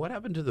 so what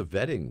happened to the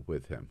vetting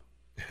with him?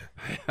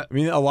 I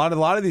mean, a lot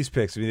of these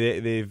picks. I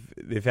mean,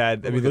 they've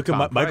had. Look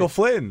at Michael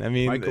Flynn. I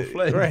mean, Michael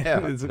Flynn. Right.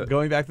 Yeah. It's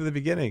going back to the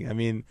beginning. I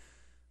mean,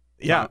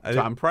 yeah.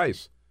 Tom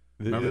Price.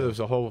 Remember, there was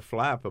a whole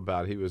flap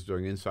about he was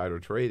doing insider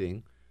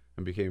trading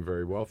and became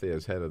very wealthy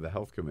as head of the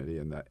health committee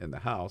in the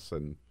House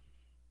and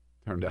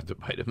turned out to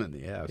bite him in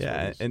the ass.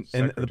 Yeah,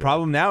 and the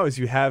problem now is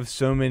you have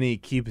so many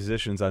key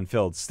positions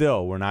unfilled.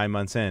 Still, we're 9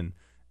 months in,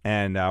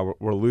 and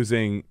we're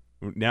losing.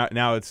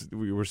 Now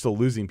we're still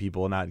losing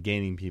people, not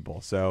gaining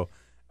people. So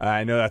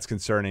I know that's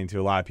concerning to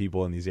a lot of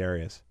people in these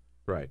areas.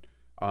 Right,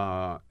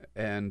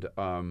 and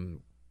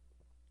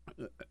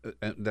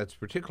that's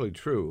particularly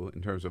true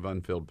in terms of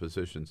unfilled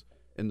positions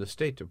in the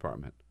State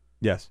Department.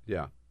 Yes.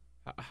 Yeah.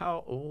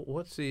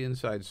 What's the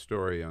inside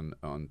story on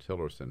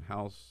Tillerson?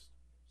 How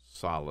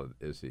solid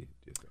is he, do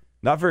you think?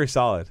 Not very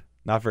solid.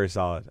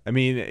 I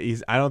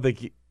mean, I don't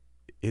think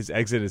his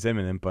exit is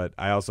imminent, but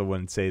I also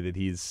wouldn't say that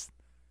he's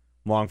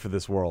long for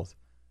this world.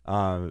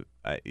 I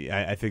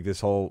think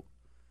this whole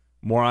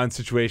moron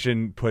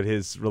situation put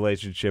his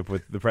relationship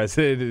with the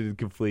president in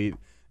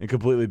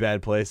completely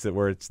bad place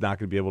where it's not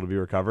going to be able to be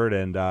recovered.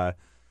 And I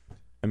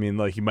mean,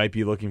 like, he might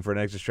be looking for an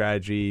exit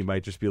strategy. He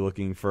might just be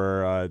looking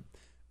for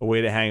a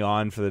way to hang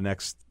on for the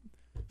next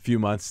few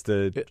months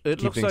to keep things stable.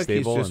 It looks like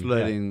he's just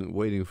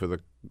waiting for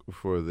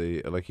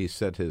the like he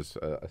set his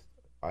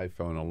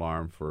iPhone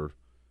alarm for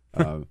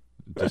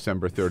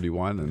December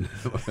 31 and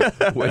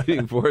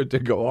waiting for it to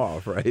go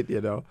off, right?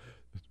 You know,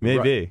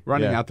 maybe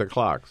running out the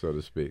clock, so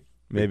to speak.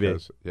 Maybe,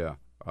 because, yeah.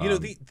 You know,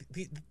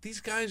 these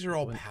guys are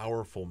all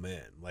powerful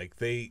men. Like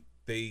they've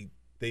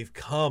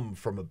come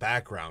from a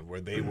background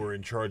where they were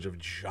in charge of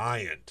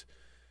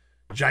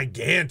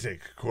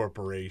gigantic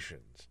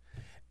corporations,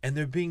 and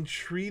they're being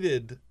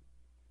treated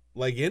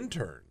like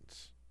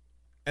interns,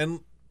 and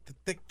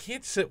that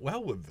can't sit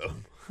well with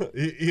them.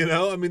 You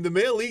know, I mean, the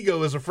male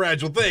ego is a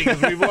fragile thing,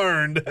 as we've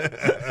learned,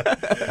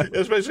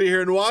 especially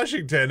here in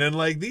Washington. And,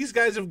 like, these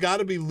guys have got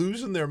to be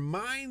losing their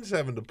minds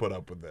having to put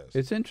up with this.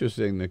 It's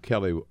interesting that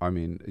Kelly will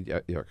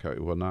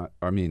not,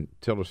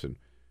 Tillerson,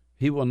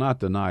 he will not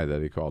deny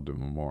that he called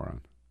him a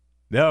moron.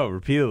 No,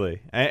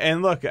 repeatedly.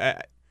 And look,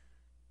 I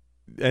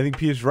think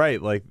Peter's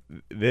right. Like,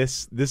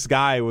 this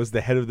guy was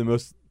the head of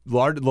the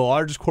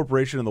largest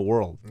corporation in the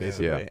world,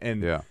 basically.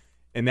 Yeah.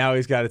 And now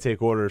he's got to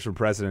take orders from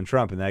President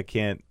Trump, and that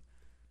can't.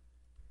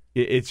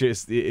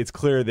 It's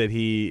clear that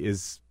he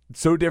is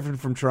so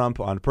different from Trump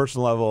on a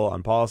personal level,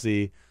 on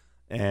policy,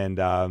 and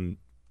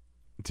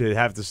to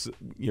have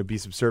to be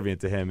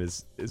subservient to him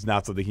is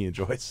not something he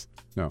enjoys.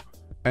 No,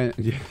 and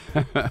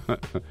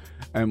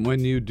and when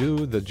you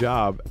do the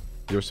job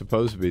you're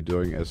supposed to be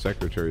doing as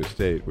Secretary of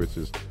State, which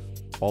is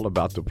all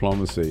about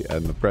diplomacy,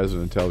 and the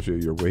president tells you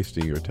you're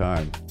wasting your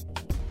time.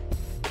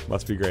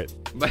 Must be great.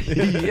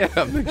 Yeah,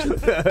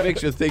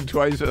 makes you think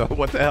twice.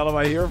 What the hell am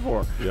I here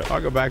for? Yeah.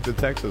 I'll go back to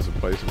Texas and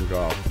play some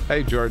golf.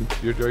 Hey, Jordan,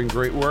 you're doing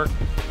great work,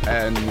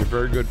 and you're a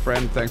very good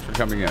friend. Thanks for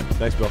coming in.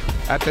 Thanes, Bill.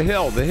 At The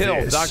Hill,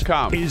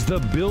 thehill.com. This is the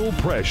Bill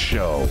Press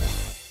Show.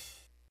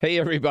 Hey,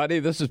 everybody,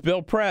 this is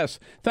Bill Press.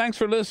 Thanks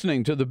for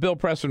listening to the Bill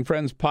Press and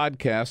Friends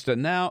podcast.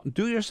 And now,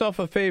 do yourself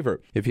a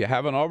favor. If you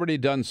haven't already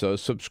done so,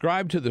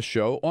 subscribe to the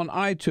show on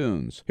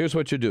iTunes. Here's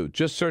what you do.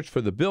 Just search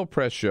for the Bill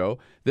Press Show.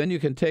 Then you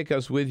can take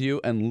us with you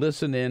and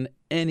listen in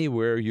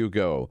anywhere you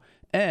go.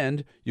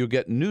 And you'll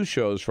get new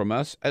shows from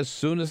us as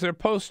soon as they're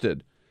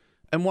posted.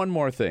 And one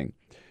more thing.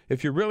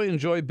 If you really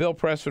enjoy Bill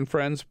Press and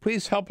Friends,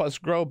 please help us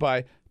grow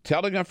by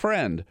telling a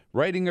friend,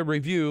 writing a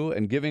review,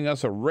 and giving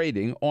us a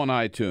rating on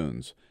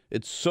iTunes.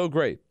 It's so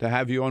great to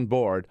have you on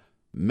board.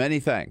 Many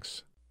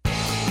thanks.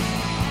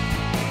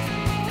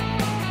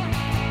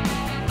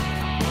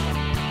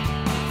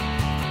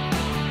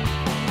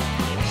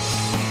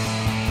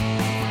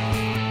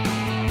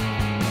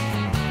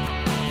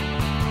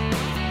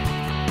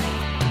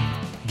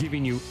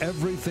 Giving you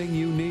everything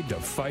you need to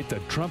fight the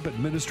Trump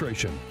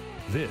administration.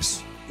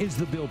 This is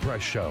The Bill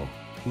Press Show.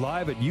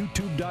 Live at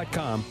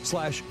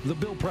youtube.com/The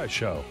Bill Press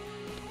Show.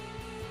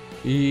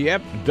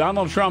 Yep,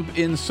 Donald Trump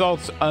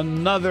insults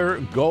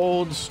another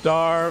Gold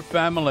Star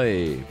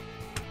family.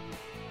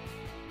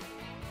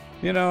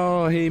 You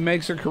know, he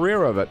makes a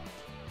career of it.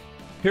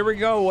 Here we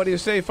go. What do you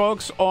say,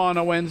 folks, on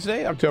a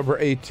Wednesday, October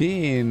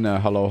 18?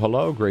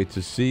 Hello. Great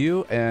to see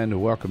you,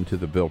 and welcome to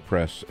the Bill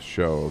Press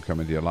Show,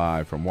 coming to you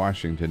live from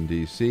Washington,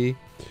 D.C.,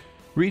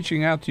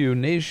 reaching out to you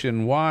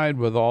nationwide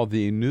with all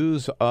the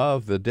news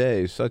of the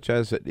day, such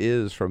as it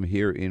is from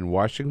here in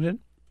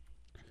Washington.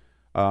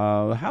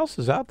 The House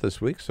is out this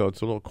week, so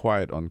it's a little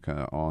quiet on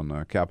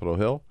Capitol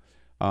Hill,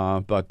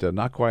 but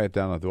not quiet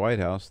down at the White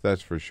House,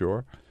 that's for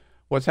sure.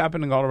 What's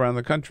happening all around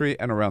the country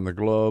and around the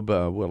globe,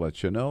 we'll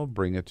let you know,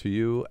 bring it to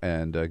you,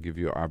 and give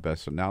you our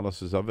best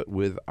analysis of it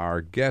with our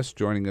guest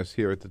joining us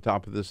here at the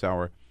top of this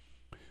hour,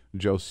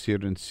 Joe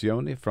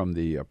Cirincione from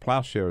the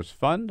Plowshares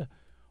Fund,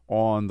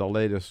 on the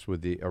latest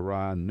with the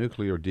Iran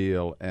nuclear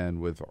deal and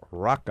with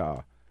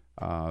Raqqa,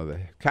 the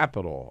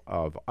capital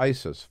of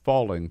ISIS,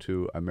 falling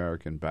to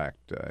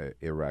American-backed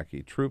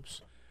Iraqi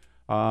troops.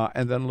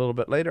 And then a little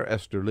bit later,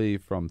 Esther Lee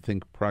from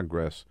Think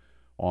Progress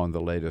on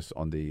the latest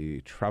on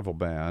the travel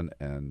ban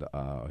and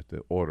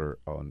the order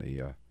on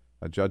the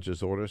a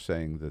judge's order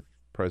saying that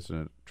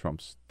President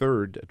Trump's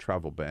third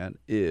travel ban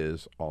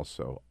is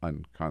also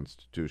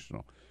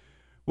unconstitutional.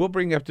 We'll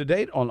bring you up to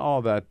date on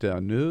all that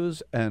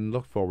news and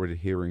look forward to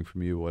hearing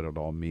from you what it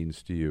all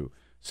means to you.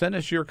 Send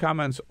us your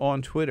comments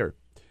on Twitter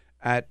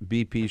at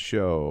BP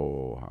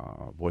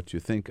Show, what you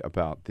think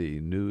about the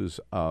news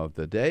of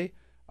the day,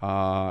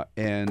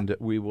 and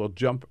we will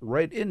jump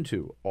right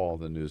into all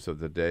the news of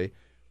the day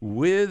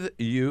with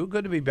you.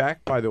 Good to be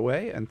back, by the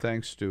way, and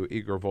thanks to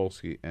Igor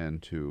Volsky and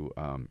to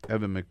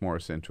Evan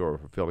McMorris-Santoro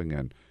for filling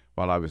in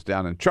while I was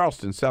down in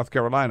Charleston, South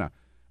Carolina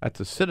at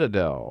the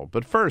Citadel.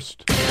 But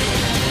first,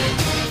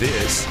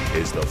 this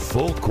is the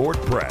Full Court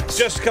Press.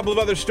 Just a couple of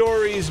other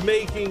stories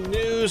making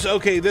news.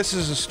 Okay, this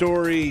is a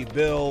story,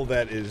 Bill,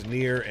 that is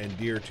near and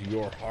dear to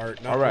your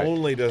heart. Not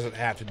only does it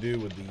have to do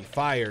with the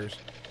fires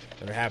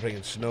that are happening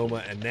in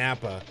Sonoma and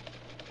Napa,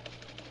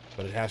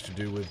 but it has to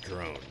do with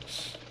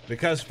drones.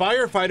 Because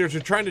firefighters are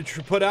trying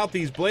to put out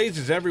these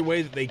blazes every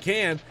way that they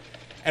can,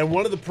 and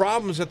one of the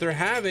problems that they're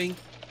having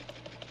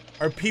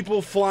are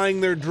people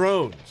flying their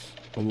drones.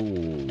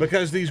 Ooh.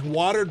 Because these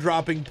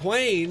water-dropping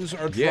planes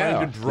are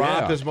trying to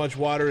drop as much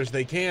water as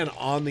they can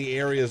on the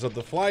areas of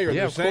the fire.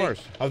 Yeah, of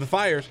course. Of the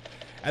fires.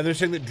 And they're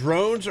saying that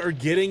drones are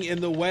getting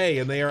in the way,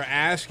 and they are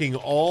asking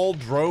all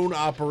drone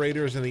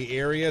operators in the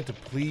area to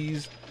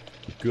please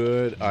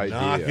Good idea.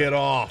 knock it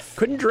off.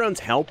 Couldn't drones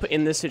help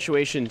in this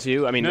situation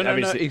too? I mean, No,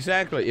 obviously,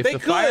 exactly. If They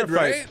could,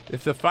 right?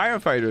 If the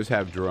firefighters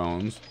have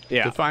drones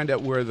to find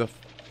out where the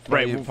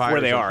fires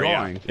where they are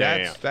going,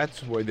 yeah.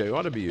 that's where they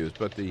ought to be used.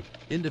 But the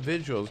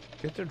individuals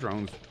get their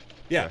drones.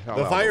 Yeah, hell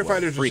the out of way.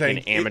 firefighters are freaking saying,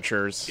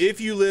 amateurs.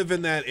 If you live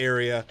in that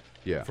area,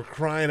 Yeah. for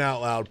crying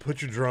out loud,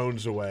 put your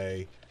drones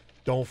away.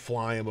 Don't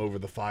fly them over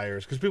the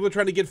fires because people are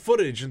trying to get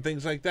footage and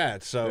things like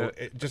that. So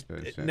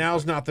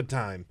now's not the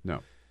time. No.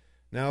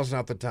 Now's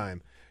not the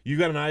time. You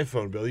got an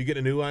iPhone, Bill. You get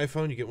a new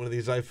iPhone? You get one of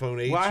these iPhone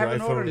 8s Well, I or haven't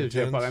iPhone ordered it 10s?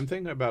 yet, but I'm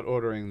thinking about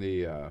ordering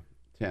the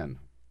 10.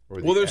 Or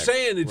the Well, they're X,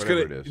 saying it's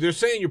whatever gonna. it is. They're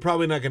saying you're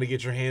probably not going to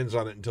get your hands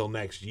on it until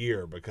next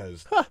year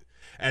because,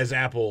 as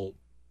Apple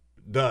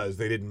does,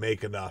 they didn't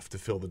make enough to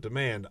fill the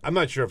demand. I'm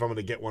not sure if I'm going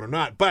to get one or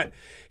not. But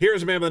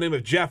here's a man by the name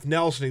of Jeff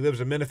Nelson. He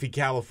lives in Menifee,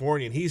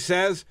 California, and he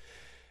says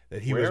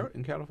that he Where was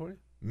in California?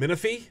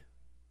 Menifee,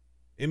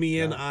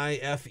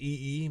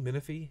 Menifee,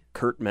 Menifee.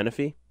 Kurt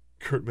Menifee.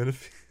 Kurt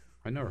Menifee.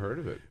 I never heard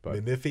of it. But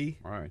Menifee.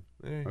 all right.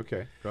 Eh.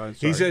 Okay. Go ahead. He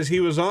Sorry. says he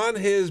was on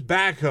his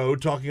backhoe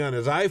talking on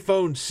his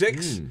iPhone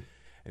 6, and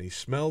he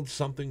smelled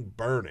something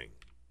burning.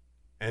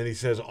 And he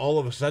says all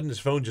of a sudden his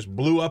phone just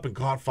blew up and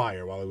caught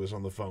fire while he was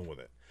on the phone with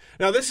it.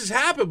 Now, this has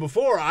happened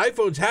before.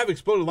 iPhones have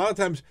exploded. A lot of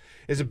times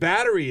it's a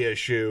battery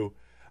issue.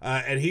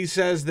 And he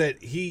says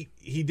that he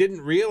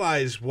didn't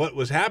realize what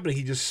was happening.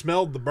 He just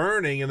smelled the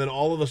burning, and then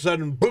all of a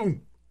sudden,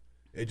 boom,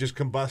 it just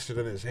combusted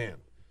in his hand.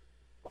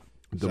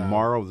 The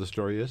moral of the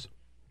story is?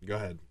 Go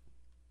ahead.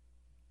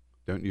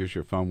 Don't use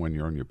your phone when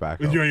you're on your backhoe.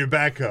 When you're on your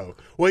backhoe.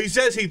 Well, he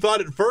says he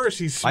thought at first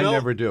he smelled. I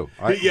never do.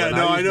 I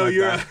know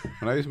you're.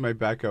 When I use my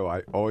backhoe,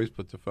 I always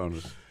put the phone.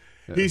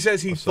 He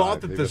says he thought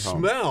that leave the it home.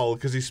 smell,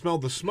 because he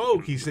smelled the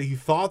smoke, he said he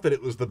thought that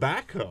it was the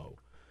backhoe.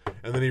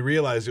 And then he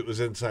realized it was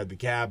inside the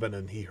cabin,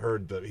 and he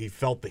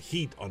felt the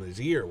heat on his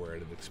ear where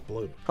it had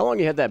exploded. How long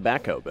you had that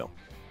backhoe, Bill?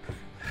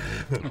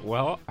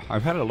 Well,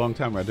 I've had it a long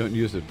time. I don't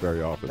use it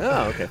very often.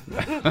 Oh, okay.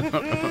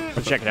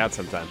 We'll check it out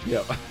sometime.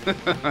 Yep.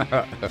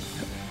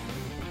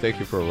 Take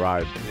you for a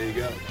ride. There you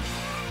go.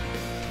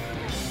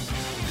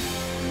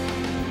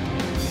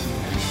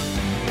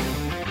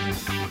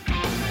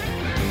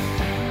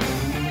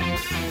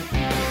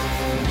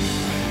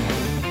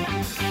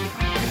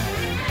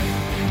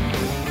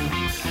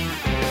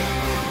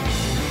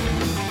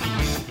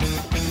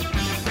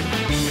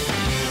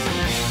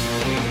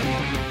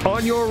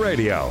 On your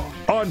radio,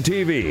 on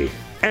TV,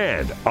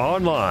 and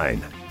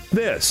online.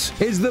 This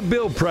is The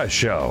Bill Press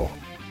Show.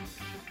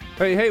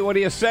 Hey, what do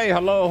you say?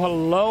 Hello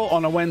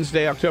on a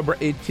Wednesday, October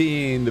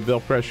 18, The Bill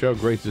Press Show.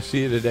 Great to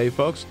see you today,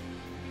 folks.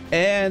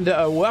 And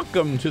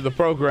welcome to the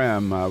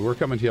program. We're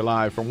coming to you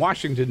live from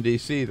Washington,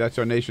 D.C. That's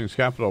our nation's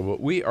capital.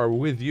 But we are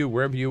with you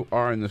wherever you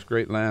are in this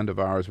great land of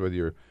ours, whether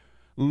you're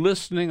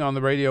listening on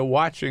the radio,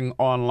 watching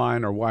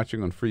online, or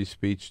watching on Free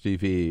Speech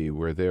TV.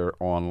 We're there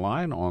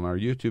online on our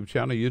YouTube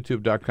channel,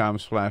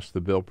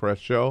 youtube.com/The Bill Press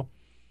Show.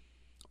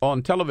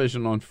 On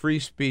television on Free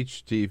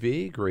Speech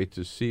TV. Great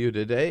to see you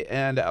today.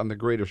 And on the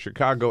greater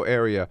Chicago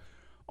area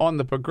on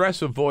the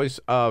Progressive Voice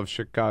of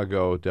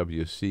Chicago,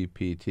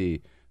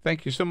 WCPT.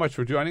 Thank you so much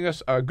for joining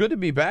us. Good to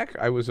be back.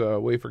 I was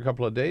away for a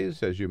couple of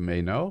days, as you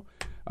may know.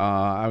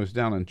 I was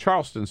down in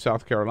Charleston,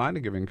 South Carolina,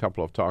 giving a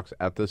couple of talks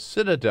at the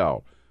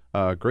Citadel.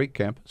 Great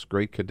campus,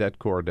 great cadet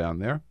corps down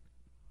there.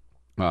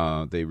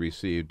 They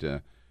received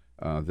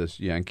this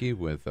Yankee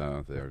with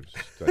their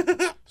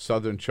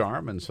Southern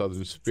charm and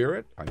Southern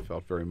spirit. I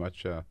felt very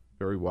much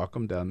very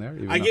welcome down there.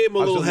 I gave him a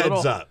little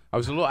heads up. I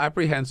was a little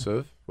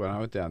apprehensive when I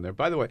went down there.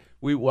 By the way,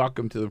 we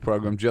welcome to the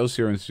program Joe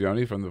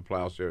Cirincione from the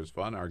Plowshares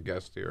Fund, our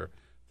guest here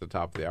at the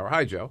top of the hour.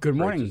 Hi, Joe. Good Great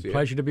morning. to see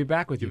Pleasure to be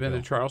back with you. You've been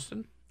Bill. to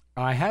Charleston?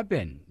 I have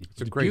been.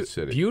 It's a great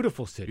city.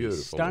 Beautiful city.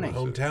 Beautiful. Stunning.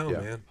 Hometown, Yeah.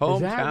 man. Hometown.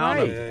 Is that right?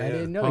 of- I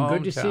didn't know.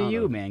 Good to see Hometown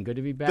you, of- man. Good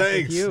to be back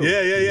Thanks. with you.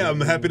 Yeah. I'm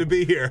happy to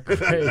be here.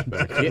 Great.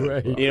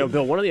 Great. You know,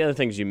 Bill, one of the other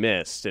things you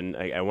missed, and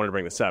I wanted to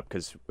bring this up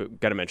because we've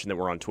got to mention that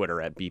we're on Twitter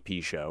at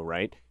BP Show,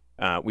 right?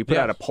 We put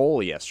out a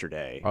poll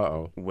yesterday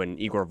when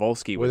Igor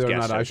Volsky was Whether or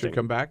guest not I hosting. should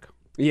come back?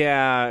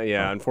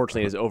 Yeah.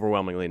 Unfortunately, it's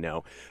overwhelmingly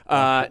no.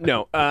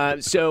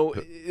 So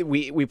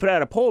we put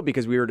out a poll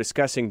because we were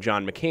discussing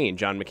John McCain.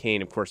 John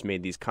McCain, of course,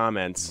 made these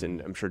comments,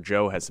 and I'm sure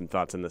Joe has some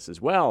thoughts on this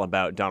as well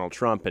about Donald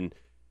Trump and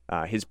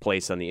his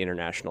place on the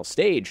international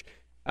stage.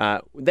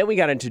 Then we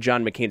got into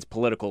John McCain's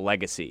political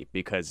legacy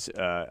because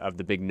of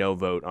the big no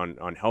vote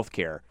on health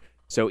care.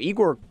 So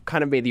Igor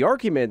kind of made the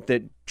argument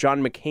that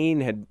John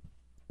McCain had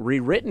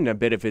rewritten a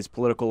bit of his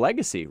political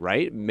legacy,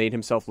 right? Made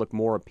himself look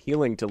more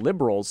appealing to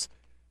liberals.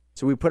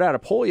 So we put out a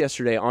poll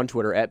yesterday on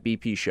Twitter at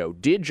BP Show.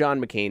 Did John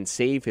McCain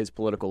save his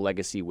political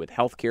legacy with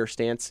healthcare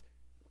stance?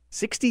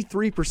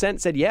 63%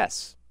 said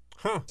yes.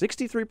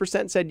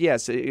 63% said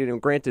yes.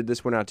 Granted,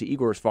 this went out to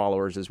Igor's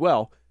followers as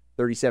well.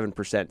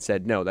 37%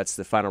 said no. That's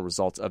the final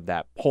results of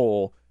that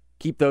poll.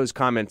 Keep those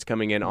comments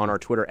coming in on our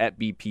Twitter at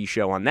BP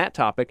Show on that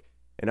topic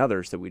and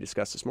others that we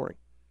discussed this morning.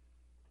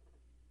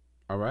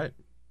 All right.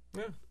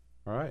 Yeah.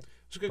 All right.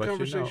 It's a good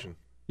conversation.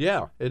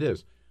 Yeah, it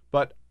is.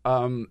 But,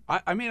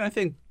 I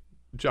think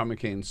John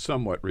McCain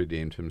somewhat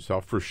redeemed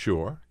himself for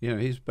sure.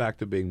 He's back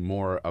to being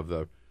more of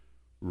the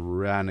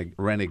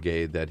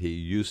renegade that he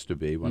used to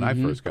be when I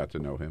first got to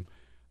know him.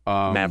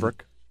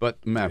 Maverick. But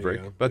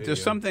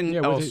there's something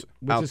else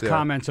with out his there.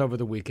 comments over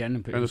the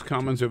weekend. And his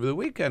comments over the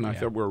weekend, I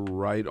thought were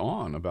right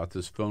on about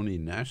this phony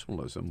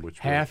nationalism, which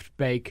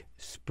half-baked,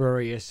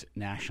 spurious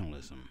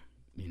nationalism.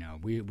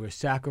 We're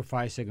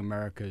sacrificing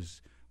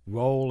America's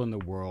role in the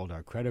world,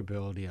 our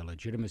credibility, our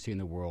legitimacy in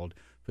the world,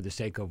 for the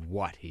sake of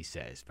what, he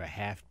says, for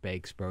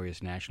half-baked,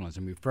 spurious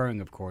nationalism,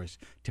 referring, of course,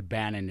 to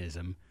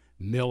Bannonism,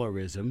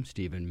 Millerism,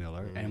 Stephen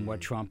Miller, and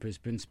what Trump has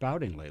been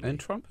spouting lately. And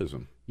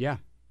Trumpism. Yeah.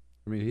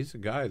 I mean, he's a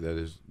guy that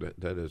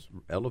has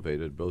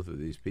elevated both of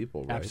these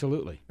people, right?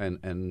 Absolutely.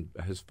 And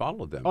has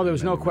followed them. Oh, there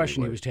was no many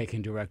question he ways. was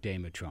taking direct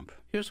aim at Trump.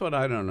 Here's what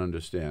I don't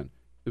understand.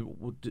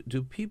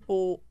 Do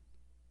people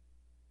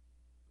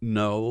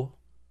know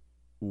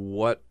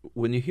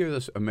when you hear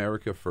this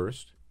America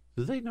First,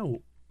 do they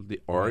know the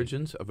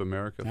origins of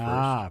America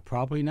First?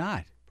 Probably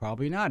not.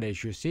 Probably not,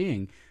 as you're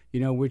seeing.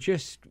 We're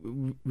just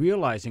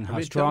realizing how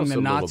tell strong us the a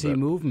little Nazi bit.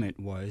 movement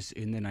was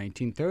in the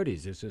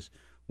 1930s. There's this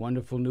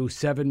wonderful new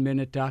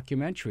 7-minute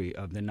documentary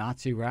of the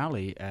Nazi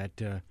rally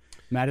at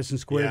Madison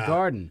Square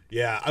Garden.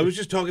 Yeah, I was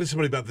just talking to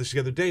somebody about this the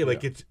other day.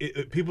 Like,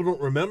 people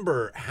don't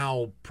remember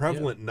how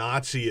prevalent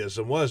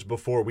Nazism was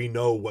before we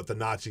know what the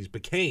Nazis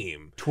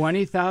became.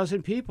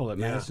 20,000 people at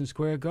Madison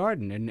Square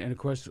Garden. And of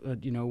course,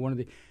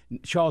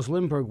 Charles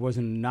Lindbergh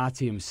wasn't a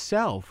Nazi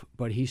himself,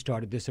 but he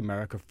started this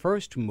America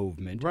First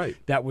movement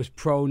that was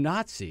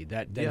pro-Nazi,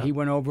 that he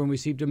went over and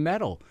received a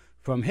medal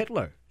from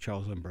Hitler,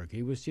 Charles Lindbergh.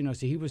 He was,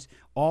 he was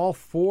all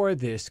for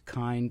this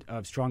kind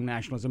of strong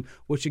nationalism,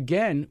 which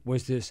again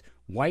was this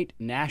white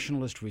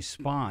nationalist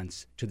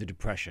response to the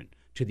Depression,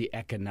 to the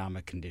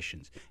economic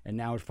conditions. And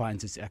now it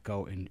finds its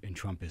echo in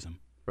Trumpism.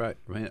 Right.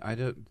 I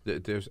mean,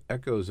 there's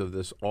echoes of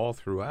this all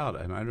throughout,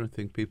 and I don't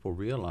think people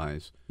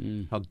realize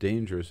how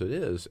dangerous it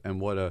is and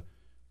what a,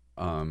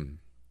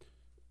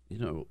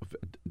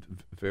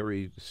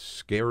 very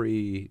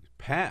scary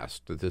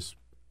past that this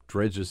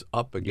dredges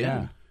up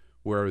again. Yeah.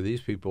 Where these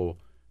people,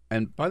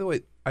 and by the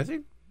way, I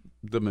think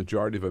the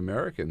majority of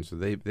Americans,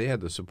 they had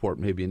the support,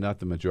 maybe not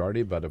the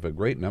majority, but of a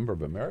great number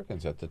of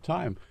Americans at the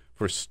time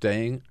for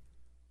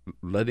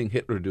letting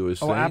Hitler do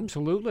his thing. Oh,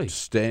 absolutely.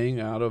 Staying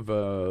out of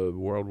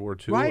World War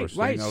II or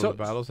staying out of the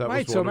battles. That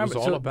was what it was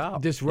all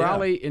about. This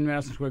rally in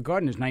Madison Square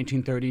Garden is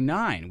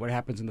 1939. What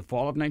happens in the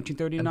fall of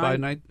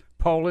 1939?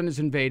 Poland is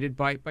invaded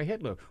by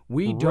Hitler.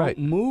 We don't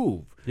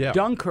move. Yeah.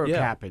 Dunkirk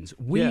happens.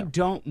 We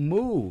don't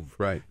move.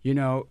 Right.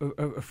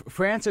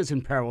 France is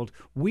imperiled.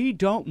 We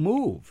don't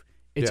move.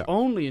 It's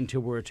only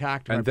until we're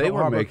attacked by they Pearl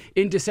were Harbor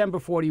in December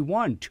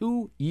 41,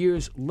 2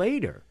 years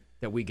later,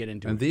 that we get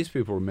into And it. these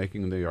people were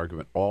making the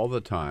argument all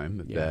the time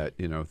that,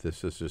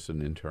 this is just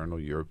an internal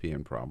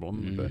European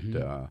problem,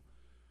 that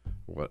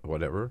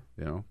whatever,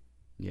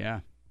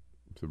 Yeah.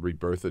 the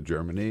rebirth of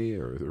Germany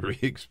or the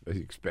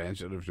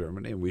expansion of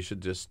Germany, and we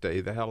should just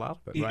stay the hell out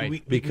of it.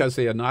 Right. Because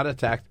they had not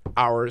attacked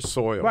our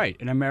soil. Right,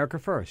 and America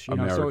First.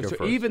 America so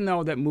first. even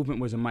though that movement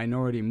was a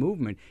minority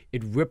movement,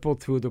 it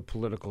rippled through the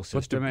political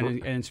system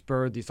and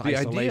spurred these the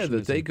idea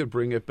that they isolationism. could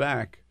bring it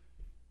back,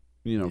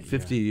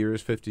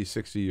 50,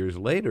 60 years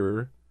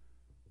later,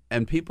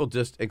 and people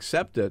just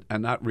accept it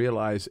and not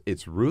realize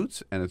its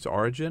roots and its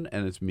origin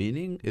and its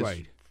meaning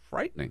is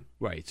frightening.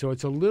 Right, so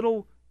it's a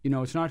little...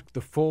 it's not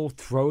the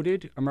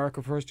full-throated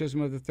America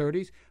Firstism of the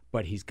 30s,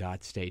 but he's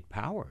got state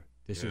power.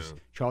 This is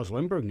Charles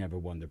Lindbergh never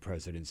won the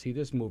presidency.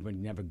 This movement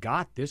never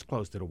got this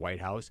close to the White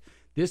House.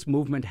 This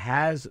movement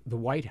has the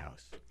White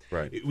House.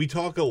 Right. We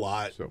talk a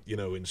lot,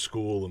 in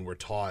school, and we're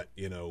taught,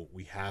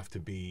 we have to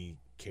be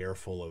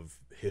careful of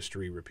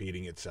history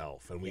repeating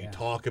itself. And we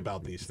talk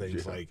about these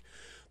things like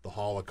the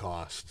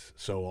Holocaust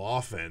so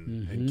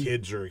often, and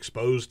kids are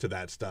exposed to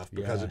that stuff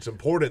because it's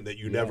important that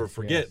you never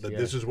forget that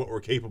this is what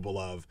we're capable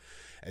of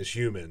as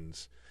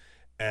humans.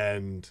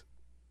 And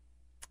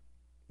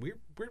we're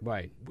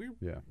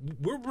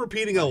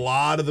repeating a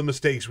lot of the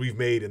mistakes we've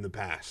made in the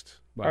past.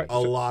 Right. A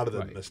lot of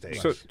the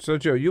mistakes. So,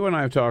 Joe, you and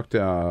I have talked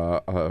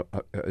a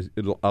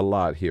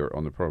lot here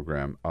on the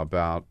program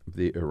about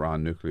the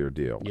Iran nuclear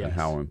deal and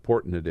how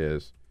important it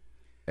is.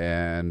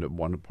 And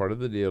one part of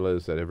the deal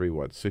is that every,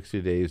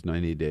 60 days,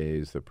 90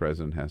 days, the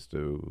president has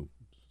to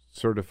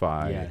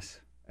certify. Yes.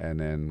 And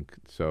then,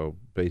 so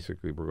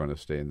basically we're going to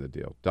stay in the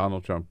deal.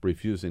 Donald Trump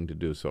refusing to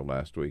do so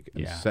last week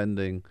and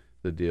sending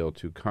the deal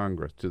to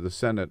Congress, to the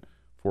Senate,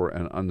 for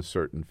an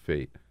uncertain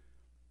fate.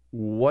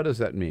 What does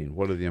that mean?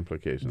 What are the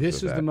implications This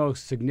of is that? the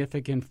most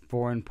significant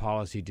foreign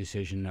policy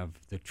decision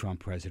of the Trump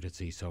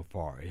presidency so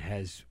far. It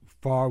has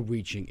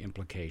far-reaching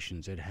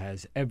implications. It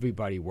has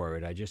everybody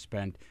worried. I just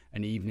spent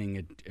an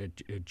evening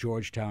at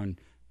Georgetown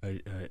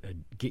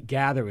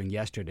gathering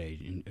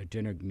yesterday, a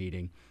dinner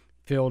meeting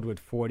filled with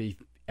 40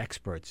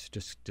 experts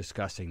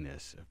discussing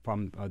this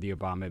from the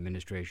Obama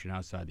administration,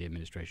 outside the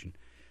administration,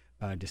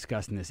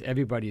 discussing this.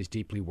 Everybody is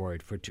deeply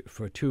worried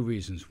for two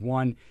reasons.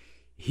 One,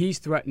 he's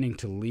threatening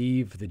to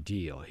leave the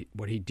deal.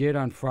 What he did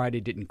on Friday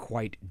didn't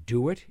quite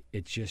do it.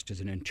 It's just as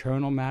an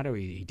internal matter.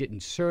 He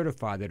didn't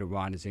certify that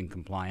Iran is in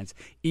compliance,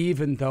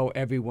 even though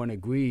everyone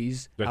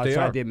agrees that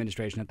outside the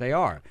administration that they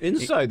are.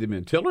 Inside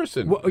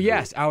Tillerson. Well,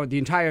 yes, the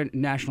entire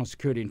National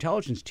Security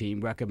Intelligence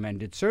team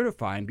recommended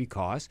certifying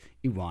because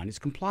Iran is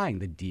complying.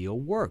 The deal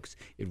works.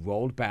 It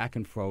rolled back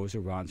and froze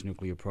Iran's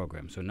nuclear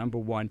program. So number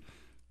one,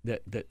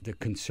 the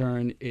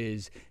concern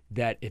is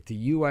that if the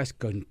U.S.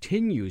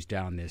 continues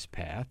down this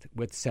path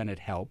with Senate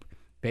help,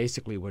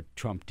 basically what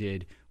Trump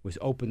did was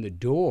open the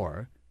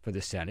door for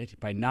the Senate.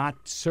 By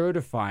not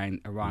certifying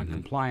Iran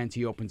compliance,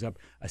 he opens up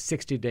a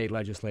 60-day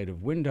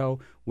legislative window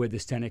where the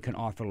Senate can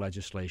offer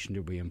legislation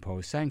to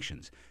reimpose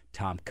sanctions.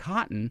 Tom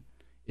Cotton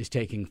is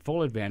taking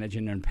full advantage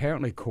in an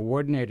apparently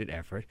coordinated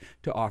effort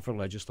to offer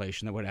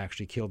legislation that would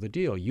actually kill the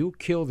deal. You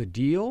kill the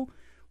deal,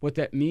 what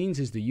that means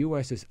is the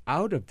U.S. is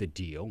out of the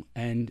deal,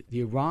 and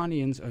the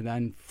Iranians are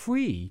then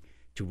free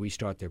to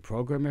restart their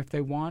program if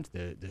they want.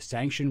 The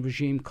sanction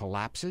regime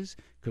collapses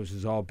because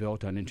it's all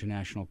built on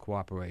international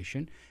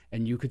cooperation,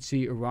 and you could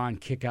see Iran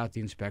kick out the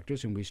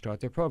inspectors and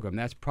restart their program.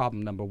 That's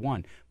problem number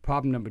one.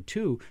 Problem number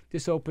two,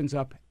 this opens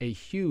up a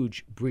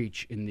huge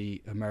breach in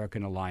the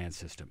American alliance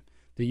system.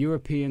 The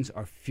Europeans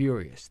are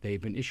furious.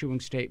 They've been issuing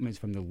statements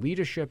from the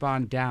leadership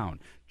on down,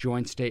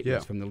 joint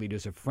statements from the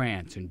leaders of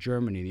France and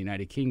Germany, the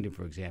United Kingdom,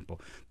 for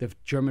example. The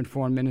German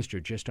foreign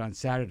minister just on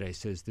Saturday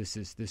says this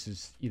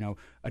is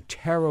a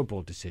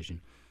terrible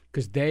decision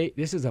because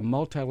this is a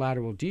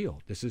multilateral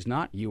deal. This is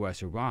not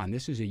U.S.-Iran.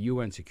 This is a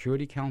UN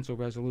Security Council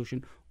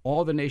resolution.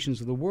 All the nations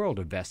of the world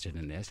are vested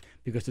in this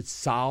because it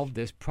solved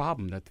this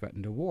problem that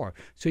threatened a war.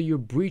 So you're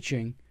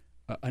breaching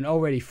an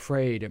already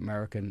frayed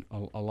American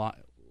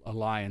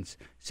alliance,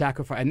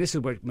 sacrifice, and this is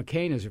what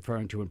McCain is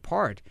referring to in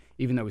part,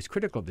 even though he's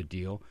critical of the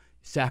deal,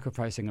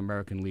 sacrificing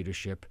American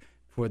leadership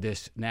for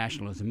this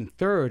nationalism. And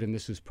third, and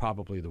this is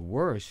probably the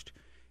worst,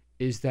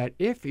 is that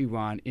if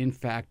Iran in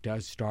fact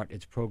does start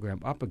its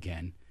program up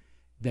again,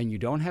 then you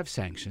don't have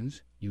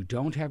sanctions, you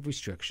don't have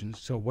restrictions,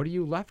 so what are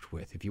you left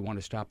with if you want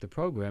to stop the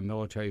program?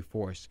 Military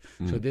force.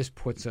 So this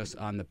puts us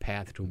on the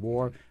path to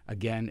war,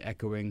 again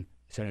echoing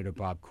Senator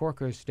Bob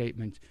Corker's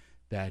statement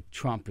that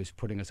Trump is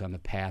putting us on the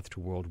path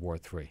to World War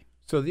III.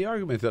 So the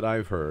argument that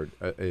I've heard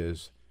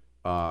is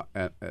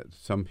at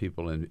some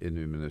people in the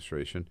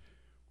administration,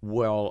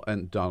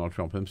 and Donald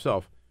Trump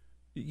himself,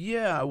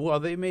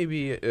 they may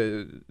be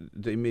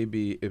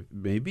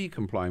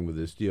complying with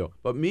this deal,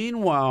 but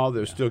meanwhile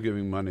they're still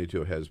giving money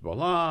to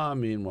Hezbollah.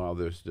 Meanwhile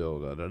they're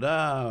still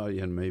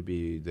and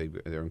maybe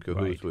they're in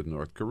cahoots with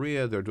North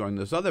Korea. They're doing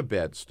this other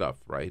bad stuff,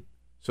 right?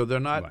 So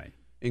they're not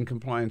in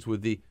compliance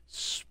with the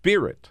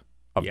spirit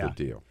of the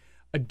deal.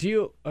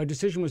 A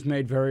decision was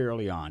made very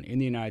early on in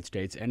the United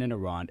States and in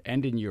Iran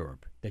and in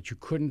Europe that you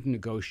couldn't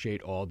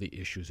negotiate all the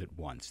issues at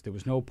once. There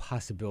was no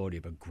possibility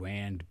of a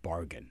grand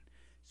bargain.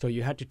 So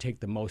you had to take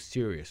the most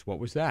serious. What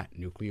was that?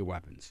 Nuclear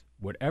weapons.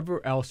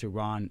 Whatever else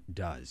Iran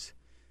does,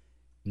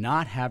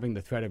 not having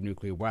the threat of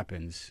nuclear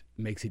weapons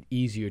makes it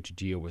easier to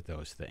deal with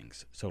those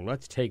things. So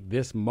let's take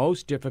this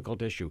most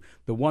difficult issue,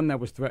 the one that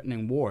was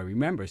threatening war.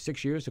 Remember,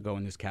 6 years ago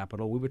in this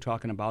Capitol, we were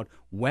talking about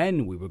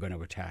when we were going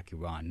to attack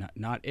Iran,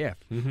 not if.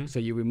 So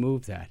you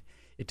remove that.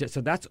 So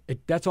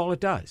that's all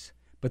it does.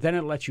 But then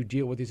it lets you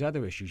deal with these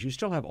other issues. You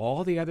still have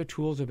all the other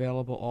tools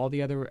available, all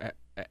the other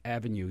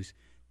avenues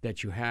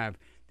that you have.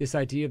 This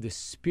idea of the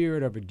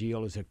spirit of a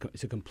deal is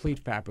a complete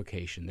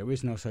fabrication. There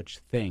is no such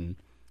thing.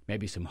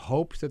 Maybe some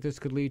hopes that this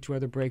could lead to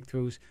other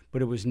breakthroughs,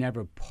 but it was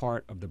never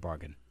part of the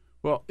bargain.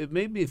 Well, it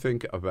made me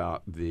think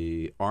about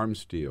the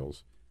arms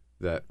deals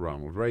that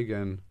Ronald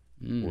Reagan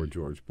or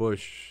George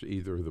Bush,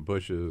 either of the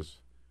Bushes,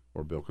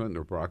 or Bill Clinton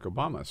or Barack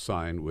Obama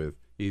signed with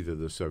either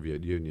the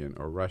Soviet Union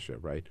or Russia,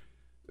 right?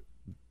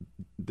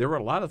 There were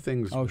a lot of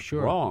things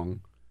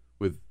wrong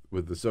with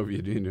the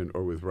Soviet Union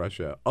or with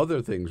Russia,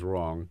 other things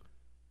wrong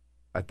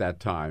at that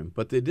time,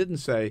 but they didn't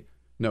say,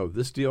 no,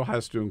 this deal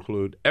has to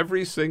include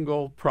every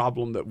single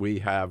problem that we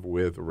have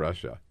with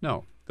Russia.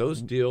 No,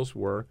 those deals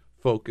were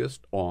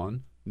focused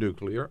on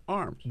nuclear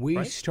arms.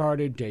 We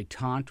started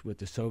détente with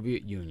the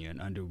Soviet Union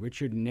under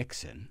Richard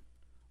Nixon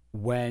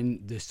when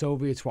the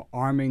Soviets were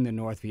arming the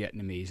North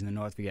Vietnamese, and the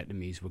North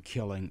Vietnamese were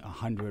killing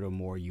 100 or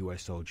more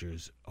U.S.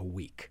 soldiers a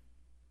week.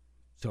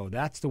 So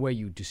that's the way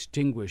you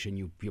distinguish, and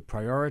you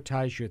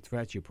prioritize your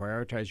threats, you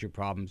prioritize your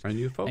problems. And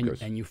you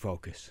focus. And you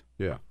focus.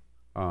 Yeah.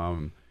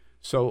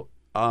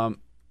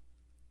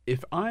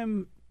 If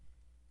I'm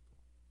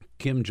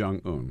Kim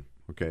Jong-un,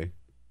 okay,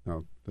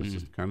 now this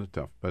is kind of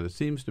tough, but it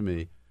seems to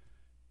me,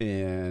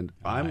 and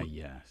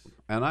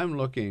I'm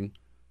looking,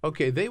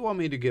 okay, they want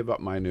me to give up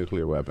my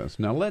nuclear weapons.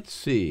 Now let's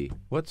see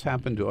what's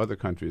happened to other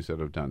countries that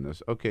have done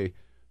this. Okay,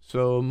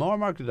 So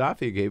Muammar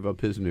Gaddafi gave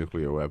up his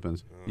nuclear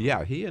weapons.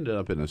 Yeah, he ended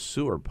up in a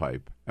sewer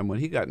pipe. And when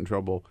he got in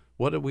trouble,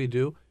 what did we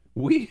do?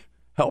 We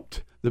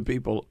helped the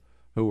people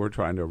who were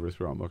trying to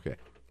overthrow him.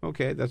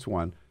 Okay, that's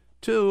one.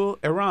 Two,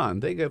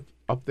 Iran. They gave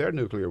up their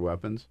nuclear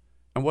weapons.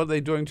 And what are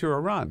they doing to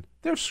Iran?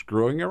 They're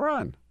screwing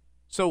Iran.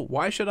 So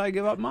why should I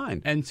give up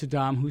mine? And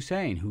Saddam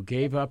Hussein, who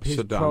gave up his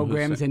Saddam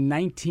programs Hussein. in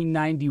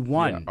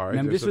 1991. Yeah, all right,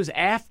 Remember, this there's was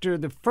after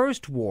the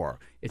first war.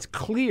 It's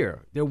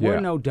clear there were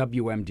no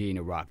WMD in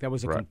Iraq. That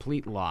was a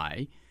complete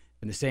lie.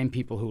 And the same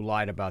people who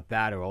lied about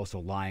that are also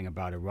lying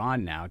about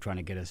Iran now, trying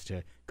to get us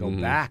to go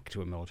back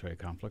to a military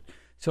conflict.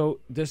 So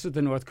this is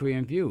the North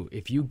Korean view.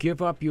 If you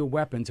give up your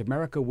weapons,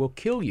 America will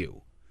kill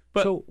you.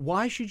 But, so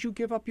why should you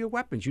give up your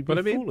weapons? You'd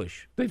be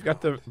foolish. They've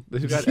got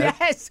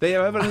yes! They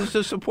have evidence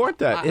to support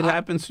that. It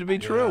happens to be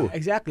true.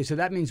 Exactly. So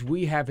that means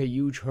we have a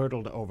huge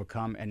hurdle to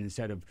overcome, and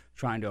instead of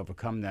trying to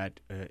overcome that,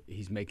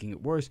 he's making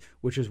it worse,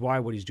 which is why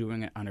what he's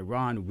doing on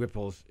Iran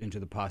ripples into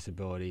the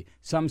possibility.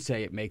 Some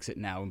say it makes it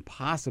now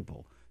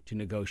impossible to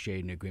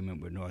negotiate an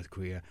agreement with North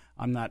Korea.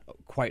 I'm not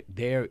quite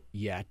there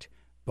yet,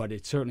 but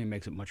it certainly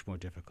makes it much more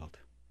difficult.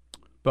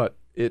 But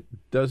it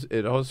does.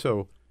 It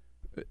also.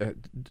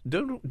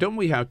 Don't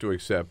we have to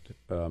accept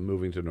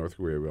moving to North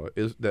Korea?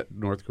 Is that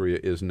North Korea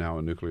is now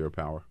a nuclear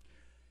power?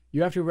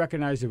 You have to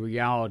recognize the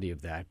reality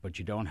of that, but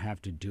you don't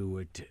have to do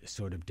it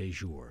sort of de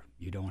jure.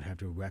 You don't have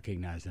to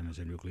recognize them as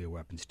a nuclear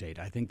weapon state.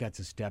 I think that's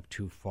a step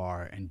too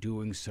far, and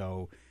doing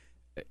so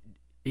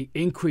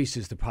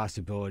increases the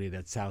possibility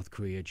that South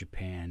Korea,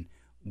 Japan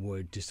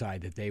would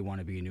decide that they want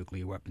to be a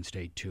nuclear weapon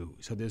state too.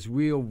 So there's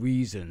real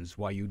reasons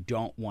why you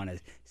don't want to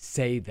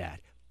say that.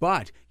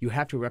 But you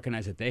have to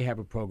recognize that they have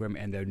a program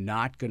and they're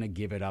not going to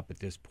give it up at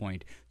this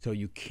point. So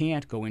you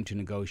can't go into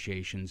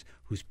negotiations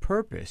whose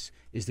purpose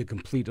is the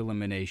complete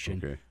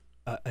elimination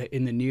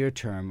in the near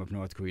term of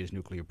North Korea's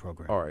nuclear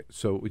program. All right.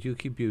 So you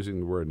keep using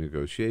the word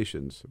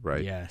negotiations,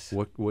 right? Yes.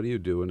 What do you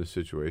do in a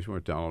situation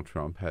where Donald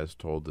Trump has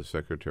told the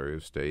Secretary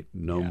of State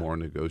no more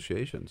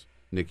negotiations?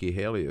 Nikki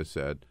Haley has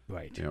said,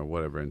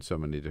 whatever, in so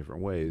many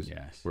different ways.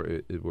 Yes.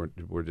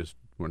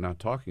 We're not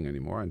talking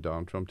anymore. And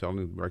Donald Trump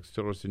telling Rex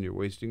Tillerson, you're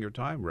wasting your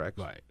time, Rex.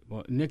 Right.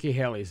 Well, Nikki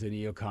Haley is the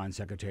neocon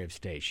Secretary of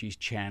State. She's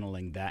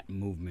channeling that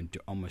movement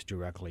almost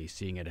directly,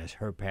 seeing it as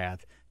her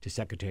path to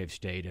Secretary of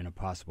State and a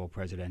possible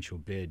presidential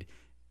bid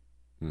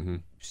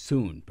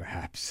soon,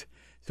 perhaps.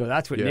 So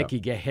that's what Nikki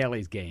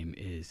Haley's game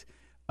is.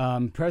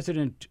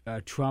 President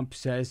Trump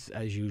says,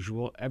 as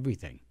usual,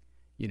 everything.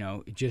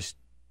 Just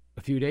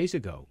a few days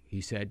ago,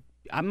 he said,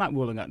 I'm not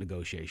ruling out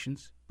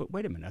negotiations. But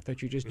wait a minute, I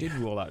thought you just did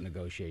rule out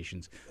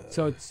negotiations.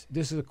 So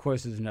this is, of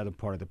course, is another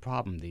part of the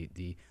problem,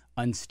 the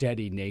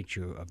unsteady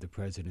nature of the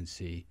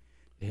presidency,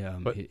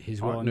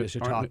 his willingness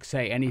to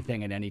say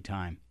anything at any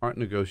time. Aren't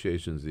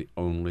negotiations the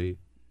only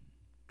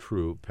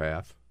true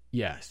path?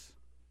 Yes.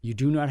 You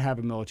do not have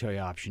a military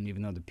option,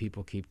 even though the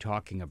people keep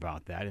talking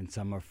about that, and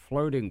some are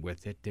flirting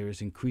with it. There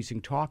is increasing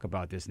talk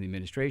about this in the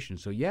administration.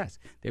 So, yes,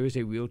 there is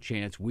a real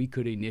chance we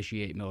could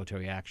initiate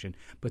military action,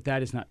 but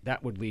that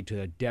would lead to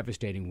a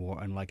devastating war,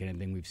 unlike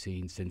anything we've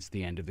seen since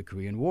the end of the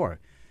Korean War.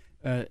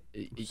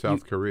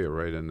 South Korea,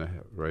 right in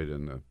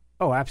the.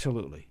 Oh,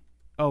 absolutely.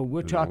 Oh,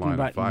 we're talking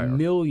about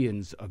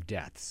millions of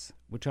deaths.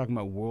 We're talking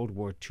about World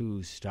War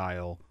II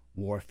style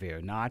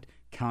warfare, not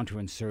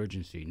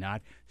counterinsurgency,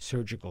 not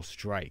surgical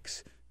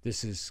strikes.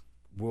 This is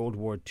World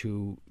War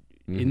II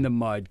in the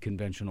mud,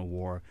 conventional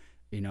war.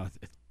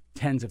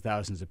 Tens of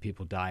thousands of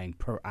people dying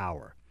per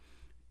hour.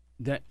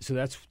 So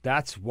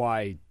that's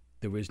why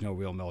there is no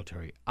real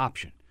military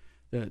option.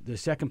 The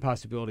second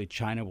possibility,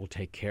 China will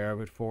take care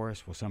of it for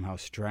us, will somehow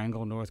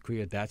strangle North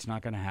Korea. That's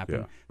not going to happen.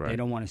 Yeah, right. They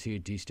don't want to see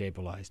it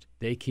destabilized.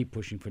 They keep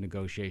pushing for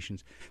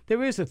negotiations.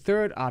 There is a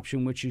third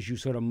option, which is you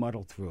sort of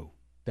muddle through,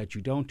 that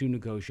you don't do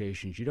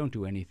negotiations, you don't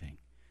do anything,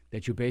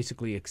 that you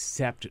basically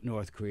accept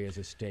North Korea as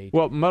a state.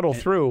 Well, muddle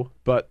through,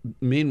 but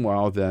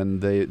meanwhile,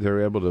 then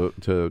they're able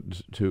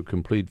to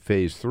complete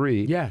phase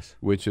 3,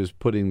 which is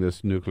putting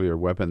this nuclear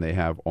weapon they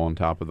have on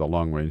top of the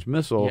long-range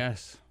missile.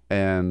 Yes.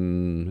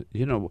 And,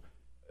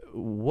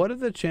 what are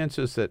the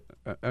chances that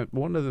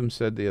one of them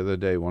said the other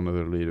day, one of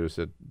their leaders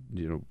said,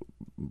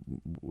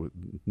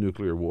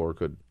 nuclear war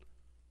could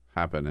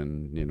happen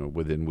in,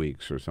 within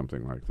weeks or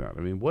something like that.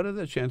 I mean, what are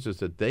the chances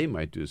that they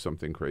might do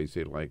something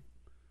crazy like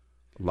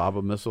lob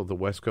a missile at the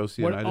west coast of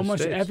the United States?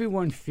 Almost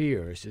everyone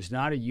fears is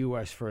not a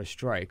U.S. first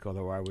strike,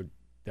 although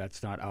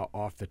that's not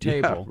off the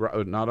table.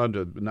 Yeah,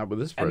 not with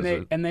this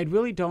president. And they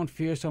really don't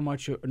fear so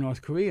much a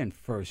North Korean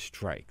first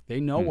strike. They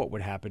know what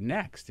would happen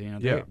next.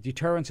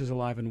 Deterrence is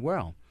alive and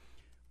well.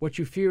 What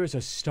you fear is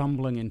a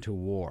stumbling into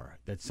war,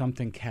 that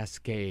something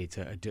cascades,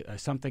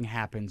 something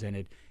happens and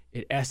it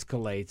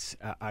escalates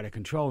out of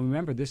control.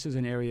 Remember, this is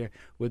an area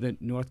where the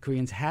North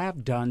Koreans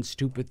have done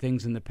stupid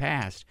things in the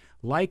past,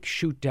 like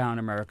shoot down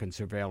American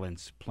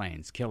surveillance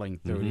planes, killing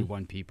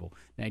 31 people,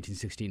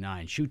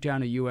 1969. Shoot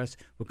down a U.S.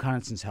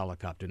 reconnaissance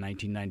helicopter,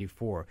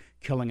 1994,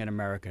 killing an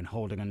American,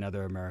 holding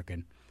another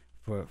American.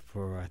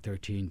 for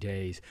 13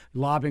 days,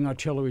 lobbing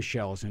artillery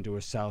shells into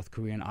a South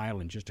Korean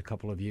island just a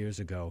couple of years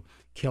ago,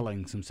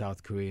 killing some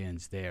South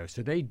Koreans there.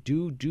 So they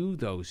do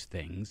those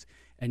things,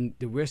 and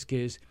the risk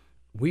is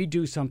we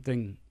do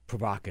something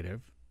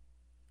provocative,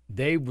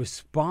 they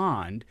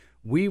respond,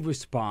 we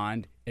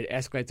respond, it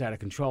escalates out of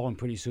control, and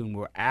pretty soon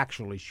we're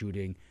actually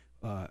shooting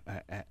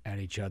at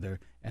each other,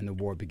 and the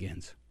war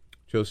begins.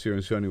 Joe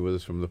Cirincione with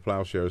us from the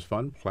Plowshares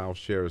Fund,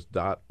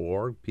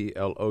 plowshares.org,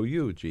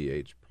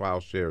 P-L-O-U-G-H,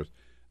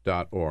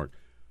 plowshares.org.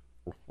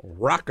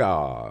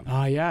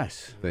 Raqqa,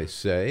 yes, they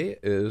say,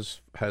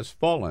 has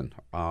fallen,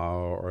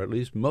 or at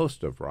least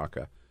most of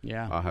Raqqa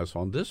has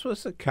fallen. This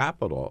was the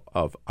capital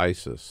of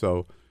ISIS.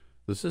 So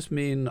does this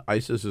mean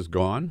ISIS is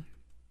gone?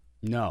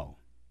 No,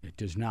 it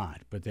does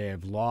not. But they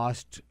have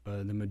lost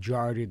the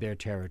majority of their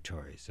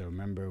territory. So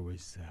remember, it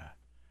was,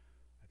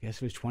 I guess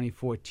it was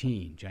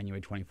 2014,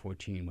 January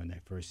 2014, when they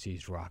first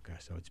seized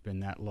Raqqa. So it's been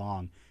that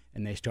long.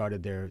 And they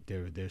started their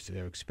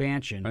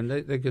expansion. And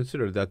they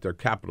consider that their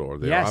capital, or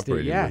they're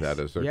operating with that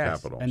as their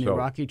capital. And the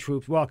Iraqi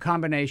troops, well, a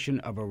combination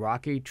of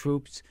Iraqi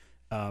troops,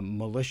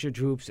 militia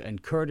troops,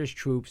 and Kurdish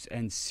troops,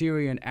 and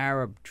Syrian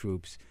Arab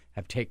troops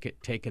have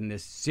taken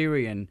this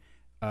Syrian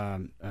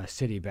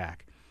city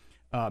back.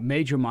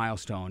 Major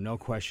milestone, no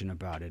question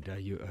about it.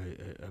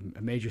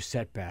 A major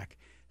setback.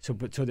 So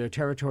their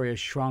territory has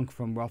shrunk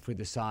from roughly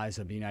the size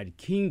of the United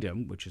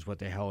Kingdom, which is what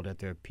they held at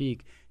their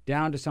peak,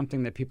 down to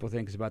something that people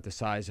think is about the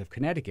size of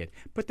Connecticut.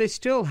 But they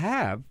still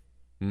have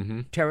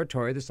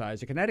territory the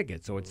size of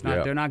Connecticut, so it's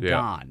not they're not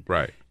gone.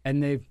 Right.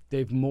 And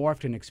they've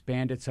morphed and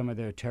expanded some of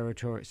their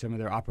territory, some of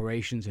their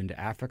operations into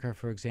Africa,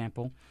 for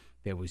example.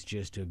 There was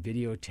just a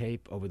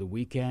videotape over the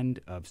weekend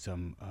of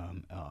some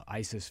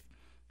ISIS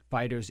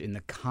fighters in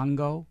the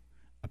Congo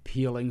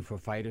appealing for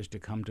fighters to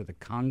come to the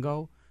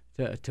Congo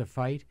to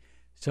fight.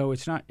 So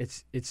it's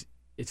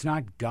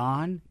not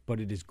gone, but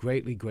it is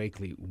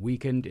greatly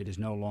weakened. It is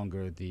no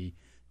longer the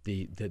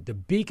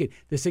beacon.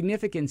 The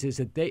significance is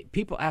that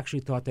people actually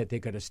thought that they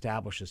could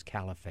establish this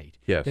caliphate.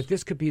 Yes. That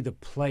this could be the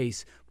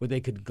place where they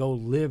could go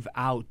live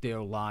out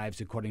their lives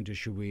according to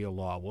Sharia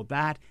law. Well,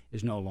 that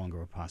is no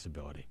longer a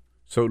possibility.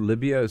 So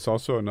Libya is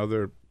also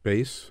another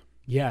base?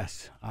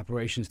 Yes,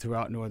 operations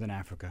throughout northern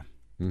Africa.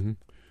 Mm-hmm.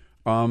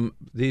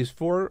 These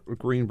 4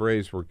 Green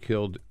Berets were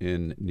killed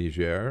in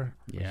Niger.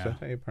 Yeah. Is that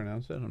how you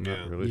pronounce it? I'm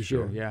not really Niger,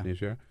 sure. yeah.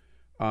 Niger.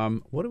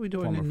 What are we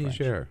doing in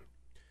Niger?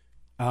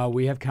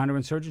 We have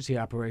counterinsurgency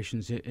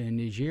operations in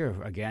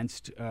Niger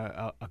against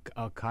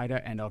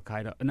Al-Qaeda and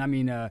Al-Qaeda. And I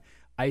mean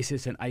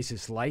ISIS and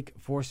ISIS-like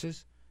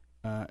forces,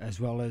 as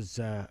well as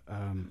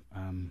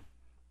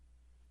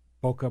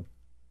Boko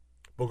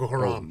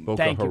Haram.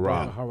 Boko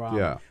Haram.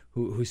 Yeah.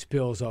 Who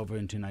spills over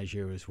into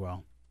Niger as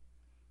well.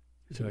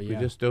 So we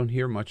just don't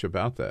hear much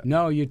about that.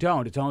 No, you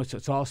don't. It's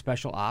all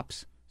special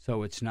ops.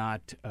 So it's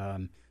not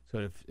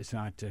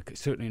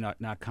certainly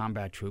not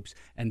combat troops,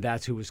 and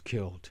that's who was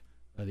killed.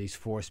 These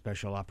 4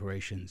 special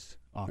operations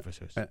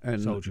officers,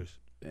 and soldiers.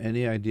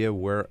 Any idea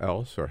where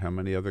else or how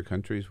many other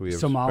countries we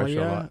have?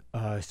 Somalia,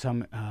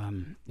 some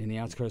in the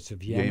outskirts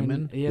of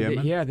Yemen.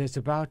 Yemen? There's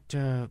about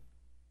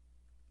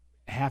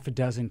half a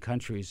dozen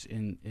countries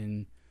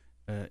in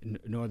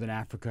Northern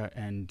Africa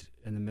and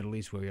in the Middle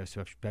East where we have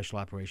special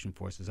operation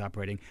forces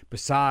operating,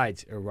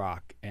 besides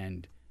Iraq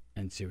and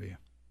Syria.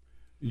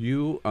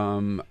 You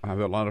have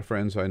a lot of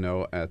friends I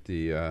know at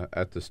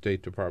the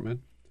State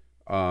Department.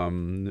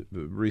 The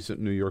recent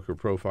New Yorker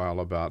profile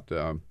about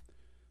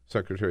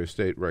Secretary of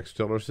State Rex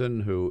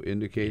Tillerson, who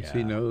indicates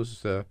he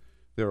knows there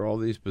are all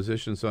these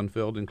positions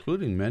unfilled,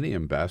 including many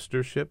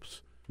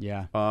ambassadorships.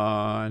 Yeah.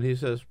 And he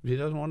says he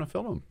doesn't want to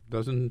fill them,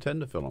 doesn't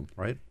intend to fill them,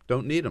 right?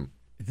 Don't need them.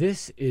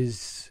 This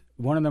is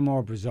one of the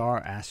more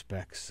bizarre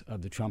aspects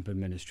of the Trump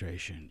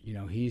administration. You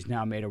know, he's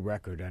now made a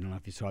record. I don't know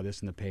if you saw this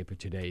in the paper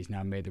today. He's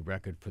now made the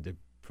record for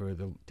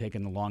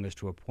taking the longest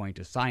to appoint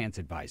a science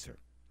advisor.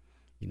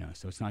 You know,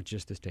 so it's not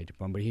just the State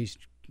Department, but he's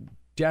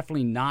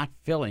definitely not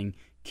filling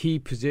key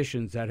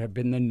positions that have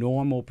been the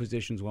normal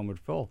positions one would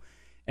fill.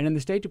 And in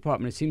the State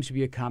Department, it seems to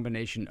be a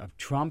combination of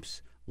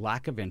Trump's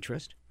lack of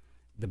interest,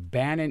 the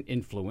Bannon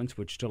influence,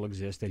 which still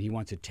exists, that he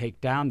wants to take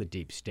down the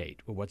deep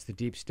state. Well, what's the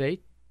deep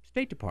state?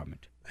 State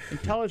Department,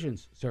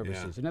 intelligence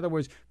services. In other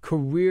words,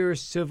 career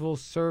civil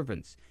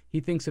servants.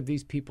 He thinks of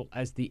these people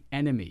as the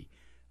enemy.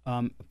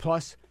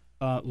 Plus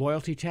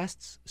loyalty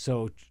tests.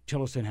 So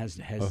Tillerson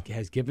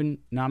has given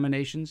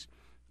nominations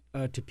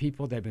to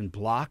people that have been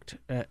blocked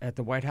at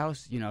the White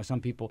House. You know,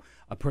 some people,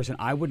 a person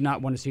I would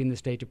not want to see in the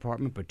State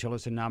Department, but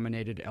Tillerson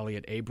nominated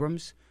Elliot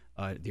Abrams,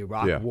 the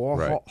Iraq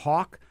war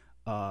hawk,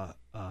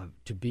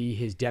 to be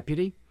his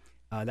deputy.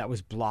 That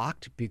was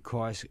blocked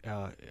because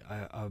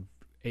of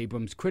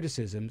Abrams'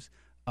 criticisms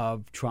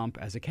of Trump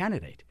as a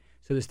candidate.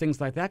 So there's things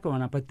like that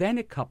going on. But then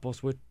it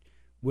couples with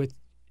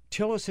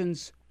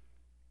Tillerson's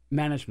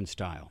management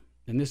style.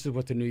 And this is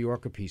what the New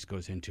Yorker piece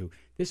goes into.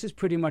 This is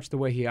pretty much the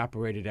way he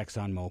operated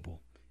ExxonMobil.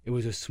 It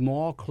was a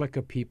small clique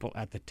of people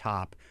at the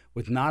top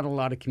with not a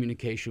lot of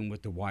communication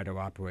with the wider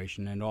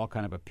operation and all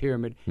kind of a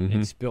pyramid.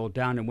 It spilled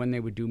down. And when they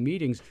would do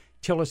meetings,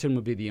 Tillerson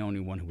would be the only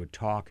one who would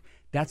talk.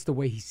 That's the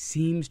way he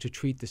seems to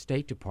treat the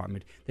State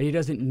Department, that he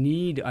doesn't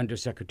need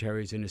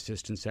undersecretaries and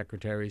assistant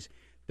secretaries,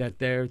 that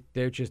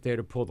they're just there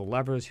to pull the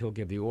levers. He'll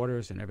give the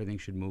orders, and everything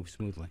should move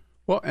smoothly.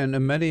 Well, and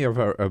many of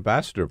our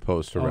ambassador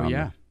posts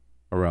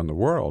around the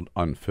world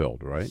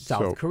unfilled, right?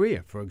 South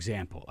Korea, for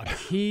example, a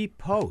key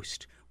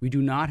post. We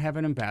do not have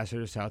an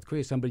ambassador to South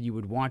Korea, somebody you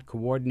would want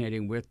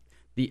coordinating with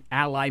the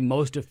ally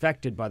most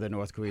affected by the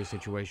North Korea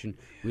situation.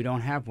 We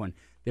don't have one.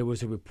 There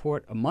was a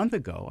report a month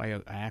ago. I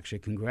actually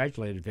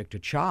congratulated Victor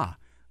Cha,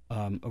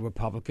 a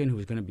Republican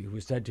who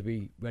was said to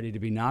be ready to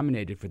be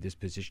nominated for this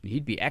position.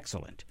 He'd be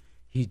excellent.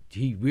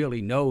 He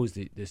really knows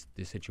this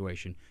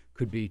situation.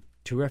 Could be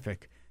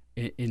terrific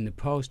in the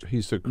post.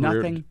 He's a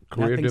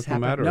career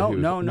diplomat?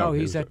 No.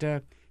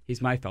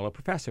 He's my fellow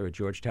professor at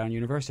Georgetown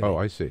University. Oh,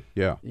 I see.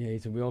 Yeah.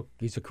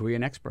 He's a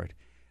Korean expert.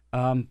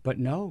 But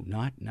no,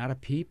 not a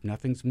peep.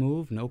 Nothing's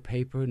moved. No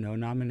paper. No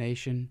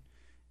nomination.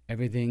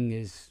 Everything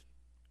is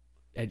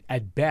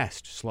at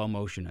best slow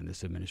motion in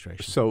this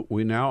administration. So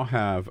we now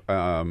have,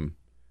 and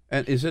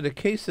is it a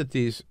case that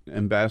these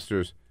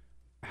ambassadors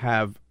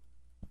have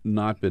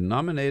not been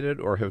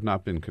nominated or have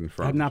not been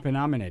confirmed? Have not been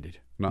nominated.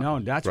 No,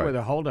 that's where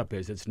the holdup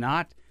is. It's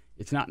not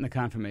in the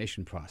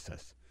confirmation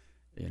process.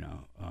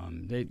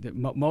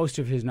 Most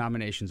of his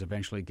nominations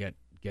eventually get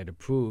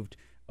approved,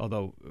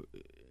 although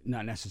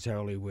not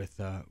necessarily with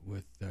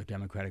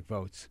Democratic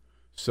votes.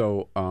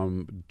 So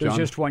there's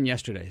just one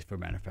yesterday, for a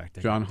matter of fact.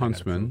 John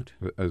Huntsman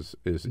is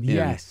in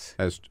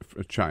as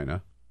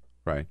China,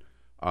 right?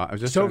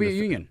 Soviet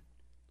Union.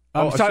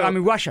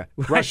 Russia.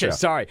 Russia.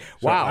 Sorry.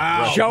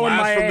 Wow. Showing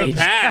my from age.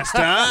 the past,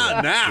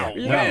 huh? Now.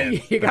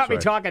 You got me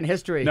talking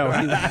history. No,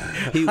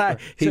 he was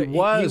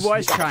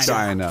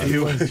China. He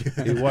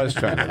was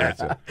China.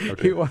 That's it.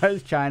 Okay. He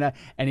was China,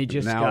 and he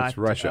just now got it's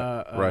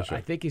Russia. Russia.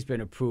 I think he's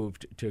been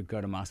approved to go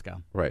to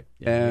Moscow. Right.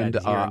 Yeah, and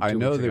I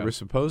know they were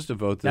supposed to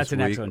vote this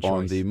week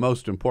on the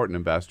most important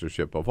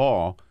ambassadorship of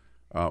all,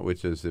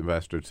 which is the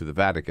ambassador to the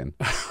Vatican.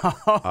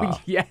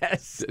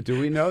 Yes. Do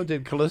we know?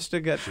 Did Callista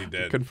get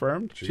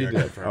confirmed? She did.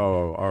 Confirmed.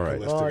 Oh, all right.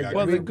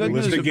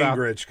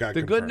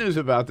 The good news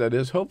about that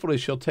is hopefully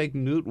she'll take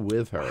Newt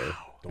with her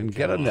and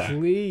get him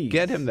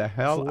the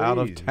hell out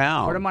of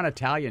town. Put him on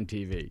Italian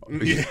TV.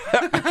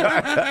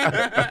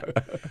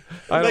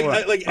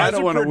 I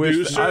don't want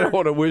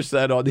to wish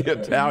that on the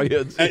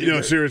Italians.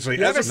 Seriously.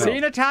 You ever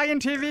seen Italian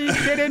TV? You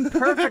fit in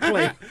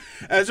perfectly.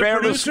 As a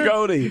producer,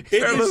 it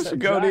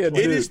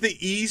is the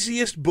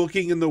easiest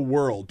booking in the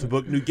world to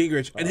book Newt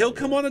Gingrich, and he'll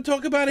come on and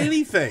talk about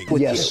anything.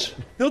 Yes.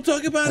 He'll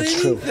talk about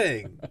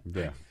anything.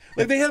 Yeah.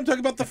 Like they had him talk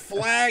about the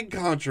flag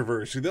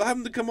controversy. They'll have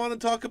him to come on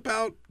and talk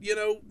about,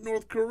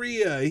 North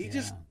Korea.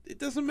 It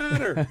doesn't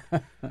matter.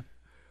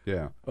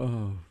 Yeah.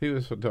 Oh. He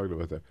was talking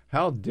about that.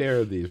 How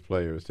dare these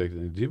players take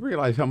it? Do you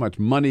realize how much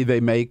money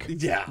they make?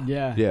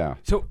 Yeah.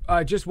 So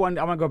just one,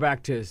 I want to go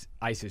back to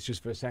ISIS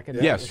just for a second.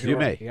 Yes, you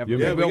may. We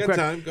got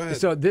time. Go ahead.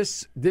 So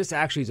this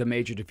actually is a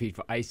major defeat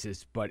for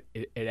ISIS, but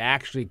it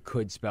actually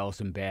could spell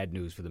some bad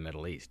news for the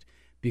Middle East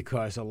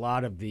because a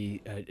lot of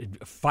the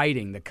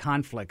fighting, the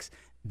conflicts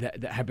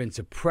that have been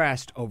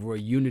suppressed over a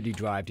unity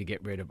drive to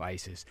get rid of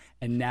ISIS,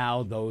 and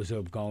now those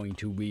are going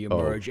to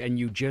reemerge. And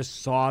you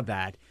just saw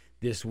that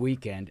this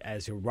weekend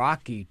as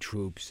Iraqi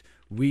troops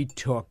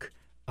retook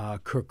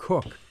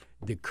Kirkuk,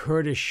 the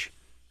Kurdish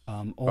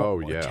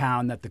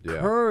town that the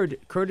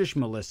Kurdish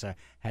militia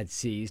had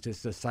seized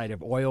as the site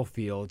of oil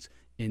fields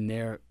in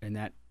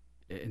that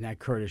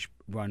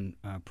Kurdish-run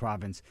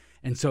province.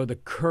 And so the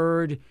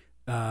Kurd-Iraq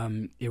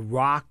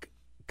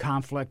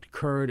conflict,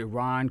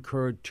 Kurd-Iran,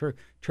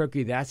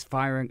 Turkey, that's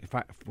firing.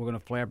 We're going to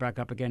flare back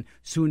up again.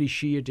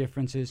 Sunni-Shia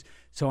differences.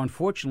 So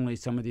unfortunately,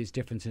 some of these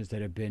differences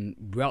that have been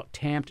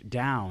tamped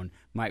down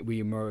might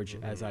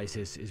reemerge as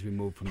ISIS is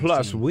removed from the scene.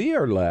 Plus, we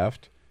are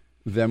left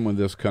then with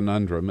this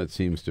conundrum, it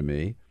seems to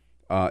me,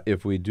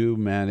 if we do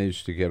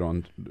manage to get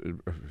on,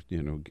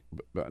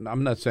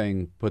 I'm not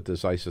saying put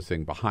this ISIS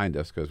thing behind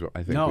us because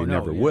I think we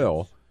never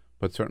will,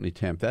 but certainly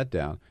tamp that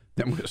down.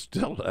 Then we're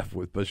still left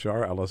with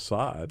Bashar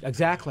al-Assad.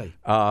 Exactly.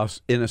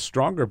 In a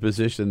stronger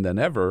position than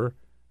ever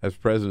as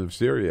president of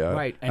Syria.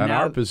 Right. And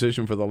now, our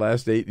position for the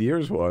last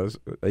almost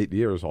 8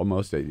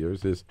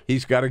 years, is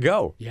he's got to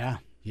go. Yeah.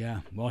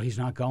 Well, he's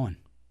not going.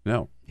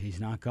 No.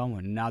 He's not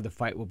going. Now the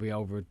fight will be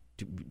over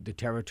the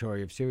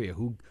territory of Syria.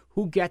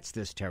 Who gets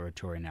this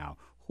territory now?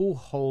 Who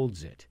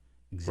holds it?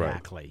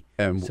 Exactly.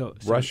 Right. And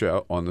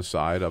Russia on the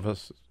side of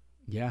us.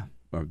 Yeah.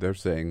 They're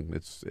saying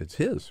it's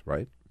his,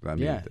 right?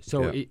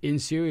 In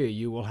Syria,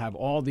 you will have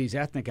all these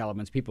ethnic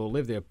elements, people who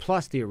live there,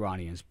 plus the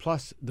Iranians,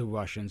 plus the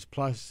Russians,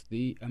 plus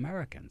the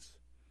Americans.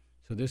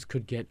 So this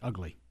could get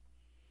ugly.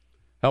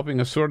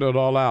 Helping us sort it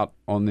all out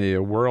on the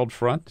world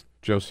front,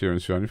 Joe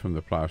Cirincione from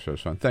the Plowshare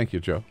Sun. Thank you,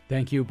 Joe.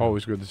 Thank you.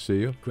 Always good to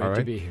see you. Great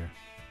to be here.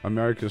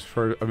 America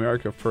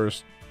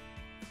first.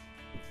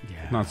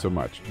 Yeah. Not so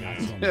much. Not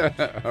so much.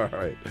 All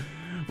right.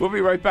 We'll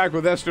be right back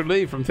with Esther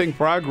Lee from Think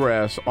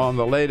Progress on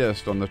the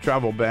latest on the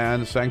travel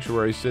ban,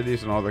 sanctuary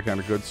cities, and all that kind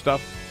of good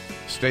stuff.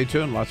 Stay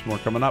tuned. Lots more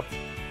coming up.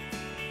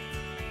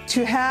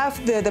 To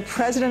have the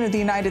President of the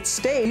United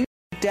States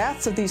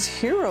deaths of these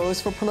heroes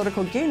for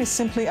political gain is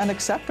simply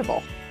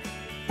unacceptable.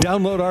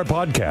 Download our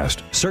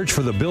podcast, search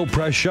for The Bill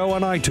Press Show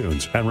on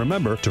iTunes, and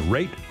remember to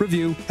rate,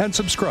 review, and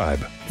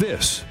subscribe.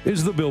 This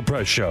is The Bill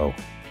Press Show.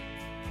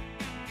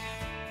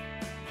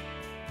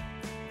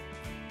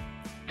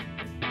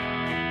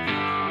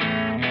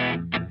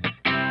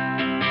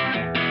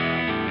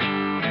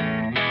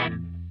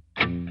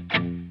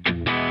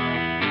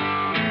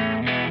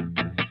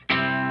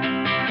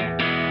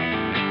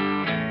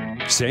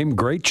 Same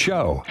great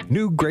show,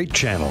 new great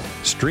channel.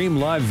 Stream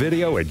live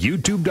video at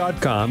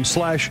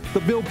youtube.com/The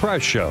Bill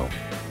Press Show.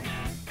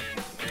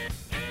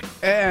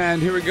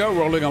 And here we go,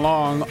 rolling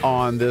along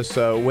on this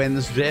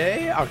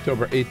Wednesday,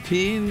 October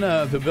 18,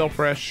 The Bill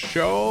Press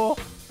Show.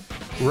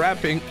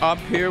 Wrapping up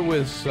here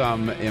with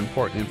some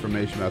important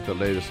information about the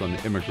latest on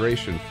the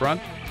immigration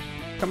front.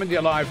 Coming to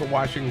you live from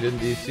Washington,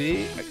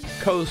 D.C.,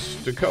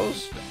 coast to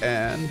coast.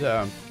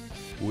 And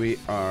we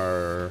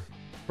are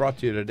brought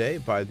to you today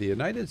by the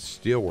United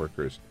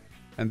Steelworkers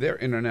and their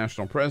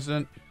international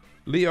president,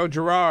 Leo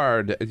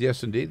Gerard.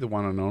 Yes, indeed, the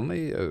one and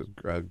only,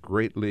 a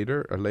great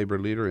leader, a labor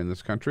leader in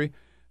this country,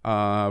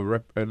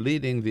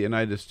 leading the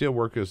United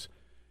Steelworkers,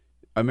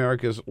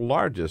 America's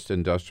largest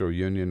industrial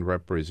union,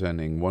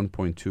 representing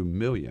 1.2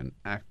 million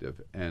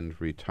active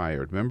and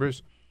retired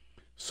members.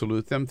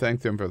 Salute them,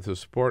 thank them for the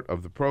support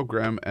of the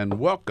program, and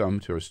welcome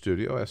to our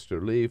studio,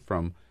 Esther Lee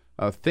from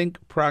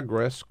Think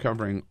Progress,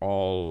 covering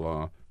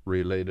all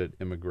related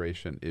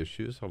immigration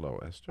issues. Hello,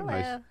 Esther. Hello.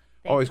 Nice.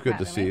 Always good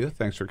to see you.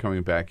 Thanks for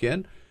coming back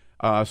in.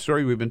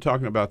 Story we've been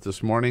talking about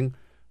this morning.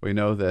 We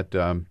know that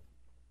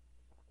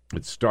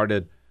it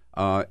started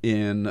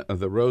in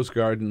the Rose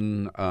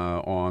Garden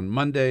on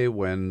Monday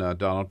when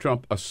Donald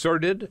Trump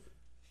asserted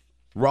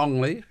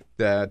wrongly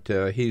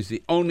that he's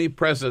the only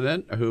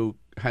president who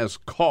has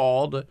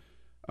called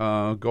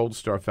Gold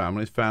Star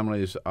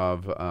families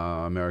of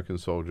American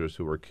soldiers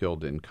who were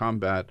killed in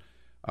combat.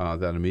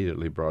 That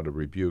immediately brought a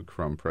rebuke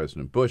from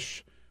President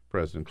Bush,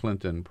 President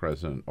Clinton,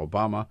 President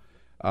Obama.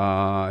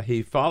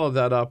 He followed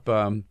that up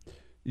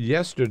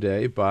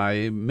yesterday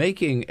by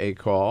making a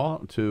call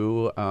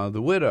to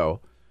the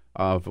widow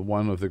of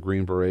one of the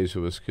Green Berets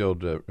who was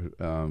killed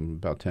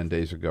about 10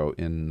 days ago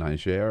in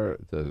Niger,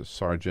 the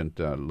Sergeant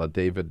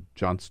LaDavid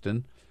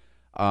Johnston.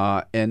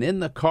 And in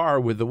the car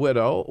with the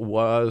widow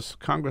was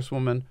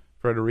Congresswoman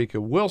Frederica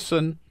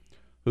Wilson,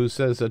 who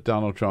says that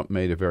Donald Trump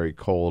made a very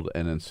cold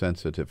and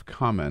insensitive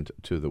comment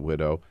to the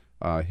widow.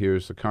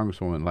 Here's the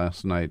Congresswoman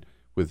last night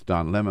with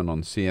Don Lemon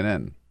on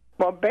CNN.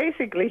 Well,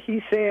 basically,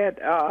 he said,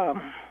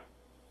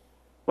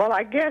 well,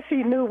 I guess he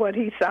knew what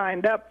he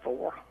signed up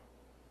for,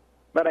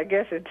 but I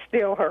guess it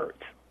still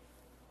hurts.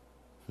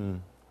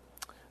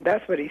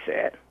 That's what he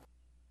said.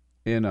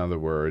 In other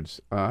words,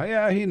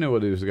 yeah, he knew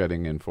what he was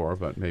getting in for,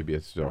 but maybe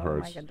it still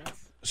hurts. My goodness.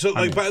 So,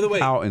 by the way,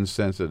 how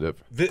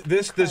insensitive.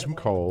 This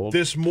cold.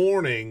 This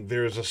morning,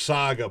 there's a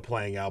saga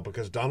playing out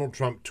because Donald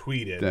Trump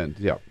tweeted.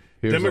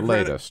 Here's the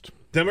latest.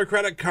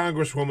 Democratic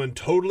Congresswoman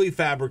totally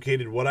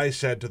fabricated what I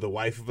said to the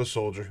wife of a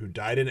soldier who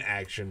died in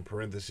action,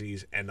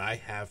 parentheses, and I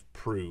have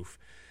proof.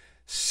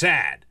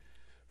 Sad.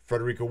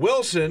 Frederica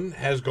Wilson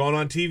has gone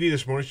on TV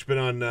this morning. She's been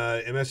on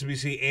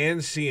MSNBC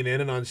and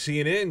CNN, and on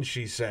CNN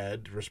she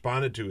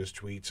responded to his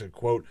tweets, and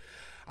quote,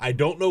 I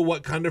don't know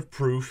what kind of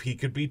proof he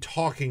could be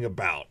talking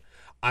about.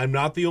 I'm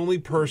not the only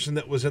person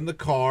that was in the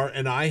car,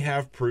 and I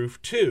have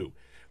proof too.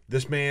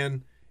 This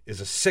man is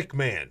a sick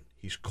man.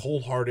 He's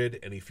cold-hearted,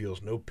 and he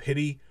feels no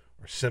pity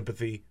or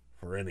sympathy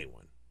for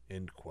anyone,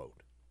 end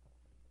quote.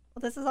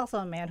 Well, this is also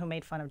a man who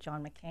made fun of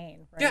John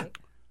McCain, right? Yeah.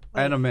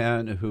 And a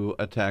man who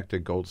attacked a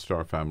Gold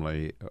Star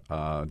family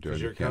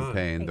during the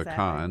campaign, the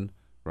Khan,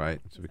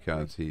 right? It's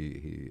because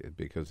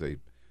because they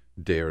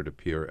dared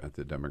appear at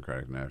the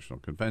Democratic National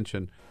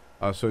Convention.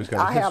 So he's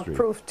got a history. I have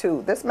proof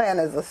too. This man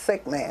is a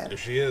sick man. There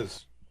she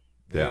is.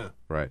 Yeah,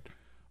 right.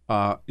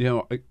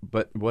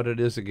 But what it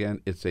is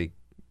again, it's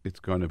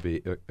going to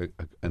be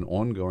an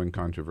ongoing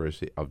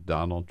controversy of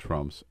Donald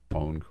Trump's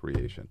own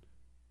creation.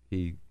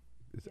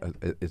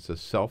 It's a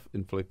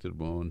self-inflicted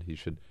wound. He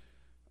should.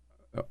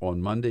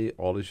 On Monday,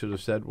 all he should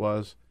have said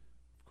was,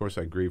 of course,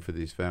 I grieve for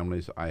these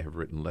families. I have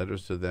written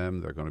letters to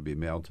them. They're going to be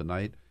mailed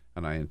tonight,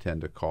 and I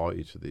intend to call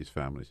each of these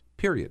families.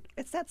 Period.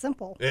 It's that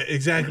simple.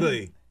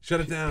 Exactly.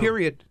 Shut it down.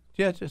 Period.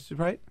 Yeah, just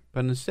right.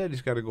 But instead,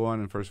 he's got to go on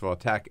and, first of all,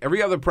 attack every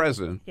other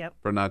president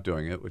for not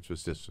doing it, which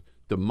was just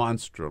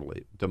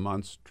demonstrably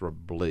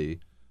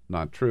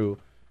not true.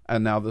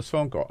 And now this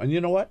phone call. And you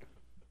know what?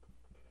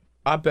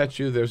 I bet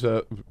you there's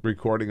a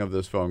recording of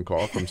this phone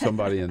call from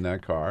somebody in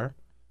that car.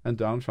 And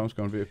Donald Trump's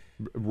going to be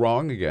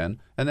wrong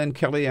again, and then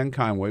Kellyanne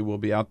Conway will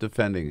be out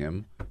defending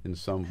him with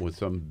some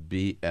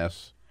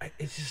BS.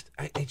 It's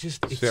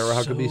Sarah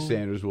Huckabee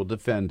Sanders will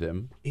defend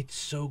him. It's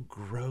so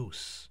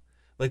gross.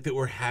 Like that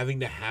we're having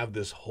to have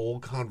this whole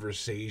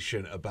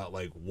conversation about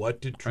like what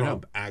did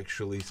Trump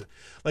actually say?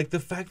 Like the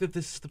fact that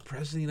this is the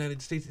president of the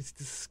United States, it's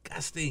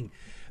disgusting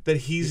that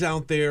he's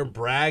out there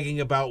bragging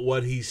about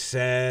what he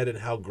said and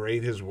how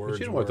great his words were. But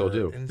you know what they'll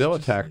do? They'll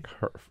attack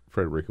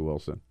Frederica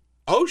Wilson.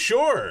 Oh,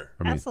 sure.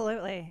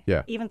 Absolutely.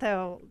 Yeah. Even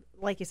though,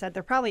 like you said,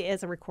 there probably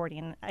is a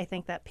recording. I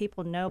think that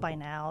people know by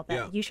now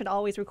that you should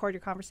always record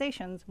your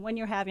conversations when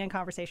you're having a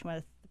conversation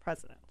with the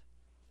president.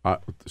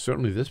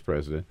 Certainly this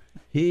president,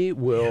 he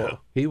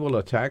will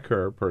attack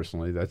her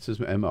personally. That's his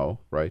MO,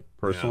 right?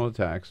 Personal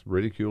attacks,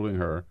 ridiculing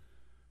her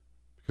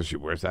because she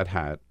wears that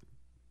hat.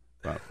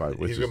 He's going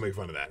to make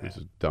fun of that. Which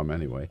is dumb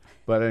anyway.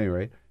 But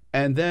anyway,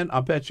 and then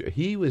I'll bet you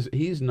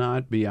he's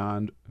not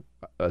beyond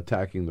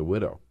attacking the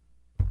widow.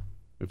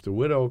 If the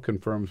widow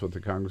confirms what the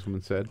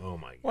congressman said, oh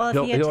my God,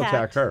 well, he'll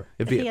attack her.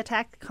 If he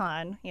attacked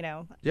Khan,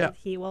 Yeah.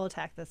 he will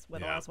attack this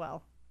widow as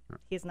well.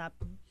 He's not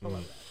below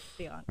that,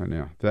 beyond. I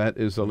know. That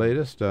is the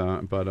latest,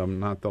 but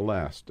not the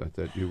last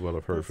that you will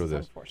have heard for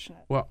this.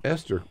 Unfortunate. Well,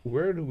 Esther,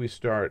 where do we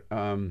start?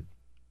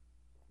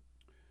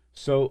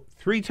 So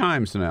 3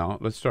 times now,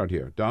 let's start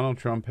here. Donald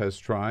Trump has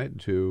tried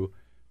to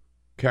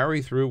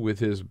carry through with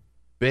his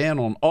ban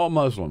on all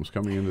Muslims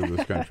coming into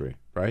this country,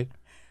 right?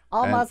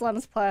 All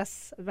Muslims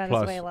plus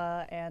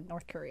Venezuela and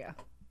North Korea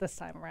this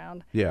time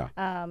around. Yeah.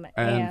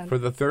 And for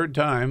the 3rd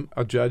time,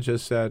 a judge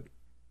has said,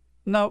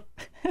 nope,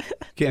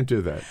 can't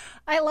do that.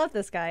 I love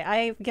this guy.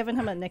 I've given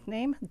him a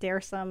nickname,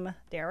 Daresome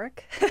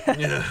Derek.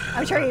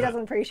 I'm sure he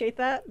doesn't appreciate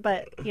that,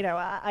 but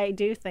I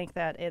do think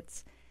that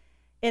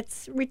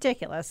it's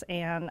ridiculous,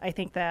 and I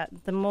think that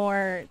the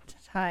more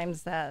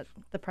times that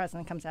the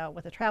president comes out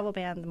with a travel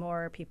ban, the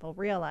more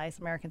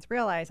Americans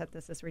realize that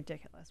this is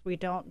ridiculous. We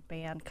don't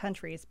ban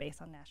countries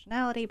based on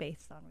nationality,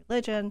 based on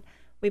religion.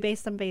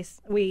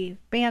 We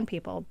ban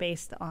people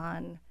based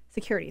on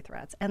security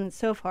threats. And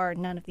so far,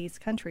 none of these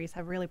countries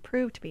have really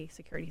proved to be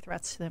security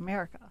threats to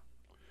America.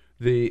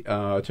 The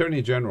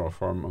Attorney General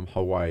from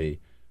Hawaii,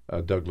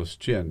 Douglas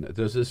Chin,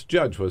 this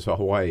judge was a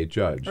Hawaii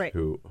judge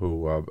who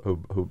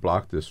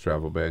blocked this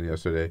travel ban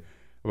yesterday.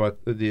 But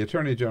the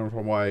Attorney General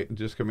from Hawaii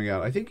just coming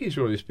out, I think he's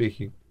really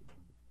speaking,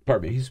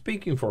 he's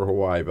speaking for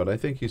Hawaii, but I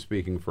think he's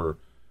speaking for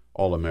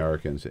all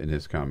Americans in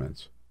his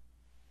comments.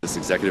 This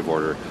executive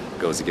order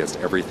goes against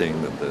everything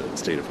that the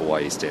state of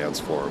Hawaii stands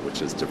for,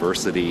 which is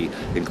diversity,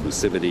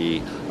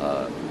 inclusivity,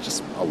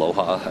 just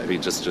aloha. I mean,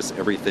 just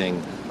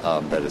everything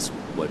that is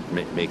what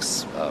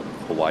makes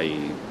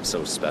Hawaii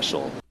so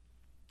special.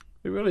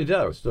 It really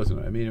does, doesn't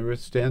it? I mean,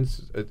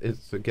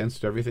 it's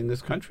against everything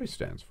this country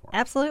stands for.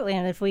 Absolutely.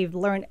 And if we've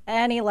learned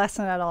any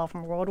lesson at all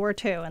from World War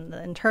II and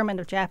the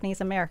internment of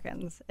Japanese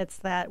Americans, it's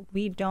that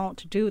we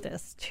don't do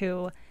this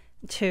to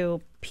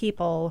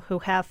people who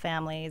have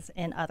families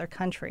in other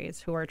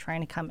countries who are trying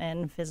to come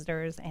in,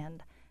 visitors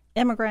and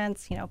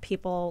immigrants,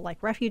 people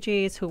like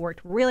refugees who worked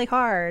really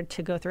hard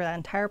to go through that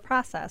entire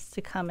process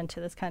to come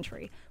into this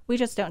country. We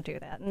just don't do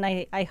that. And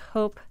I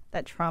hope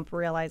that Trump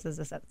realizes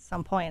this at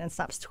some point and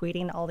stops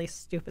tweeting all these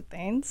stupid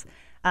things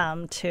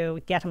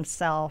to get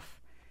himself,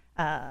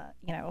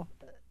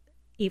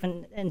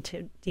 even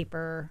into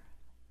deeper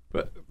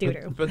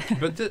doo-doo.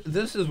 But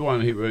this is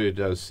one he really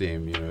does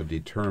seem,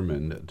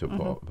 determined to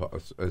pull.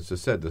 As I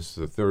said, this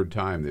is the 3rd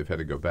time they've had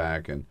to go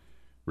back and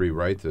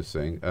rewrite this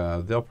thing.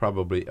 They'll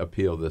probably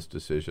appeal this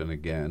decision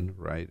again,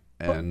 right?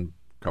 And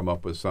come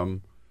up with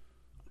some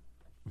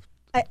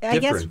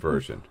different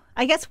version.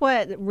 I guess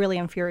what really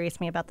infuriates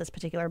me about this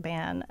particular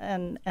ban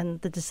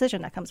and the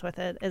decision that comes with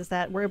it is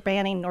that we're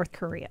banning North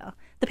Korea.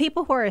 The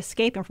people who are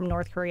escaping from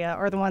North Korea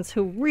are the ones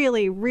who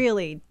really,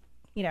 really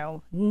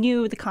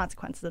knew the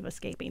consequences of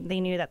escaping. They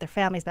knew that their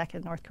families back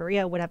in North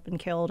Korea would have been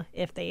killed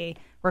if they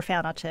were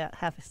found out to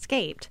have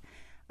escaped.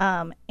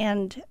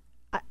 And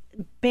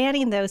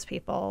banning those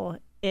people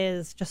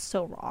is just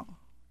so wrong.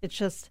 It's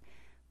just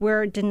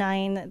we're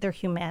denying their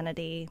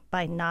humanity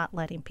by not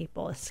letting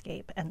people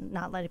escape and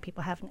not letting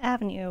people have an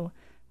avenue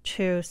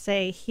to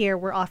say, here,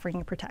 we're offering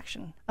you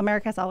protection.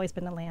 America has always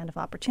been a land of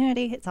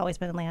opportunity. It's always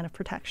been a land of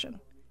protection.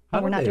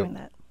 And we're not doing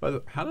that.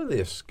 But how do they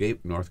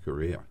escape North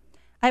Korea?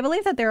 I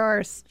believe that there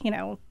are,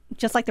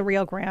 just like the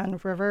Rio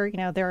Grande River,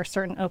 there are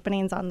certain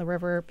openings on the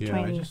river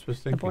between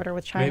the border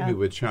with China. Maybe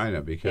with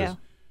China, because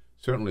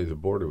certainly the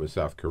border with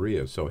South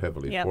Korea is so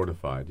heavily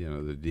fortified,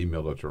 the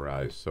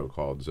demilitarized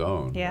so-called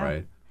zone,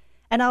 right?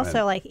 And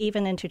also,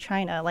 even into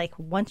China,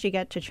 once you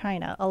get to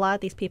China, a lot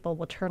of these people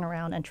will turn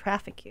around and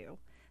traffic you.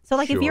 So,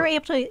 if you're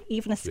able to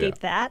even escape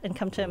that and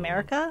come to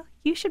America,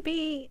 you should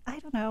be,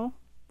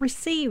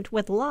 received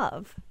with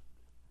love.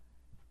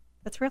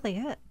 That's really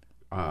it.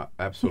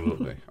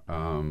 Absolutely.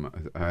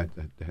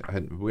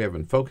 We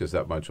haven't focused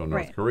that much on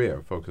North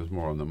Korea. Focused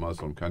more on the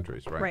Muslim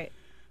countries, right? Right.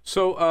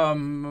 So a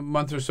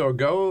month or so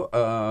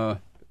ago,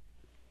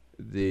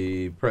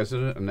 the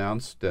president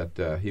announced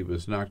that he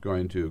was not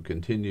going to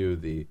continue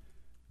the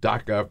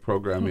DACA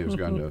program. He was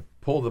going to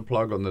pull the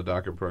plug on the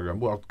DACA program.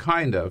 Well,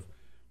 kind of,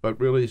 but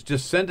really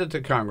just send it to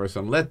Congress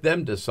and let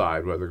them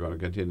decide whether they're going to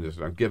continue this.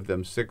 I'll give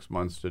them 6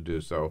 months to do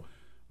so.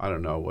 I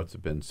don't know, what's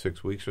it been,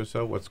 6 weeks or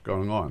so? What's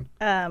going on?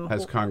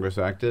 Has Congress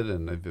acted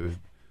and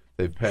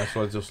they've passed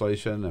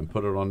legislation and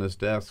put it on his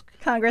desk?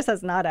 Congress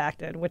has not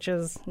acted, which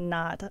is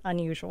not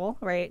unusual,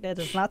 right? It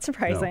is not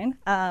surprising.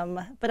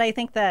 No. But I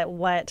think that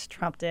what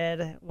Trump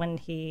did when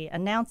he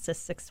announced this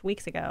 6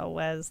 weeks ago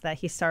was that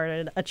he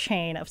started a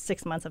chain of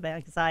 6 months of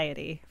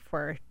anxiety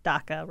for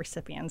DACA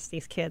recipients,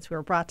 these kids who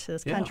were brought to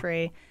this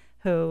country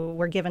who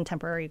were given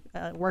temporary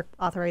work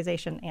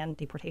authorization and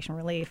deportation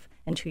relief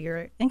in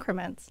 2-year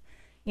increments.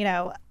 You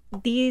know,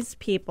 these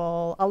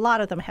people, a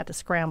lot of them had to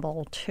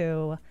scramble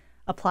to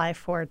apply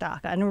for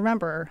DACA. And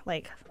remember,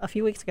 like a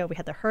few weeks ago, we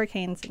had the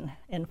hurricanes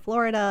in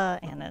Florida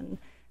and in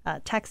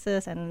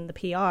Texas and in the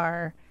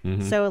PR.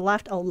 Mm-hmm. So it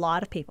left a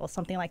lot of people,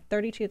 something like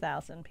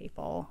 32,000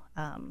 people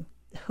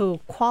who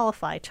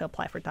qualified to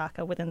apply for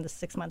DACA within the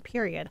 6-month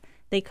period.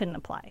 They couldn't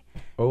apply.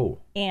 Oh.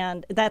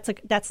 And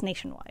that's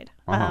nationwide.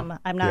 I'm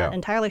not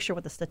entirely sure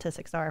what the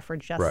statistics are for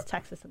just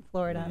Texas and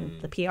Florida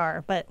and the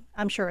PR, but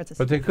I'm sure it's a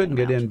But they couldn't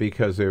get in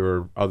because they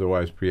were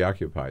otherwise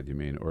preoccupied, you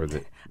mean? Or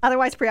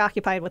otherwise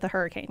preoccupied with a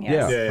hurricane,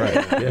 yes.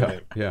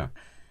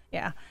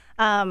 Yeah.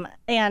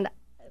 And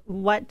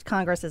what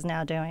Congress is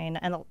now doing,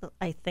 and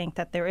I think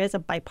that there is a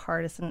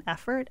bipartisan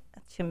effort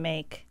to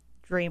make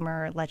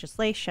Dreamer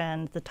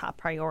legislation the top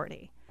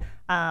priority.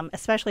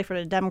 Especially for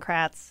the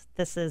Democrats,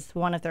 this is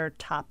one of their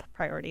top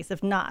priorities,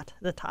 if not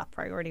the top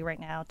priority right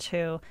now,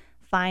 to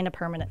find a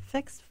permanent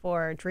fix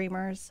for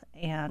Dreamers.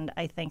 And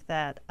I think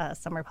that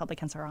some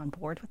Republicans are on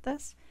board with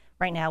this.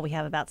 Right now, we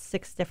have about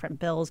 6 different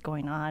bills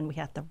going on. We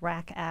have the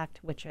RAC Act,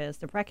 which is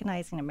the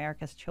Recognizing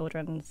America's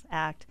Children's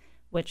Act,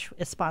 which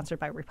is sponsored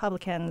by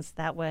Republicans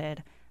that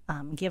would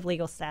give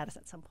legal status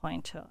at some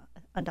point to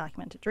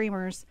undocumented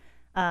Dreamers.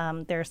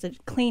 There's the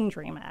Clean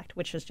Dream Act,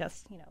 which is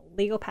just,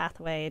 legal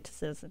pathway to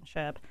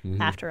citizenship.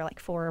 Mm-hmm. After like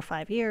 4 or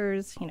 5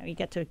 years, you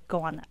get to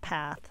go on that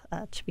path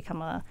to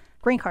become a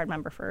green card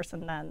member first,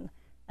 and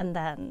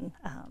then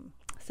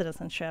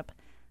citizenship,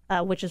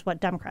 which is what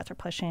Democrats are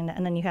pushing.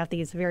 And then you have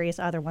these various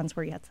other ones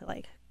where you have to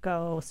like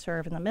go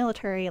serve in the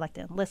military, like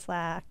the Enlist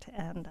Act,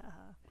 and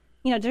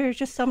there's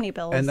just so many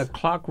bills. And the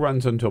clock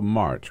runs until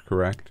March,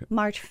 correct?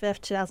 March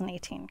 5th,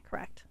 2018,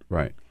 correct.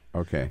 Right.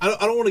 Okay. I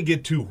don't want to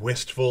get too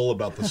wistful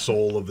about the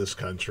soul of this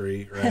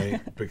country, right?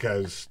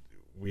 Because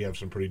we have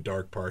some pretty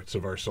dark parts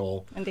of our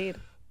soul. Indeed.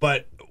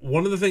 But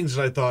one of the things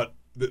that I thought,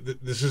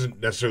 this isn't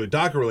necessarily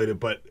DACA related,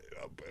 but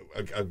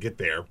I'll get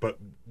there. But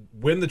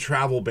when the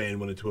travel ban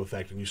went into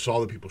effect and you saw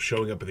the people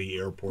showing up at the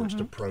airports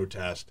to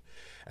protest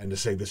and to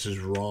say this is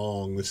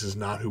wrong, this is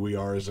not who we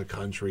are as a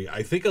country,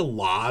 I think a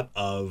lot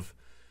of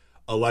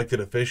elected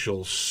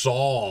officials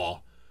saw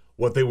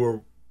what they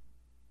were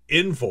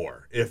in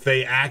for if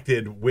they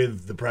acted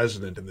with the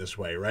president in this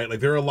way, right? Like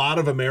there are a lot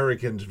of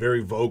Americans,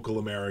 very vocal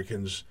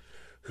Americans,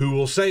 who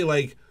will say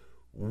like,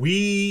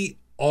 we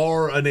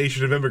are a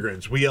nation of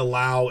immigrants. We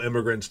allow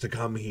immigrants to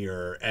come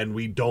here and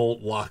we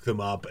don't lock them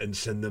up and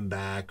send them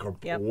back or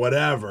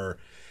whatever.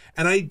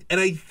 And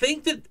I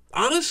think that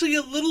honestly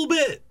a little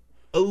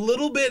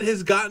bit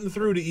has gotten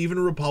through to even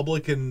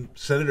Republican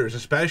senators,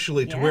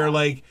 especially to where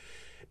like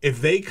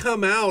if they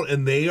come out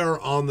and they are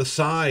on the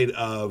side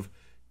of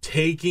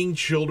taking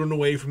children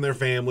away from their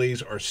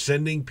families or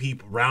sending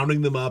people,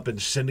 rounding them up and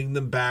sending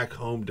them back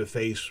home to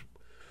face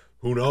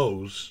who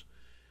knows,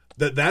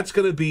 that's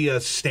going to be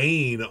a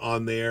stain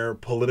on their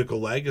political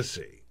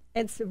legacy.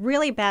 It's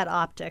really bad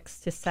optics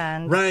to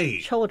send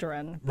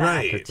children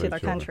back to their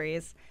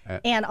countries.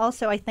 And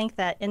also I think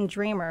that in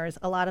Dreamers,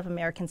 a lot of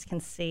Americans can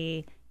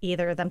see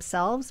either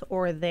themselves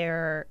or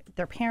their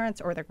parents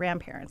or their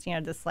grandparents,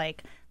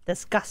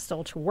 this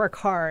gusto to work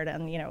hard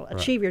and,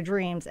 achieve your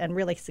dreams and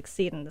really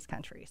succeed in this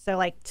country. So,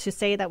 like, to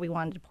say that we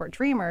want to deport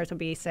Dreamers would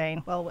be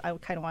saying, well, I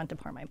kind of want to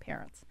deport my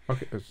parents.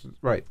 Okay,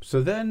 right.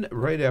 So then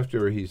right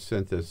after he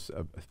sent this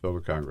bill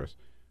to Congress,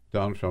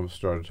 Donald Trump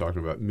started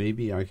talking about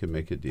maybe I can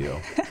make a deal,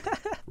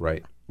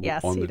 right?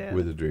 Yes,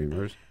 with the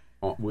Dreamers,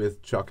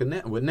 with Chuck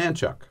and with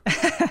Nanchuck.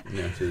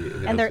 Nancy,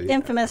 and their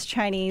infamous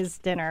Chinese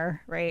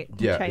dinner, right?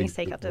 Yeah, Chinese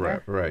takeout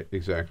dinner. Right,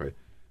 exactly.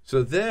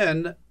 So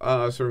then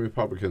some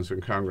Republicans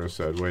in Congress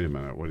said, wait a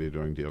minute, what are you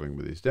doing dealing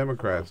with these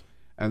Democrats?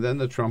 And then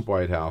the Trump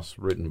White House,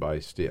 written by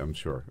Stephen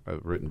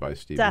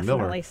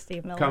Miller,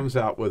 comes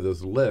out with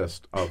his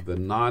list of the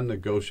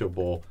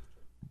non-negotiable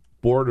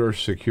border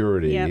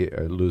security,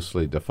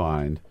 loosely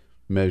defined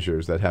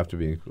measures that have to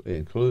be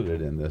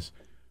included in this,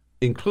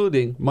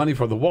 including money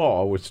for the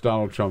wall, which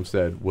Donald Trump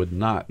said would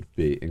not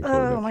be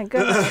included. Oh, my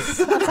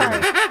goodness. I'm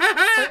sorry.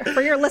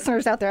 For your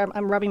listeners out there,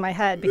 I'm rubbing my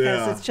head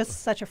because it's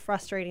just such a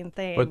frustrating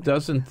thing. But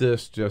doesn't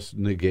this just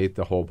negate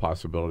the whole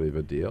possibility of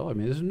a deal? I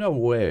mean, there's no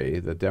way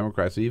that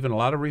Democrats, even a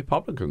lot of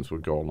Republicans,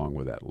 would go along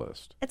with that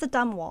list. It's a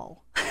dumb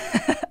wall.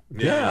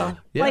 Yeah.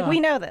 Like, we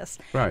know this.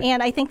 Right.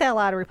 And I think that a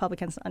lot of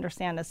Republicans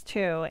understand this,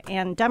 too.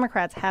 And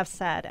Democrats have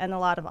said, and a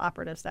lot of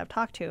operatives that I've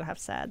talked to have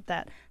said,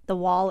 that the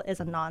wall is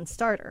a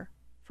non-starter.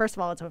 First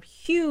of all, it's a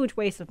huge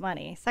waste of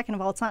money. Second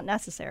of all, it's not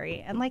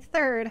necessary. And, like,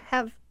 third,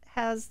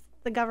 has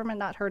the government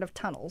not heard of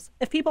tunnels?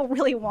 If people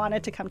really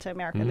wanted to come to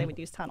America, they would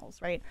use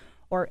tunnels, right?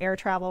 Or air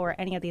travel or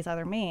any of these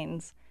other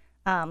means.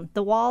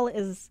 The wall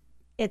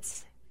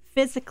it's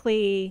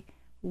physically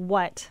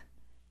what,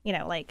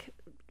 like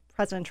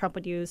President Trump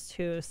would use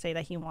to say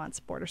that he wants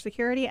border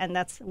security, and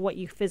that's what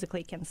you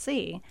physically can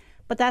see.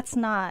 But that's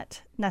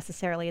not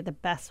necessarily the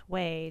best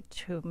way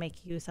to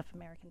make use of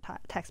American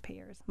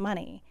taxpayers'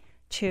 money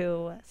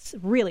to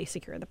really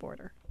secure the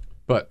border.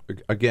 But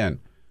again,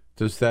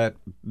 does that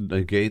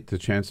negate the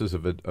chances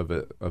of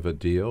a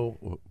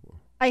deal?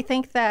 I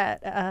think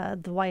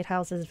that the White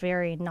House is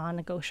very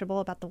non-negotiable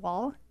about the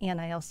wall,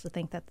 and I also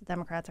think that the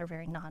Democrats are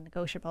very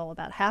non-negotiable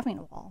about having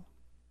a wall.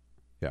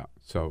 Yeah.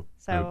 So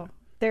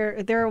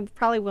there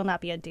probably will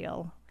not be a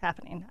deal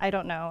happening. I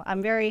don't know.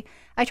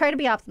 I try to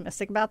be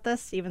optimistic about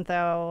this, even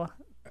though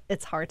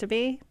it's hard to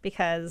be,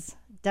 because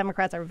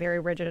Democrats are very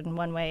rigid in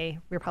one way,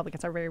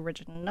 Republicans are very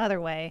rigid in another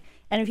way.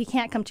 And if you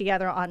can't come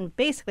together on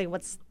basically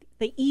what's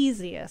the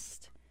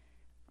easiest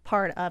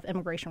part of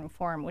immigration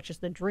reform, which is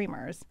the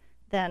dreamers,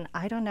 then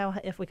I don't know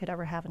if we could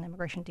ever have an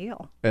immigration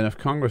deal. And if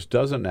Congress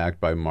doesn't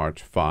act by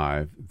March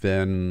 5,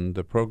 then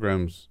the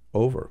program's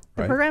over,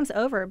 right? The program's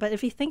over, but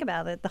if you think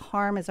about it, the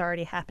harm is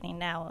already happening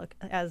now,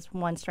 as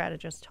one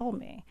strategist told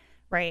me,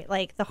 right?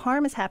 Like, the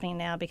harm is happening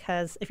now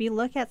because if you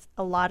look at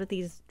a lot of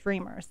these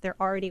dreamers, they're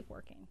already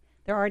working.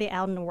 They're already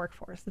out in the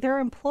workforce. Their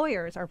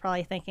employers are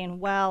probably thinking,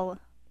 well,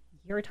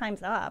 your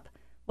time's up.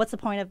 What's the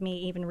point of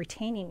me even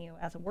retaining you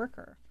as a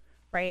worker,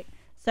 right?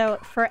 So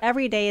for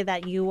every day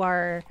that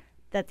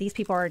that these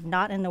people are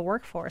not in the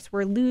workforce,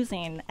 we're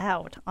losing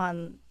out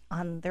on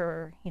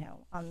their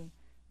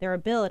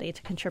ability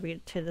to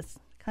contribute to this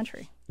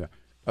country.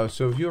 Yeah.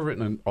 So you've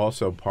written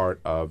also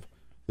part of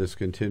this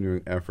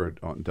continuing effort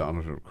on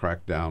Donald to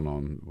crack down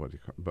on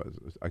but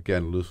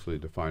again, loosely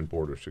defined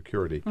border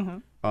security.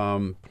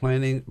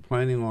 Planning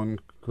on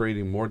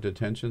creating more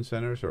detention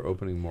centers or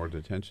opening more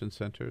detention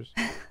centers?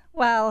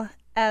 Well,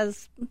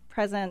 as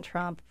President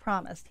Trump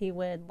promised, he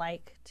would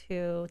like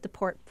to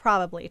deport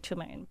probably 2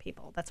 million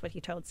people. That's what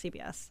he told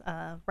CBS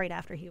right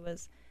after he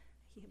was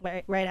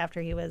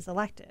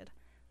elected.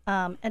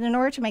 And in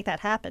order to make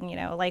that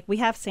happen, we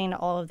have seen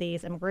all of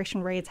these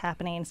immigration raids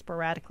happening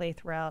sporadically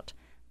throughout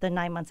the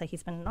 9 months that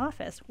he's been in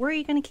office. Where are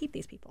you going to keep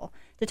these people?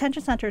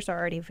 Detention centers are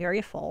already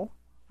very full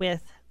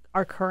with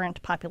our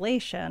current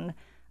population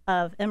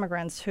of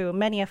immigrants, who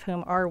many of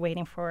whom are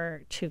waiting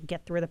to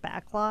get through the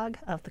backlog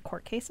of the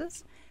court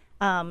cases.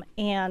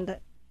 And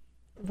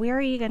where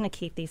are you going to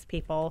keep these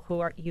people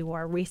you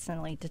are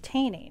recently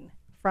detaining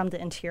from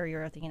the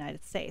interior of the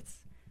United States,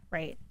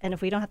 right? And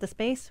if we don't have the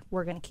space,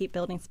 we're going to keep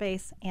building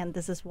space. And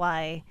this is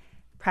why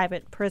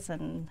private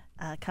prison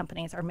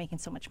companies are making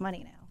so much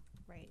money now,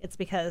 right? It's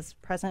because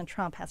President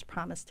Trump has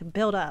promised to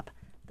build up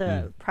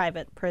the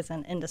private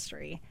prison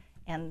industry,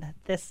 and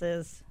this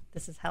is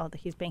how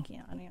he's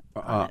banking on it.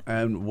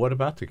 And what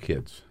about the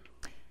kids?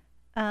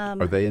 Are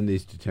they in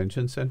these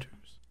detention centers?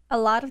 A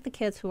lot of the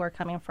kids who are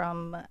coming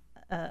from,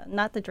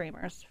 not the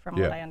dreamers, from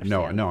what I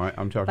understand. No,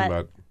 I'm talking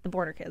about the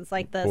border kids,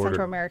 like the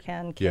Central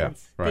American kids.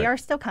 Yeah, right. They are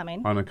still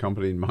coming.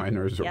 Unaccompanied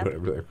minors or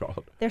whatever they're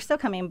called. They're still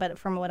coming, but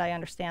from what I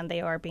understand,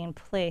 they are being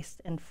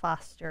placed in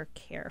foster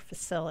care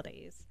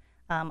facilities.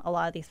 A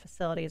lot of these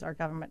facilities are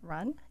government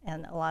run,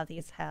 and a lot of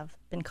these have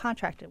been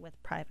contracted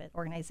with private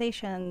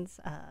organizations.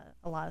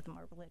 A lot of them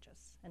are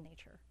religious in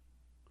nature.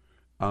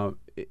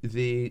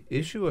 The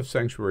issue of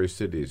sanctuary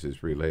cities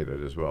is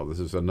related as well. This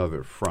is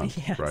another front,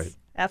 yes, right?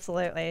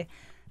 Absolutely.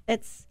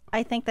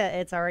 I think that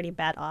it's already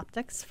bad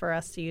optics for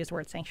us to use the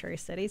word sanctuary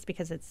cities,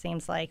 because it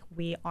seems like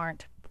we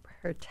aren't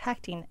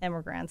protecting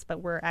immigrants,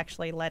 but we're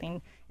actually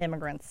letting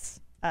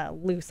immigrants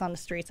loose on the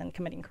streets and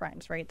committing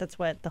crimes, right? That's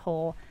what the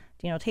whole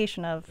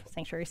denotation of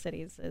sanctuary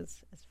cities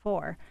is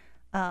for.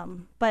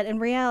 But in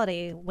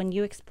reality, when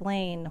you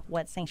explain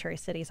what sanctuary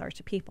cities are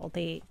to people,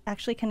 they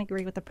actually can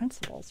agree with the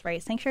principles,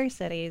 right? Sanctuary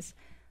cities,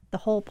 the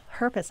whole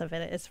purpose of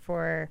it is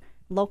for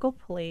local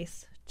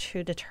police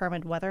to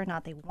determine whether or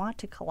not they want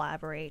to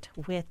collaborate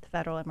with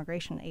federal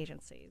immigration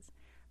agencies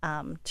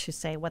to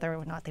say whether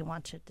or not they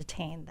want to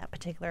detain that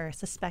particular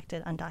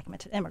suspected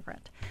undocumented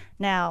immigrant.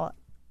 Now,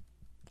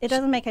 it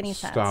doesn't make any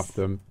sense. Stop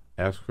them,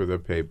 ask for their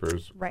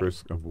papers,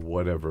 risk of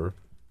whatever,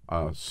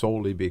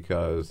 solely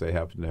because they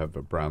happen to have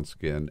a brown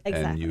skin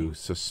and you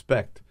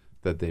suspect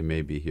that they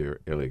may be here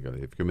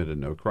illegally. They've committed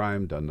no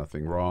crime, done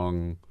nothing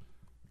wrong,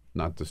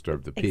 not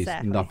disturbed the peace,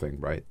 nothing,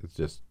 right? It's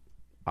just,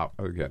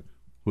 again,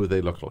 who they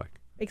look like.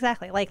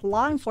 Exactly. Like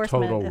law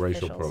enforcement total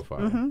officials. Racial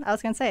profile. I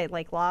was going to say,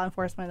 like law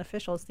enforcement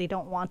officials, they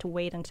don't want to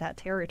wade into that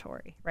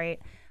territory, right?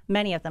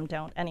 Many of them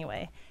don't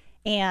anyway.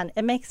 And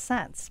it makes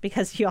sense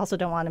because you also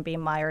don't want to be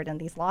mired in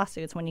these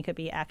lawsuits when you could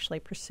be actually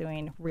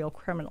pursuing real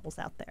criminals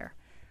out there.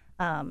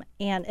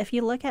 And if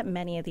you look at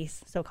many of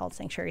these so-called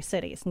sanctuary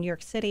cities, New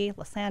York City,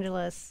 Los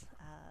Angeles,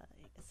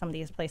 some of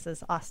these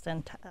places,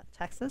 Austin,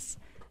 Texas,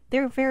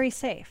 they're very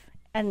safe.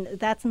 And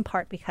that's in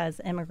part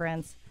because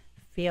immigrants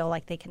feel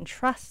like they can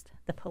trust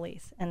the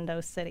police in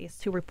those cities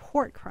to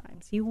report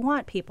crimes. You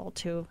want people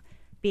to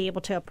be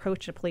able to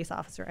approach a police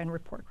officer and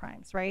report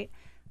crimes, right?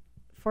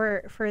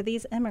 for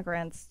these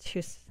immigrants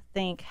to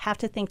have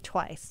to think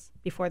twice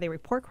before they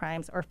report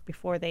crimes or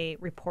before they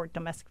report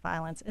domestic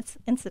violence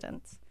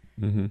incidents.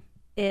 Mm-hmm.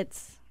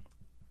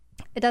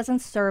 It doesn't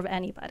serve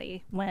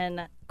anybody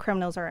when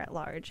criminals are at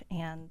large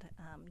and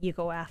you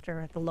go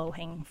after the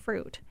low-hanging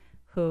fruit,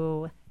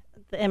 the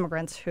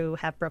immigrants who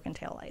have broken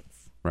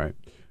taillights. Right.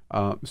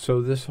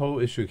 So this whole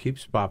issue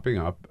keeps popping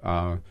up.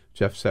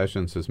 Jeff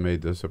Sessions has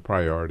made this a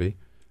priority.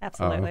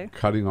 Absolutely.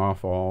 Cutting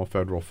off all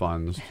federal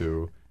funds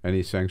to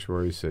any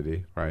sanctuary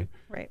city, right?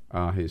 Right.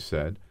 He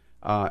said.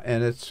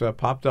 And it's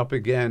popped up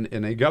again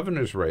in a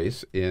governor's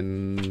race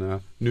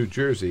in New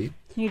Jersey.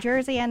 New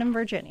Jersey and in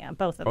Virginia,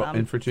 both of them.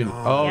 In Virginia.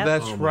 Yep.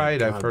 That's right.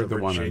 God, I've heard the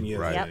one. Virginia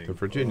thing. The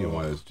Virginia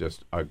one is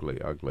just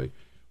ugly,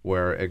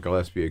 where Ed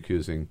Gillespie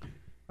accusing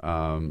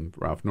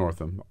Ralph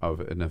Northam of,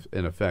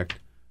 in effect,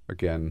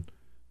 again,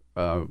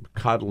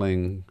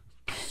 coddling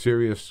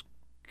serious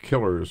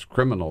killers,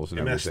 criminals, and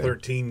everything.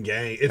 MS-13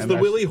 gang. It's the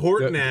Willie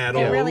Horton ad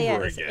all really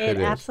over is. again.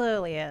 It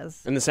absolutely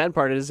is. And the sad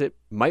part is it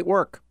might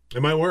work.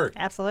 It might work.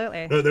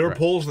 Absolutely. There were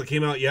polls that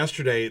came out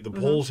yesterday. The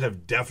polls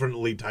have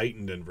definitely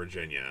tightened in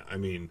Virginia. I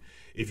mean,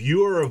 if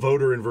you are a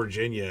voter in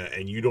Virginia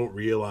and you don't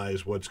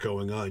realize what's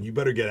going on, you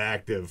better get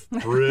active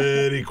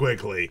pretty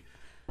quickly,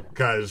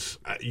 because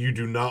you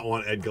do not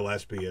want Ed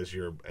Gillespie as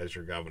your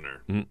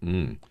governor.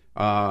 Mm-mm.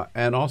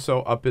 And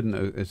also up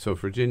in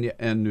Virginia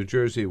and New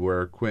Jersey,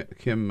 where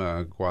Kim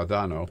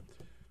Guadagno,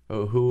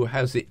 who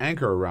has the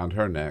anchor around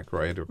her neck,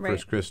 right, of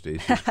Chris Christie,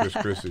 she's Chris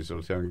Christie's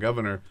lieutenant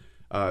governor.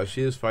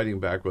 She is fighting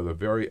back with a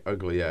very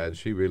ugly ad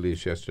she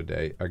released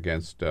yesterday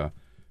against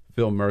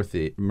Phil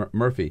Murphy.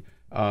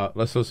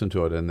 Let's listen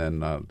to it and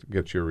then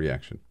get your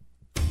reaction.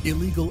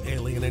 Illegal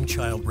alien and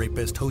child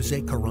rapist Jose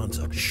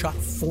Carranza shot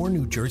 4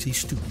 New Jersey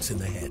students in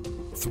the head.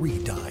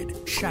 3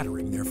 died,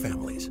 shattering their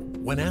families.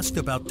 When asked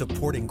about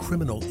deporting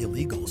criminal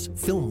illegals,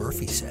 Phil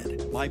Murphy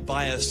said, "My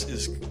bias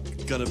is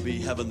going to be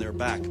having their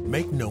back."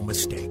 Make no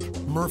mistake,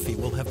 Murphy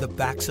will have the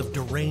backs of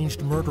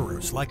deranged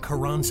murderers like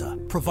Carranza,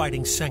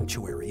 providing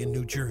sanctuary in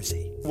New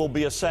Jersey. Will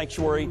be a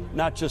sanctuary,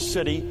 not just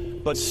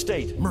city, but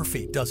state.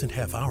 Murphy doesn't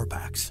have our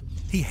backs.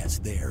 He has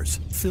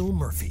theirs. Phil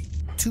Murphy,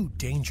 too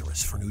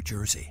dangerous for New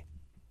Jersey.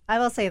 I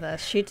will say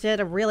this. She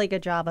did a really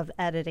good job of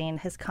editing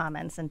his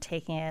comments and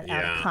taking it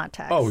out of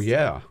context. Oh,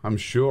 yeah, I'm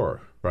sure.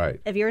 Right.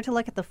 If you were to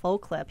look at the full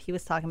clip, he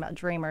was talking about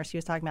dreamers. He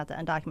was talking about the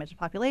undocumented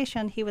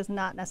population. He was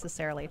not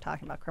necessarily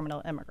talking about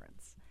criminal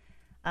immigrants.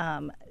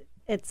 I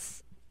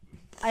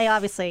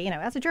obviously,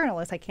 as a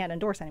journalist, I can't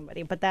endorse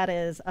anybody, but that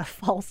is a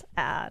false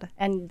ad.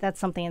 And that's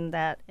something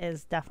that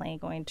is definitely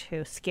going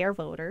to scare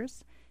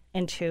voters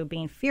into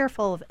being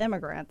fearful of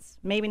immigrants,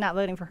 maybe not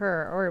voting for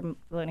her or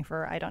voting for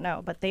her, I don't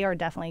know, but they are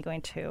definitely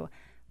going to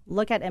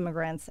look at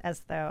immigrants as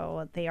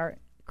though they are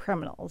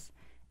criminals.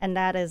 And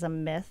that is a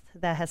myth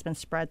that has been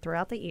spread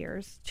throughout the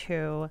years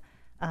to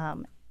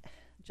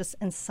just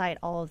incite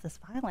all of this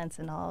violence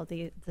and all of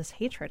this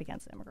hatred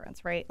against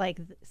immigrants, right?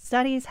 Like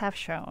studies have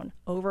shown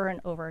over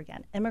and over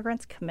again,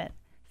 immigrants commit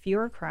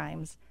fewer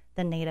crimes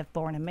than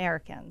native-born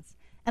Americans.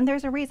 And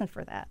there's a reason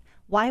for that.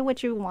 Why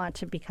would you want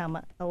to become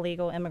a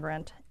legal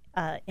immigrant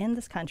in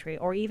this country,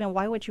 or even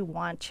why would you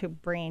want to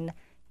bring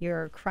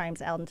your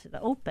crimes out into the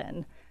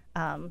open?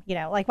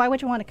 Why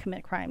would you want to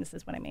commit crimes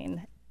is what I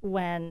mean,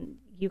 when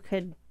you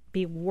could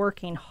be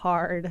working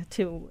hard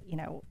to,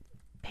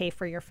 pay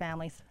for your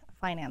family's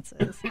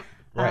finances.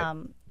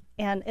 Right.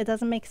 And it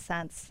doesn't make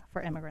sense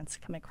for immigrants to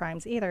commit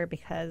crimes either,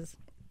 because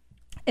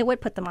it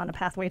would put them on a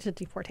pathway to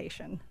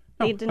deportation.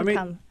 They didn't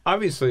come.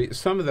 Obviously,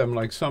 some of them,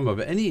 like some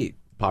of any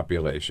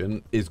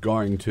population, is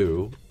going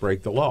to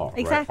break the law.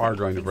 Exactly. Right? Are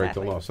going to break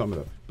the law. Some of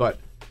them,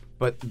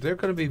 but they're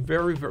going to be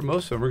very, very.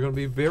 Most of them are going to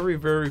be very,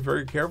 very,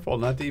 very careful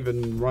not to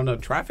even run a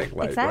traffic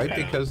light, right?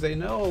 Because they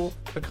know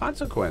the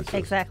consequences.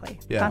 Exactly.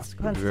 Yeah,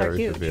 Consequences very are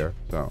huge. severe.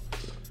 So,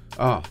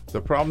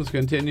 the problems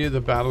continue,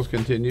 the battles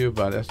continue.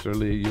 But Esther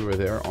Lee, you were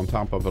there on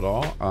top of it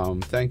all.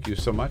 Thank you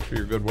so much for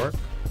your good work.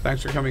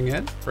 Thanks for coming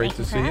in. Great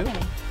to see you.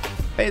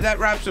 Hey, that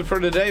wraps it for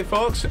today,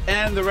 folks.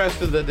 And the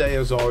rest of the day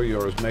is all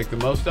yours. Make the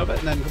most of it,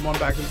 and then come on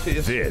back and see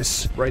us.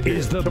 This right here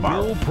is the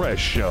tomorrow. Bill Press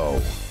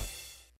Show.